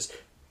because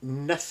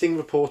nothing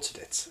reported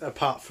it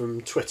apart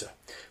from Twitter,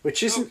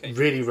 which isn't Okay.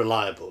 really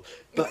reliable.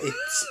 But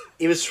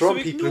it was from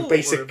So people ignore who what we're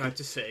basically. about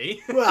to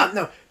say. Well,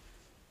 no.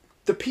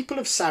 The people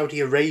of Saudi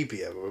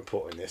Arabia were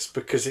reporting this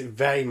because it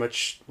very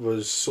much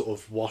was sort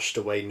of washed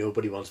away.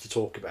 Nobody wants to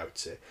talk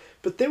about it.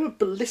 But there were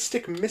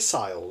ballistic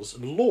missiles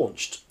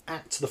launched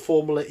at the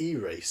Formula E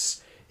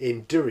race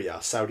in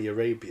Diriyah, Saudi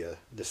Arabia,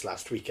 this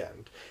last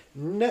weekend.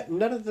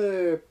 None of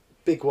the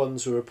big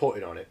ones were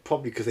reporting on it,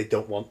 probably because they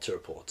don't want to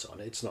report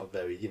on it. It's not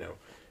very,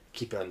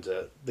 keep it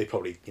under. They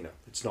probably,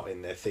 it's not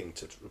in their thing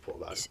to report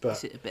about it.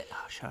 But it a bit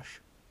hush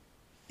hush?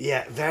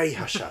 yeah, very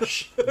hush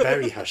hush,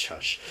 very hush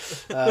hush.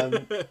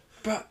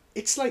 But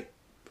it's like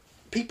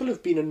people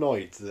have been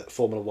annoyed that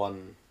Formula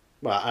One.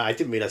 Well, I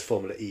didn't realise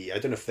Formula E. I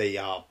don't know if they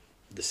are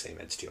the same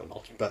entity or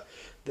not, but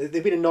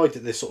they've been annoyed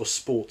that they're sort of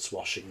sports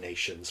washing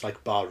nations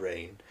like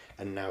Bahrain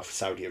and now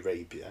Saudi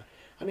Arabia.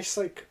 And it's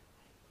like,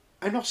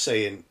 I'm not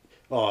saying,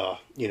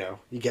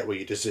 you get what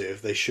you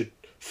deserve. They should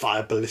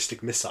fire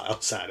ballistic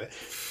missiles at it,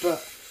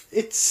 but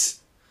it's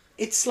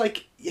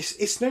like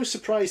it's no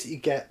surprise that you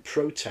get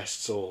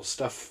protests or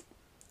stuff,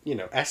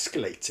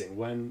 escalating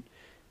when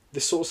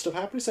this sort of stuff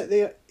happens.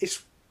 Like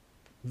it's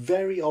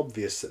very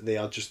obvious that they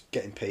are just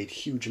getting paid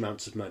huge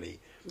amounts of money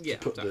Yeah, to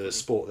put definitely. the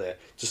sport there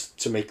just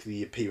to make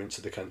the appearance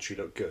of the country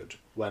look good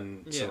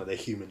when some Yeah. of their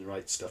human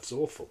rights stuff's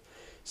awful.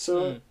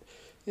 So,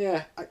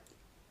 yeah,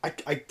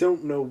 I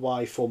don't know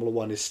why Formula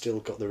One has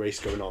still got the race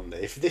going on there.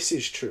 If this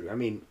is true, I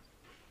mean,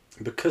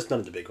 because none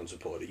of the big ones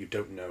report it, you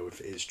don't know if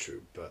it is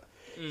true. But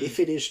if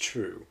it is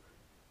true,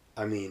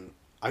 I mean,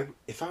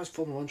 if I was a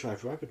Formula One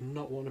driver, I would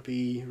not want to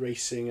be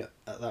racing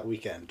at that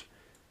weekend.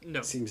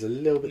 No, It seems a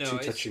little bit No, too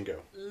it's- touch and go.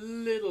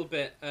 little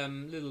bit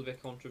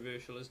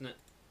controversial, isn't it?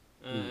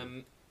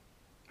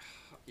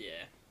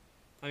 Yeah,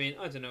 I mean,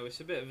 I don't know. It's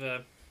a bit of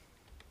a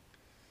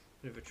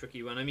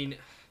tricky one. I mean,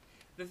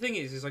 the thing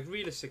is like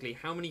realistically,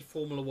 how many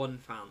Formula One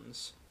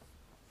fans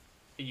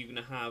are you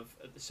gonna have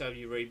at the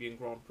Saudi Arabian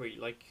Grand Prix?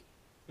 Like,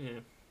 yeah,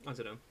 I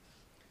don't know.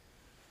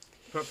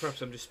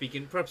 Perhaps I'm just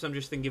speaking. Perhaps I'm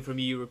just thinking from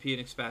a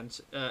European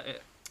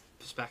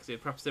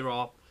perspective. Perhaps there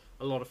are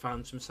a lot of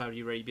fans from Saudi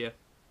Arabia.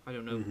 I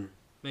don't know. Mm-hmm.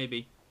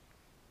 Maybe.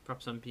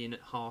 Perhaps I'm being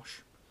harsh.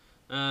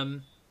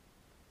 Well,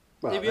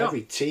 Maybe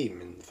every team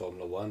in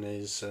Formula One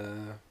is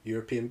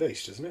European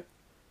based, isn't it?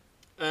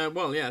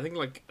 Well, yeah, I think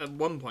like at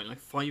one point, like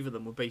 5 of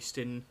them were based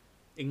in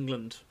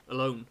England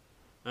alone.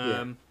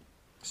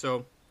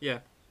 So yeah,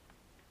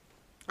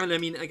 and I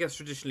mean, I guess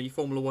traditionally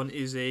Formula One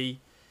is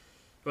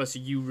it's a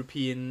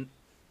European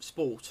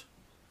sport.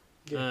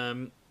 Yeah.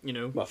 You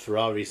know. Well,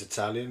 Ferrari's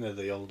Italian. They're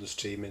the oldest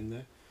team in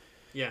there.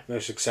 Yeah.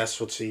 Most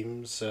successful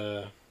teams.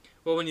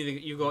 Well, when you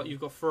think you've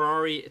got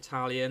Ferrari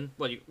Italian.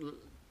 Well,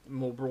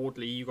 more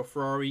broadly, you've got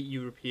Ferrari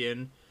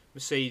European,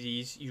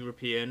 Mercedes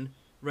European,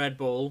 Red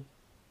Bull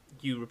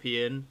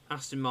European,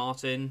 Aston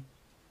Martin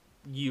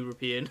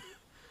European,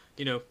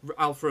 you know,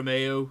 Alfa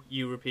Romeo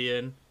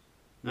European,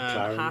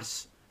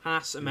 McLaren.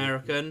 Haas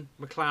American,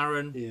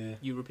 McLaren Yeah.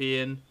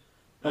 European.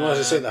 And as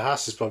I say, the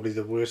Haas is probably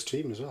the worst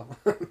team as well.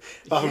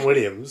 Apart from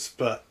Williams,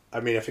 but I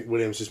mean, I think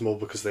Williams is more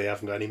because they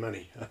haven't got any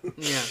money.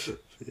 Yeah.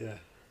 Yeah.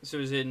 So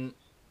as in,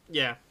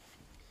 yeah.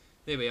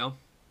 There we are.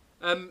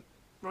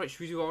 Right,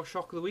 should we do our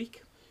shock of the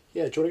week?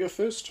 Yeah, do you want to go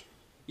first?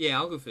 Yeah,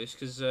 I'll go first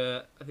because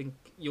I think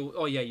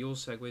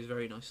yours segues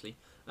very nicely.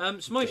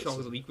 So my shock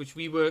of the week, which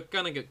we were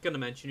gonna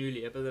mention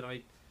earlier, but then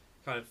I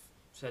kind of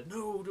said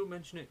no, don't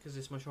mention it because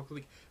it's my shock of the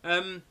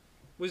week.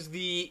 Was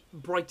the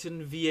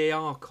Brighton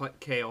VAR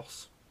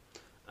chaos.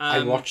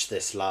 I watched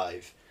this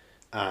live,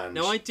 and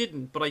no, I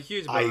didn't, but I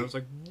heard about it. I was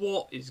like,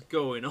 "What is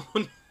going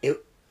on?"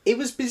 It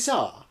was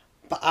bizarre,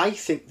 but I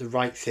think the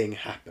right thing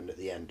happened at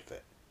the end of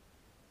it.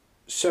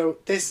 So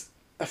there's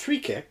a free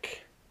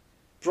kick,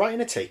 Brighton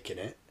are taking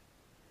it,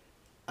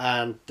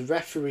 and the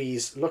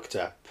referees looked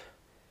up,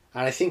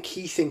 and I think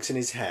he thinks in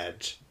his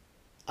head,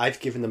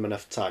 I've given them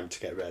enough time to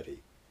get ready.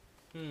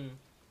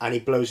 And he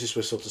blows his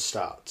whistle to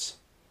start.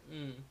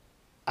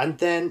 And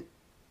then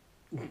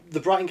the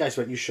Brighton guys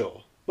went, "You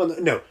sure?" Well,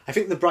 no, I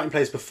think the Brighton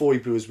players before he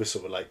blew his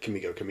whistle were like, "Can we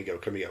go, can we go,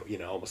 can we go?" You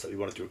know, almost like we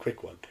want to do a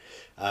quick one.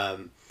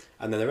 And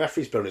then the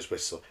referee's blown his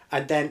whistle.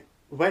 And then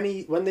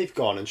when they've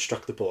gone and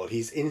struck the ball,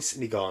 he's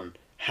instantly gone,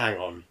 "Hang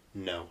on,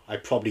 no, I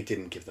probably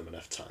didn't give them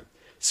enough time."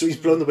 So he's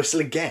blown the whistle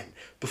again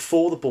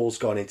before the ball's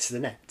gone into the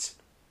net.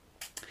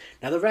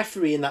 Now the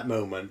referee in that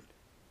moment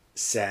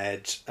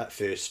said at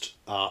first,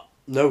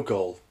 "No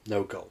goal,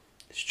 no goal.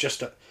 It's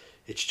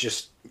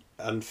just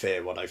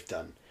unfair what I've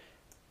done."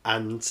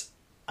 And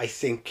I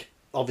think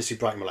obviously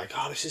Brighton were like,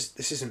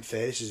 this isn't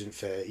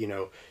fair. You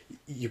know,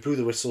 you blew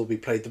the whistle, we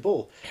played the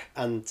ball.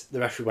 And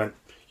the referee went,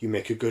 "You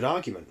make a good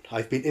argument.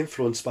 I've been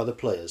influenced by the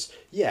players.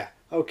 Yeah,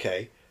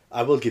 okay,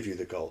 I will give you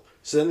the goal."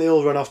 So then they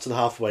all run off to the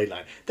halfway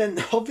line.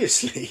 Then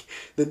obviously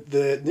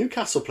the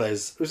Newcastle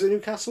players, was it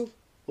Newcastle?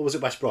 Or was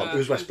it West Brom? It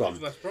was West Brom. It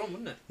was West Brom,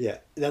 wasn't it? Yeah.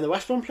 Then the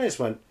West Brom players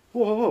went,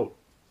 whoa,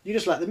 you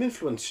just let them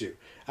influence you.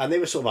 And they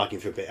were sort of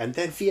arguing for a bit. And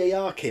then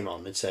VAR came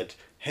on and said,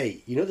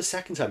 "Hey, you know the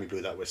second time you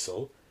blew that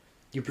whistle,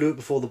 you blew it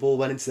before the ball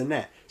went into the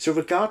net. So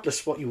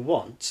regardless what you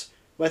want,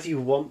 whether you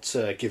want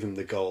to give him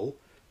the goal,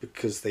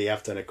 because they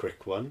have done a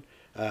quick one,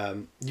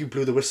 you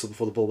blew the whistle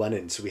before the ball went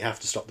in, so we have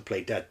to stop the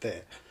play dead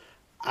there."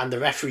 And the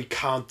referee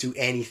can't do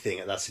anything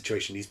at that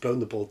situation. He's blown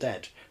the ball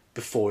dead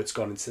before it's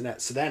gone into the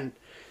net. So then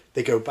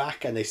they go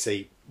back and they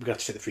say, "We're going to have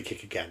to take the free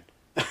kick again."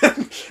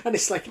 And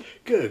it's like,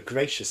 good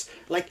gracious.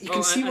 Like, you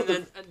can see what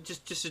then,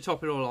 just to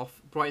top it all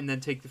off, Brighton then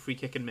take the free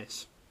kick and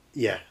miss.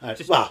 Yeah.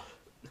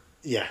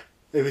 Yeah.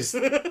 It was...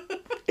 It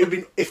would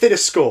be, if they'd have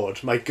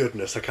scored, my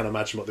goodness, I can't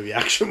imagine what the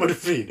reaction would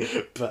have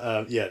been.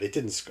 But yeah, they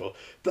didn't score.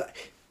 But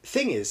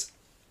thing is,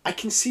 I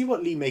can see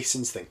what Lee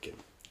Mason's thinking.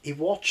 He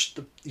watched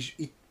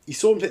he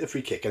saw him take the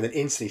free kick and then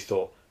instantly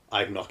thought,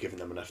 "I've not given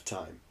them enough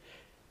time."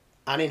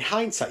 And in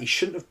hindsight, he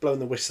shouldn't have blown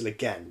the whistle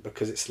again,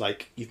 because it's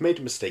like, you've made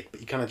a mistake,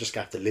 but you kind of just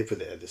have to live with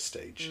it at this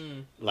stage.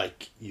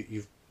 Like,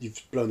 you've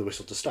blown the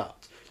whistle to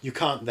start. You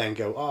can't then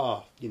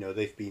go,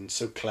 they've been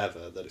so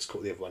clever that it's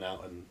caught the other one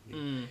out,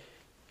 and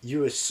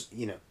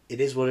it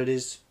is what it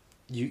is.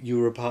 You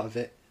were a part of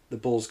it. The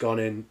ball's gone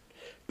in.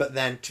 But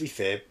then, to be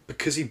fair,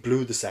 because he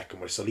blew the second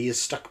whistle, he is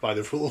stuck by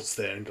the rules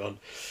there and gone,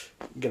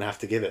 "I'm going to have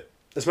to give it."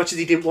 As much as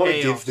he didn't want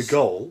to give the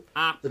goal...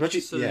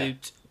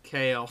 Absolute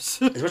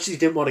chaos. As much as he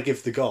didn't want to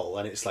give the goal,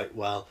 and it's like,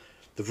 well,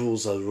 the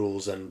rules are the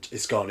rules and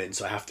it's gone in,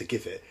 so I have to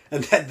give it.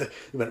 And then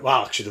he went,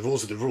 "Well, actually, the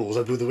rules are the rules.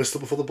 I blew the whistle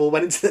before the ball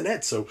went into the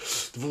net, so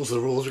the rules are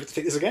the rules. We have to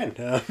take this again."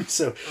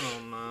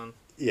 Oh, man.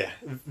 Yeah,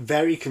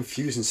 very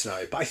confusing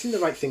scenario. But I think the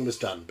right thing was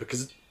done,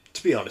 because,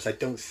 to be honest, I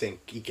don't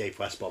think he gave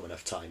West Brom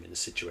enough time in the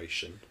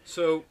situation.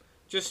 So,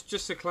 just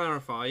to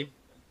clarify,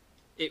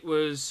 it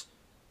was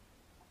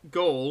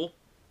goal,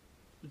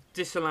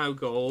 disallow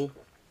goal,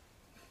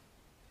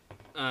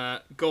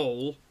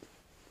 goal,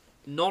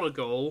 not a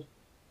goal,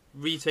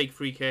 retake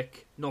free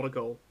kick, not a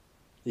goal.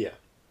 Yeah.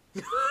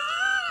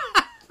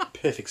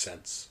 Perfect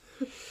sense.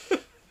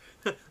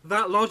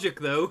 That logic,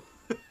 though.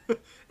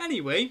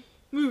 Anyway,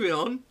 moving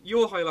on.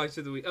 Your highlight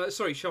of the week.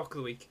 Shock of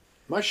the week.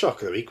 My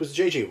shock of the week was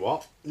JJ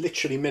Watt,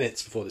 literally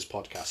minutes before this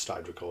podcast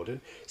started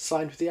recording,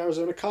 signed with the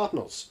Arizona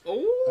Cardinals.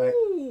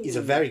 Oh, He's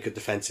a very good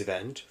defensive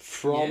end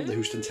from the Yeah.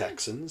 Houston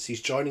Texans.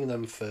 He's joining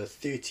them for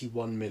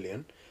 $31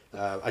 million.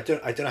 I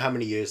don't know how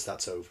many years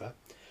that's over,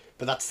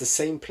 but that's the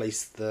same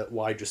place that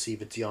wide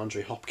receiver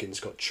DeAndre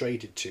Hopkins got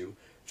traded to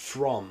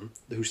from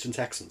the Houston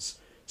Texans.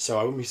 So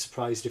I wouldn't be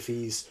surprised if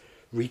he's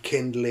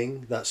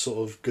rekindling that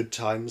sort of good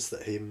times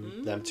that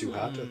them two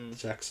had at the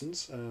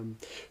Texans.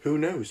 Who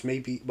knows?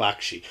 Maybe. Well,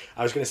 actually,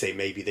 I was going to say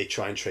maybe they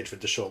try and trade for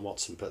Deshaun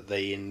Watson, but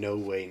they in no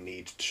way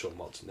need Deshaun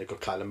Watson. They've got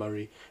Kyler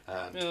Murray,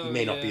 and he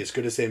may not be as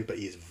good as him, but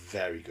he's a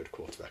very good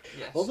quarterback.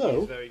 Yes,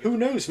 Although, he's very good. who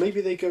knows? Maybe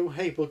they go,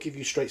 hey, we'll give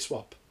you straight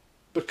swap,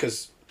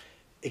 because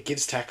it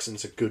gives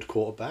Texans a good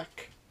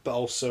quarterback, but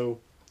also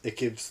it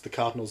gives the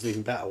Cardinals an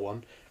even better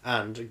one,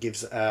 and it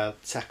gives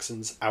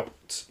Texans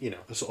out,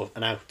 a sort of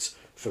an out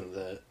from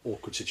the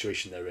awkward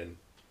situation they're in.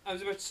 I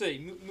was about to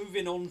say,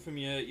 moving on from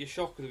your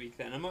shock of the week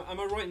then, am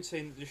I right in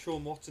saying that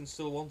Deshaun Watson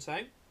still wants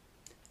out?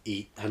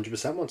 He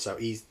 100% wants out.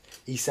 He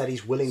said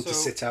he's willing to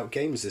So- sit out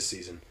games this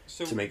season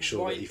So to make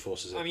sure why- that he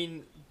forces it. I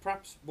mean,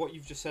 perhaps what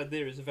you've just said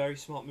there is a very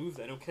smart move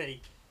then.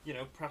 Okay,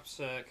 perhaps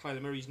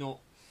Kyler Murray's not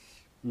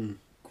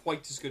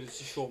quite as good as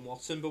Deshaun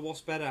Watson, but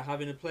what's better,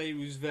 having a player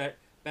who's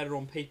better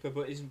on paper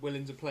but isn't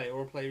willing to play,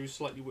 or a player who's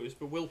slightly worse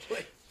but will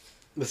play?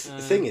 The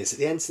thing is, at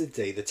the end of the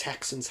day, the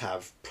Texans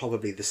have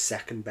probably the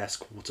second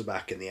best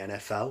quarterback in the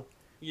NFL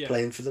Yeah.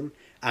 playing for them.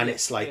 And Yeah,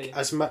 it's like, yeah.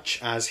 as much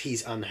as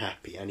he's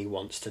unhappy and he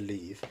wants to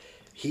leave,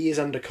 he is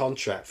under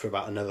contract for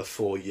about another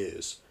 4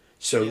 years.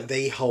 So Yeah.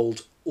 they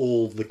hold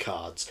all the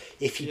cards.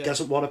 If he Yeah.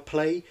 doesn't want to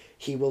play,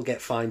 he will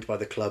get fined by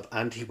the club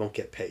and he won't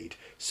get paid.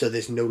 So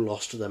there's no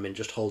loss to them in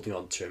just holding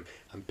on to him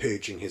and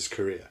purging his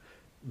career.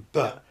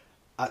 But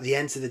at the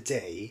end of the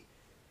day,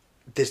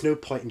 there's no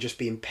point in just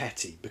being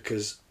petty,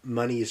 because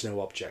money is no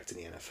object in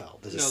the NFL.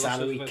 There's a No, that's what I was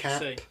salary about to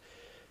cap, say.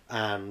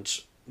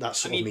 and that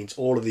sort I mean- of means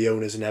all of the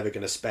owners are never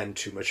going to spend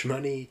too much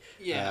money.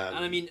 Yeah, and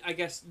I mean, I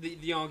guess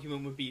the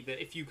argument would be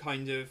that if you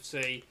kind of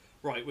say,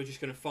 right, we're just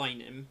going to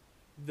fine him,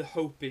 the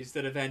hope is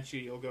that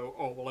eventually you'll go,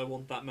 oh, well, I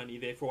want that money,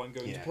 therefore I'm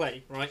going to Yeah.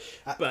 play, right?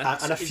 And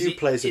But a is few he-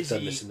 players have is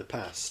done he- this in the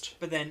past.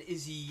 But then,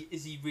 is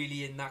he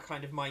really in that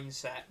kind of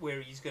mindset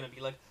where he's going to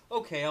be like,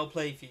 okay, I'll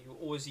play for you,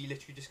 or is he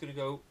literally just going to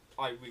go,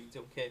 I really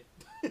don't care.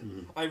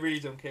 I really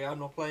don't care. I'm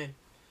not playing.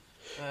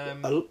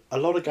 A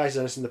lot of guys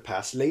have done this in the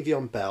past.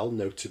 Le'Veon Bell,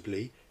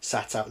 notably,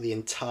 sat out the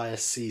entire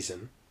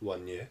season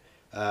one year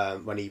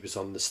when he was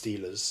on the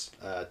Steelers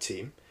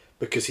team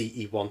because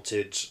he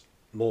wanted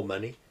more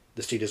money.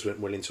 The Steelers weren't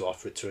willing to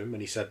offer it to him,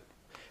 and he said,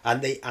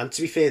 and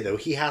to be fair though,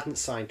 he hadn't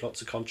signed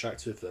lots of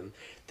contracts with them.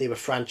 They were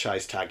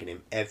franchise tagging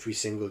him every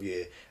single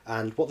year,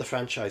 and what the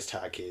franchise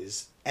tag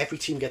is, every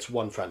team gets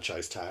one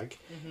franchise tag,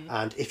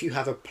 and if you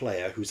have a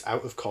player who's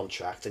out of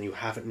contract and you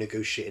haven't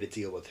negotiated a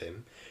deal with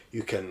him,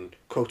 you can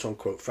quote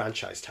unquote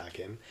franchise tag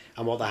him,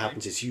 and what that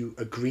happens is you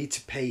agree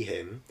to pay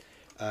him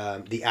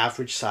the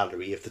average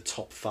salary of the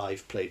top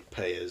 5 paid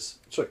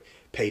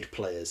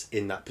players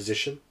in that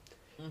position.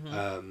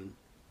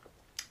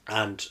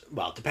 And,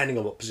 well, depending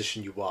on what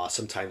position you are,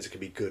 sometimes it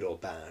can be good or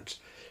bad.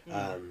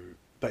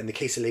 But in the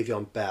case of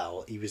Le'Veon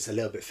Bell, he was a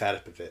little bit fed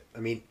up of it. I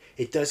mean,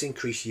 it does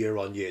increase year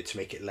on year to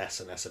make it less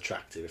and less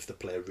attractive if the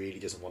player really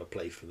doesn't want to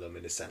play for them,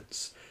 in a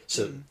sense.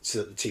 So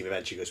that the team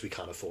eventually goes, we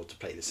can't afford to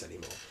play this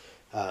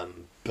anymore.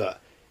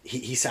 But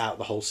he sat out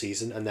the whole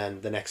season, and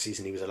then the next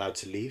season he was allowed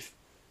to leave.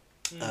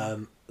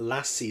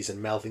 Last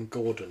season, Melvin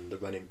Gordon, the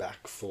running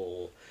back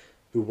who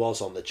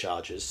was on the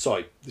Chargers,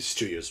 sorry, this is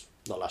 2 years,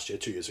 not last year,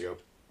 2 years ago.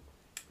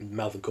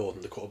 Melvin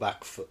Gordon,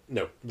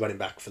 the running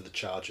back for the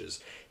Chargers,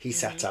 he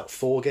sat out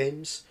 4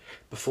 games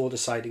before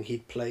deciding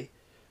he'd play.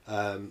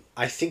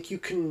 I think you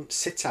can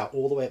sit out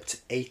all the way up to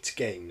 8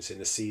 games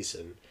in a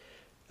season.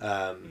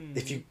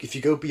 If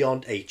you go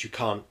beyond 8, you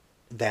can't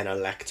then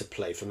elect to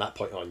play. From that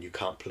point on, you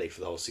can't play for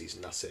the whole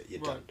season. That's it.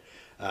 You're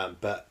done.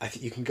 But I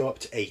think you can go up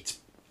to 8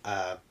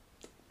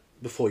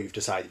 before you've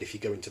decided if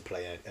you're going to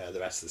play the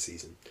rest of the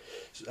season.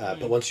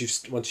 But once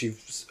you've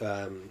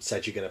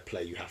said you're going to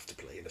play, you have to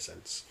play, in a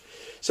sense.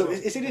 So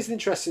it is an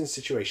interesting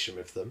situation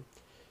with them.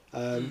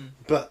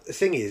 But the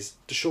thing is,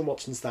 Deshaun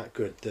Watson's that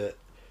good that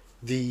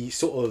the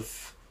sort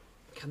of...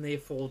 Can they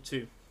afford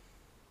to?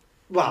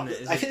 Well,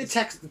 Is I it-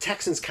 think the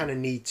Texans kind of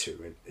need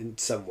to, in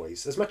some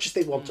ways. As much as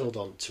they want to hold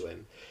on to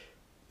him,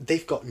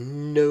 they've got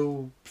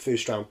no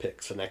first-round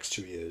picks for the next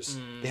 2 years.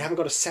 They haven't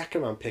got a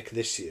second-round pick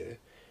this year.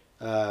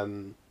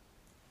 And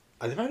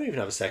they might not even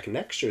have a second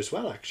next year as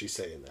well, actually,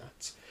 saying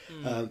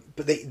that.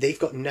 But they've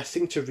got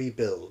nothing to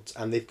rebuild,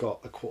 and they've got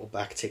a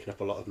quarterback taking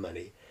up a lot of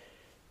money.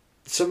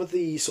 Some of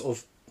the sort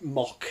of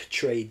mock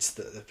trades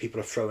that people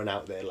are throwing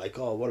out there, like,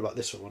 oh, what about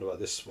this one, what about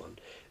this one?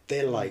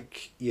 They're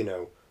like,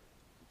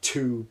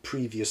 2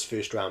 previous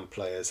first-round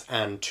players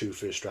and 2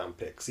 first-round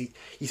picks.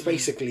 He's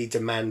basically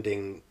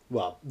demanding,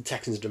 the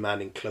Texans are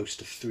demanding close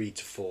to 3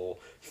 to 4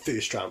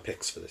 first-round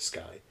picks for this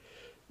guy,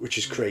 which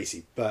is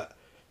crazy. But,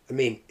 I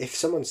mean, if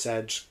someone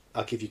said,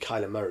 I'll give you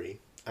Kyler Murray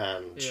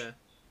and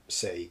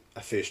say,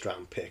 a first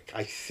round pick,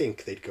 I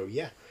think they'd go,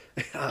 yeah,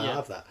 I'll Yeah.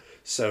 have that.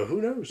 So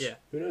who knows? Yeah.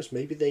 Who knows?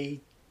 Maybe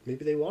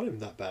they want him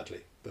that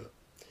badly. But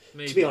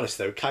Maybe. to be honest,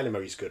 though, Kyler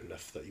Murray's good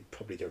enough that you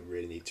probably don't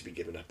really need to be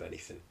giving up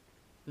anything.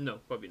 No,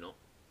 probably not.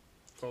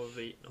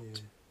 Probably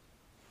not.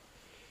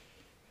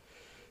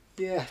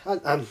 Yeah,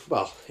 and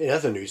well, in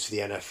other news for the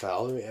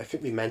NFL, I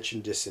think we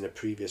mentioned this in a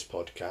previous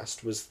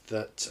podcast, was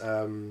that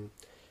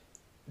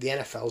the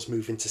NFL's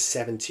moving to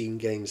 17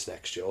 games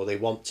next year, or they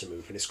want to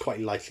move, and it's quite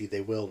likely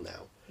they will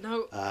now.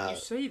 Now, you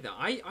say that.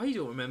 I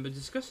don't remember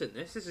discussing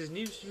this. This is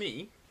news to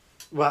me.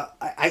 Well,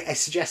 I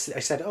suggested, I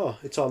said, oh,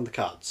 it's on the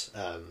cards.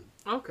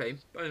 Okay,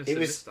 I It was-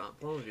 missed that.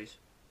 Apologies.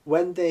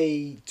 When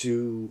they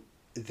do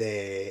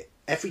their...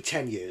 Every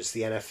 10 years,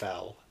 the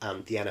NFL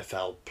and the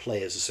NFL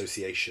Players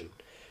Association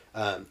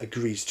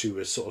agrees to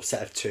a sort of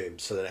set of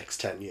terms for the next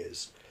 10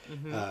 years.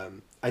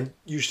 And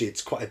usually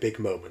it's quite a big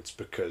moment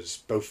because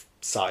both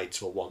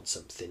sides will want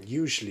something.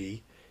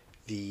 Usually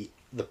the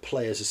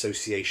Players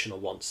Association will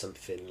want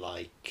something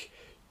like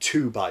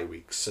 2 bye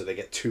weeks, so they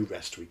get 2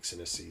 rest weeks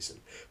in a season.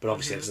 But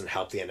obviously that doesn't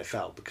help the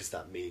NFL because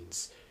that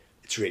means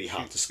it's really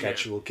hard to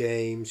schedule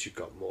games. You've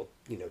got more,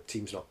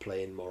 teams not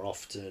playing more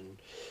often,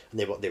 and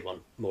they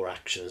want more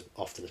action as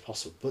often as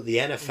possible. But the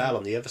NFL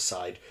on the other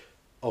side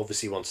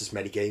obviously wants as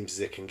many games as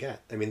it can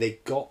get. I mean, they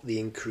got the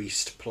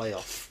increased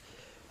playoff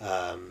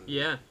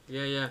Yeah.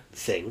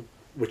 thing,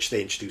 which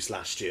they introduced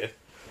last year.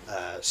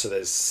 So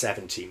there's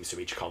 7 teams from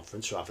each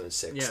conference rather than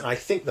 6. Yeah. And I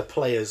think the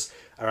players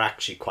are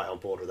actually quite on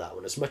board with that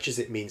one. As much as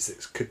it means that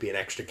it could be an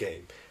extra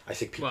game, I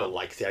think people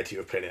like the idea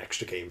of playing an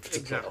extra game if it's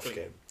a playoff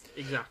game.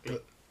 Exactly.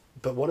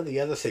 But one of the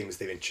other things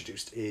they've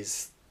introduced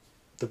is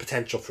the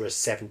potential for a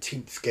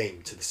 17th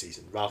game to the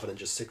season rather than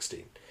just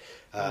 16.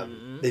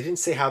 They didn't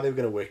say how they were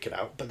going to work it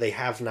out, but they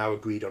have now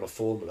agreed on a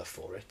formula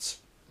for it,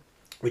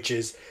 which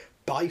is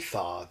by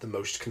far the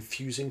most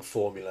confusing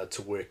formula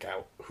to work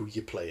out who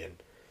you're playing.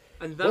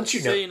 And Once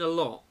that's saying a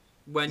lot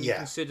when you Yeah.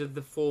 consider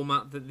the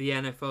format that the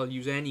NFL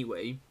use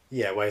anyway.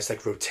 Yeah, where it's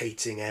like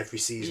rotating every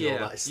season, all Yeah,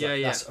 that. It's yeah,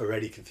 like, yeah. That's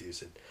already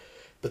confusing.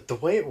 But the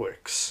way it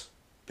works,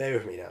 bear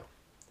with me now,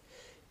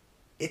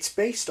 it's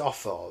based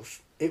off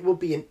of, it will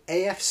be an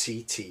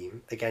AFC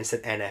team against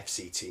an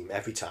NFC team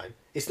every time.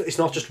 It's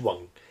not just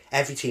one.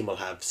 Every team will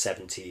have a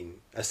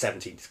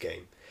 17th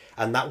game.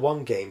 And that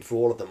one game for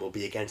all of them will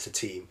be against a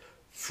team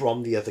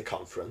from the other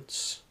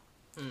conference.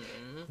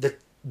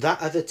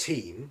 That other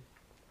team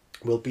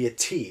will be a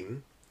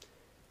team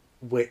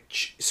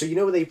which... So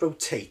they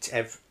rotate,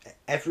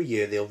 every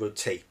year they'll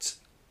rotate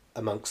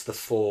amongst the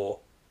 4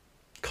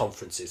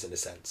 conferences in a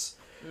sense.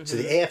 So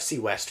the AFC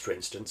West, for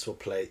instance, will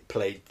play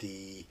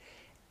the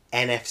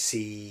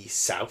NFC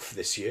South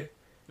this year.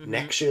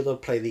 Next year they'll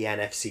play the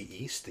NFC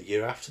East. The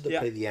year after they'll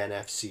play the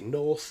NFC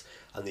North,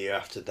 and the year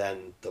after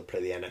then they'll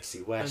play the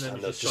NFC West,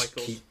 and they'll just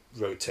keep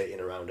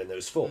rotating around in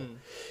those 4.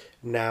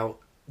 Now,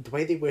 the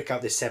way they work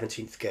out this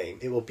 17th game,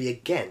 it will be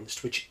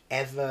against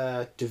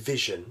whichever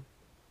division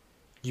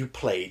you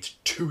played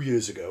 2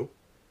 years ago.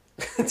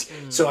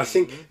 So I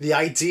think the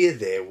idea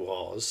there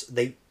was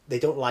they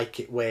don't like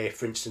it where,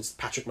 for instance,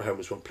 Patrick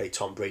Mahomes won't play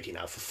Tom Brady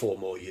now for 4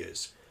 more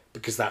years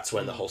because that's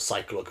when the whole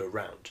cycle will go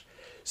round.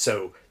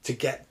 So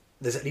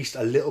there's at least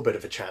a little bit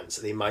of a chance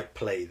that they might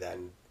play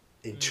then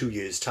in 2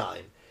 years'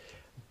 time.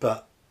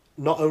 But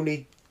not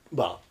only,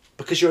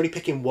 because you're only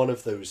picking one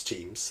of those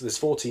teams, so there's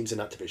 4 teams in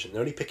that division, they're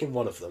only picking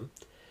one of them,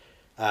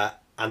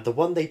 and the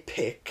one they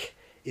pick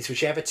is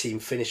whichever team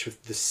finished with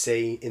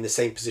in the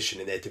same position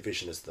in their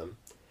division as them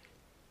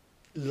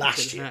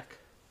last year.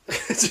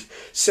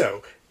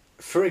 So,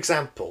 for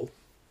example,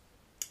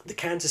 the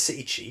Kansas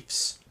City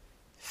Chiefs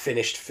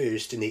finished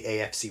first in the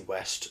AFC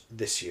West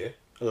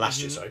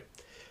last year, sorry,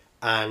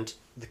 and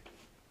the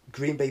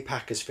Green Bay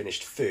Packers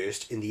finished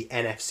first in the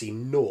NFC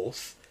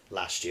North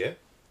last year.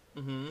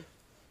 The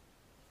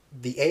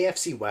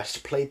AFC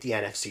West played the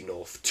NFC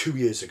North 2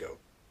 years ago.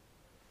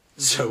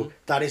 So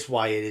that is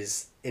why it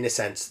is, in a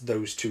sense,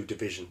 those 2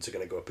 divisions are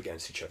going to go up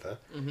against each other.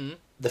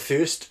 The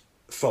first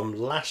from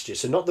last year,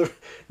 so not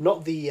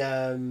the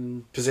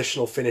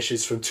positional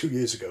finishes from 2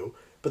 years ago,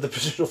 but the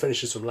positional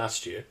finishes from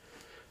last year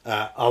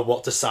are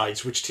what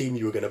decides which team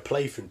you were going to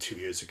play from 2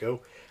 years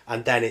ago,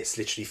 and then it's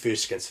literally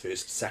first against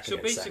first, second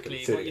against second, So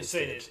basically, third what you're against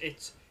saying third.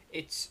 is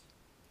it's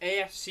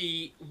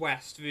AFC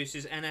West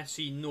versus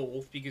NFC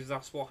North because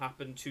that's what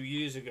happened 2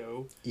 years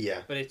ago.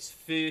 Yeah, But it's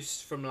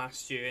first from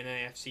last year in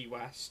AFC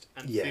West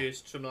and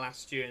first from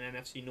last year in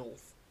NFC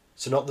North.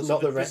 so not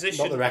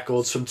the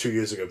records from 2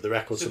 years ago, but the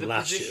records from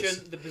last year.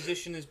 The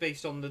position is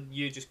based on the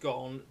year just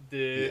gone.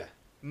 The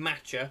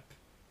matchup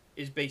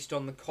is based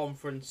on the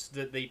conference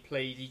that they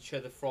played each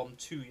other from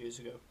 2 years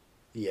ago.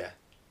 Yeah.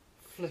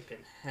 Flipping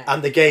heck.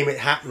 And the game it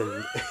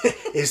happening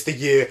is the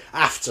year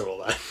after all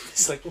that.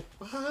 It's like,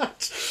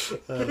 what?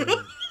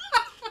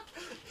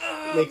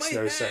 Makes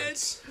no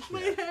sense.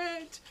 My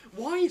head.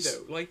 Why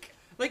though?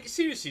 Like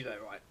seriously though,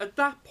 right? At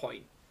that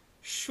point,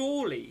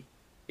 surely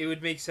it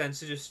would make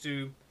sense to just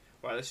do.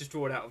 Right, let's just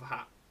draw it out of a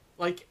hat.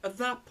 Like at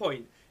that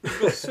point,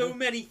 You've got so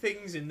many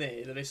things in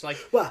there that it's like,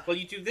 Well, well,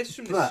 you do this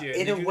from this but year, in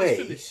and you a do way- this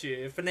from this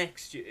year for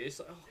next year. It's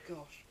like, oh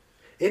gosh.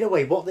 In a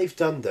way, what they've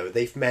done though,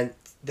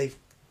 they've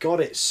got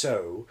it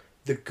so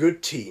the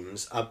good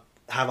teams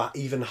have an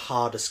even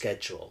harder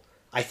schedule.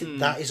 I think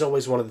that is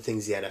always one of the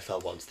things the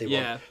NFL wants. They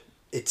Yeah. want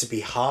it to be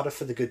harder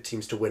for the good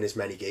teams to win as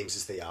many games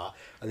as they are,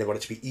 and they want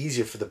it to be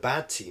easier for the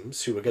bad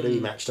teams who are going to be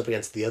matched up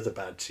against the other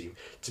bad team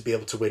to be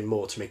able to win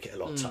more, to make it a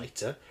lot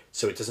tighter,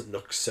 so it doesn't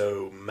look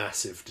so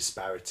massive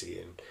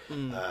disparity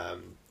in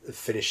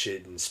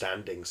finishing and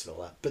standings and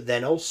all that. But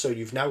then also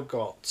you've now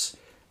got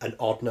an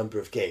odd number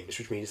of games,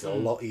 which means they're a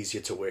lot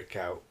easier to work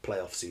out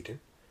playoff seeding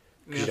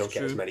because you Yeah, don't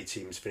get as true. many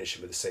teams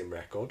finishing with the same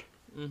record.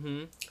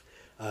 Mm-hmm.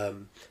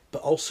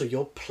 But also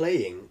you're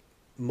playing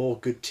more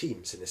good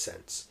teams in a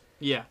sense.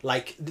 Yeah.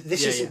 Like,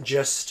 this Yeah, isn't yeah.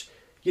 just,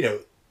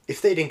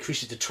 if they'd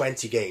increased it to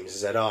 20 games and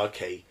said, oh,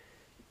 okay,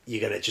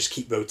 you're going to just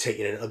keep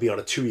rotating and it'll be on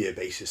a 2-year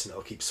basis and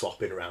it'll keep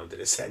swapping around in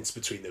a sense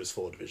between those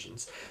 4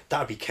 divisions, that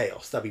would be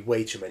chaos. That would be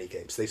way too many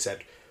games. They said,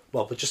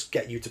 well, we'll just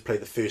get you to play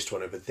the first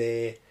one over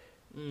there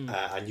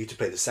and you to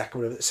play the second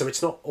one over there. So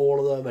it's not all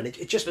of them, and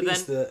it just But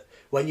means then- that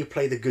when you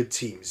play the good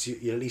teams,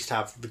 you at least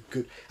have the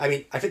good... I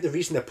mean, I think the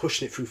reason they're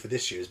pushing it through for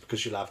this year is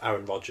because you'll have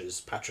Aaron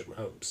Rodgers, Patrick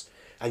Mahomes.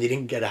 And you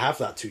didn't get to have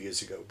that 2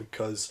 years ago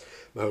because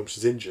Mahomes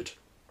was injured.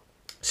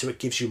 So it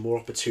gives you more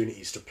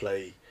opportunities to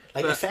play.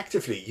 Like, But-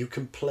 effectively, you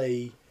can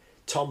play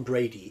Tom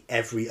Brady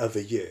every other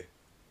year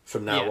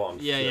from now Yeah, on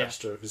for yeah, the yeah.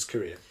 rest of his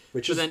career,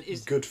 which But is then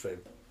is- good for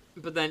him.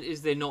 But then,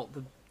 is there not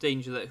the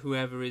danger that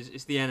whoever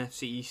it's the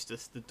NFC East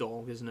that's the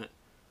dog, isn't it?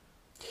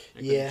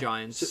 Like with Yeah. the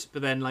Giants. So-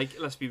 but then, like,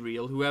 let's be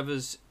real.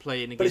 Whoever's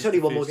playing against But it's only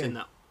the one more first in game.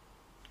 that.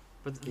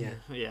 But Yeah.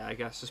 yeah, I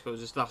guess I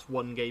suppose that's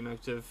one game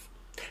out of.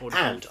 what,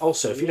 And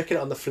also, if you look at it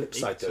on the flip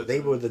side, though, or they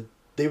were something.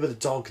 the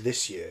dog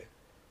this year.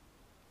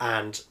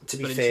 And to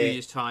be But in fair, 2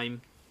 years'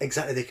 time,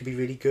 exactly, they could be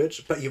really good,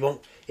 but you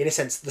won't. In a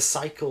sense, the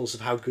cycles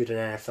of how good an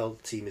NFL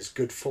team is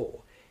good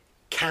for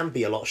can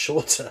be a lot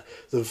shorter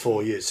than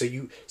 4 years. So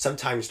you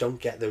sometimes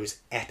don't get those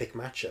epic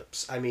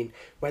matchups. I mean,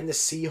 when the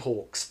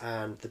Seahawks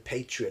and the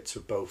Patriots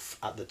were both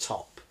at the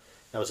top,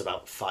 that was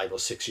about 5 or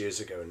 6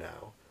 years ago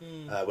now,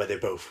 where they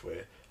both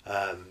were.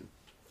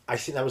 I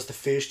think that was the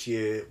first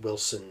year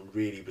Wilson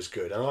really was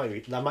good.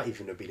 And that might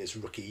even have been his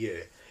rookie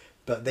year,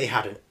 but they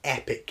had an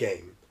epic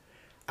game.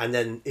 And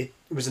then it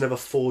was another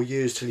 4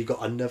 years till you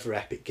got another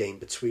epic game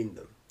between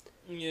them.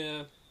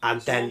 yeah, And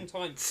It's a then long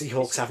time.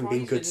 Seahawks It's haven't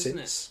been good surprising, isn't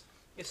it? since.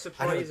 it's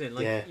surprising.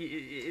 Like, yeah. it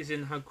is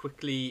in how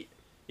quickly,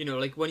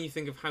 like when you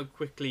think of how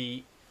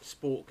quickly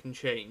sport can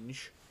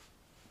change.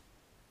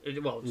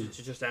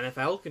 Just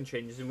NFL can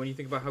change, and when you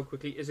think about how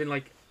quickly, as in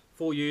like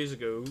 4 years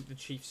ago, the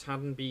Chiefs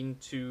hadn't been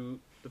to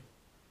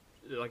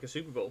a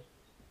Super Bowl,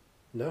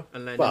 No.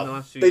 and then in Well, the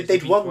last 2 they, years they'd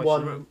been won twice in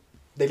a row. one.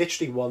 They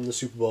literally won the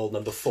Super Bowl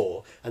number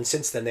 4, and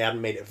since then they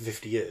hadn't made it for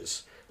 50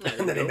 years. There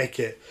And then you they go. make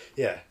it,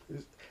 yeah.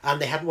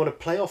 And they hadn't won a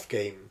playoff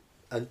game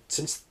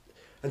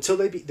until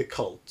they beat the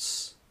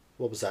Colts.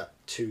 What was that?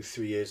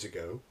 2-3 years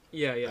ago.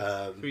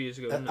 Yeah, 3 years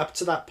ago. wasn't it? Up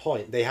to that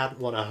point, they hadn't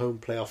won a home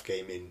playoff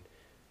game in,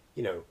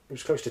 it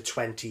was close to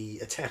 20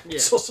 attempts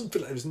Yeah. or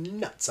something. It was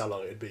nuts how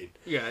long it had been.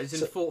 Yeah, as in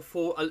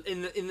So-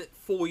 in the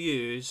 4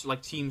 years,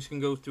 like teams can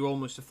go through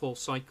almost a full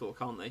cycle,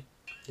 can't they?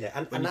 Yeah,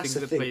 and When you that's think the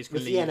the thing. players can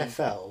With the leave and-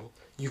 NFL,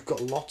 you've got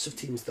lots of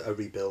teams that are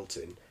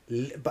rebuilding,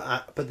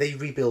 but they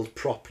rebuild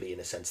properly in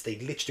a sense. They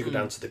literally go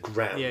down to the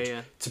ground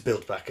Yeah. to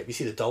build back up. You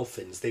see the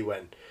Dolphins, they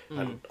went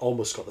and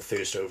almost got the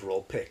first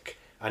overall pick.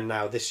 And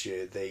now this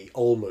year, they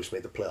almost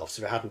made the playoffs.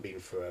 If it hadn't been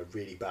for a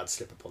really bad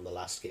slip-up on the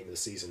last game of the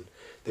season,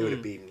 they would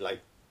have been like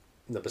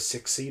number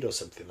 6 seed or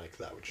something like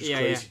that, which is Yeah,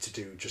 crazy yeah. to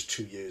do just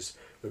 2 years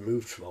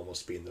removed from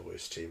almost being the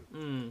worst team.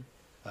 Mm.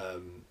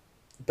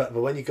 But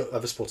when you got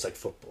other sports like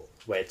football,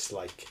 where it's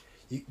like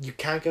you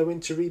can go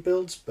into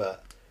rebuilds,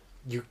 but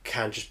you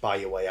can just buy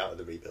your way out of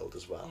the rebuild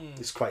as well.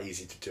 It's quite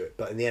easy to do it,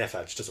 but in the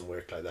NFL, it just doesn't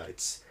work like that.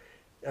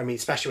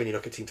 Especially when you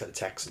look at teams like the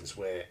Texans,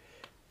 where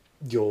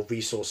your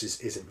resources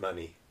isn't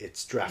money;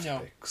 it's draft No.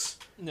 picks,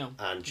 No.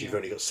 and you've Yeah.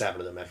 only got 7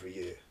 of them every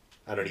year,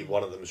 and only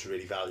one of them is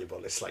really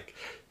valuable. It's like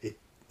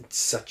it's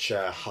such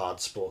a hard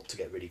sport to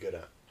get really good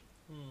at.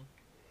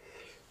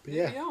 But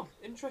yeah.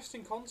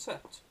 Interesting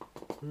concept.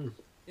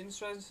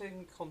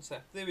 Interesting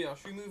concept. There we are.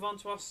 Should we move on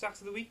to our stat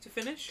of the week to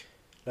finish?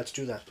 Let's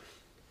do that.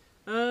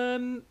 Do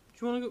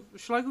you want to go?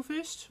 Shall I go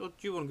first, or do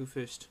you want to go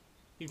first?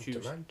 You choose.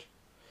 Don't mind.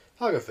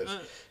 I'll go first.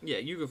 Yeah,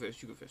 you go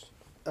first. You go first.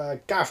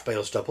 Gareth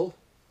Bale's double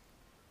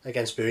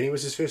against Burnley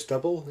was his first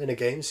double in a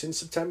game since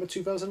September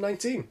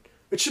 2019,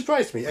 which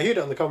surprised me. I heard it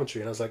on the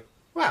commentary and I was like,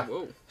 wow,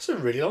 Whoa. that's a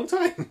really long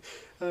time.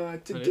 I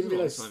That is a didn't long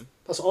realise time.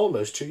 that's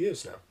almost 2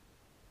 years now,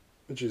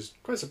 which is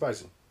quite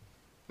surprising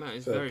That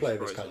is for a very player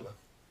of his surprising. calibre.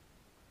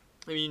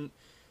 I mean,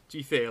 to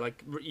be fair,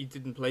 like he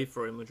didn't play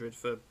for Real Madrid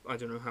for I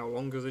don't know how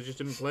long because they just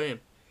didn't play him.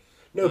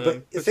 No,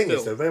 but the but thing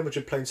is, still. though, Real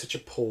Madrid playing such a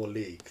poor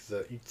league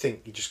that you'd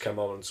think he'd just come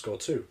on and score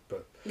 2,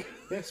 but yeah,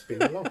 it's been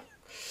that long.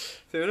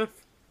 Fair enough.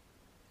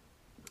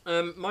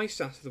 My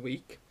stat of the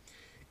week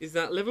is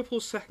that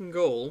Liverpool's second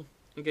goal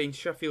against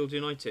Sheffield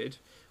United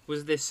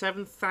was their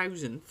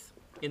 7,000th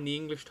in the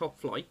English top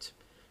flight,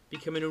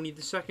 becoming only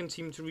the second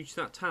team to reach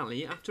that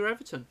tally after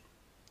Everton,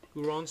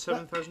 who were on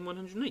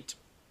 7,108.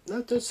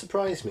 That does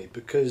surprise me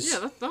because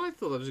Yeah, I thought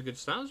that was a good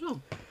stat as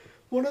well.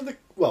 one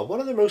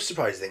of the most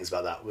surprising things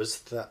about that was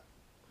that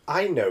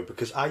I know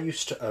because I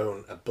used to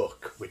own a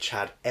book which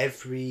had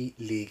every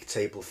league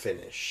table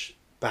finish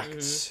back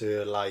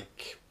to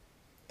like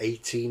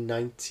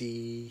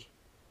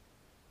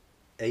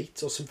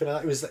 1898 or something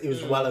like that. It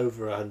was well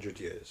over 100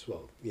 years.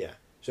 Well, yeah,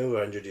 it's over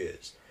 100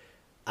 years.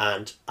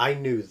 And I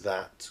knew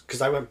that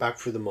because I went back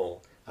through them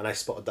all and I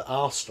spotted that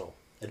Arsenal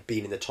had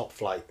been in the top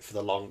flight for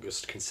the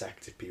longest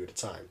consecutive period of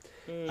time.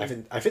 I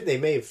think they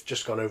may have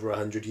just gone over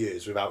 100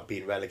 years without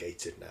being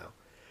relegated now.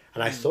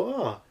 And I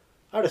thought,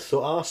 I'd have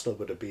thought Arsenal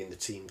would have been the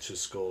team to have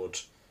scored,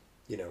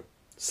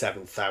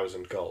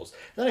 7,000 goals.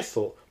 And then I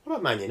thought, what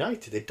about Man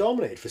United? They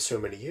dominated for so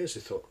many years.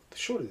 I thought,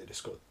 surely they'd have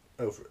scored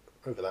over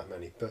that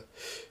many. But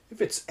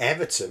if it's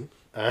Everton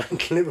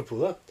and Liverpool,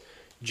 that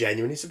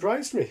genuinely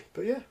surprised me.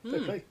 But yeah,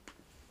 fair play.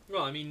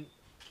 Well, I mean,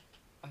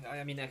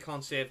 I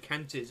can't say I've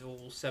counted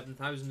all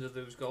 7,000 of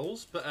those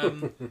goals, but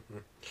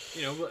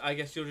I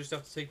guess you'll just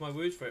have to take my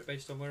word for it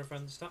based on where I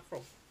found the stat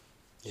from.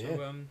 Yeah.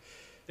 So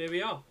there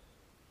we are.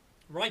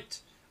 Right,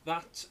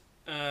 that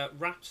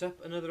wraps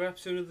up another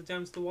episode of the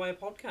Down to the Wire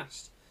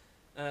podcast.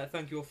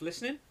 Thank you all for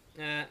listening.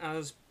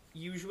 As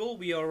usual,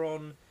 we are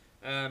on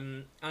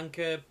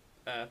Anchor,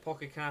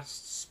 Pocket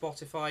Casts,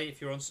 Spotify.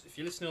 If you're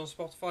listening on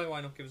Spotify, why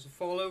not give us a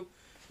follow?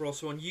 We're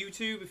also on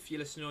YouTube. If you're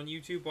listening on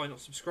YouTube, why not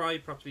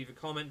subscribe? Perhaps leave a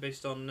comment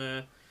based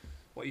on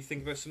what you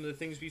think about some of the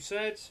things we've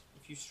said.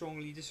 If you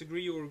strongly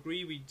disagree or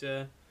agree, we'd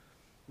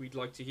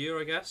like to hear,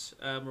 I guess.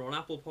 We're on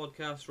Apple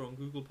Podcasts. We're on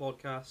Google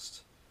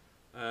Podcast.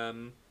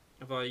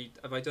 Have I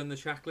done the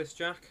checklist,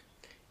 Jack?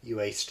 You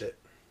aced it.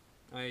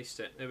 I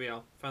aced it. There we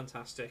are.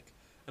 Fantastic.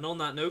 And on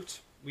that note,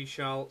 we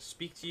shall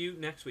speak to you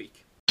next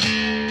week.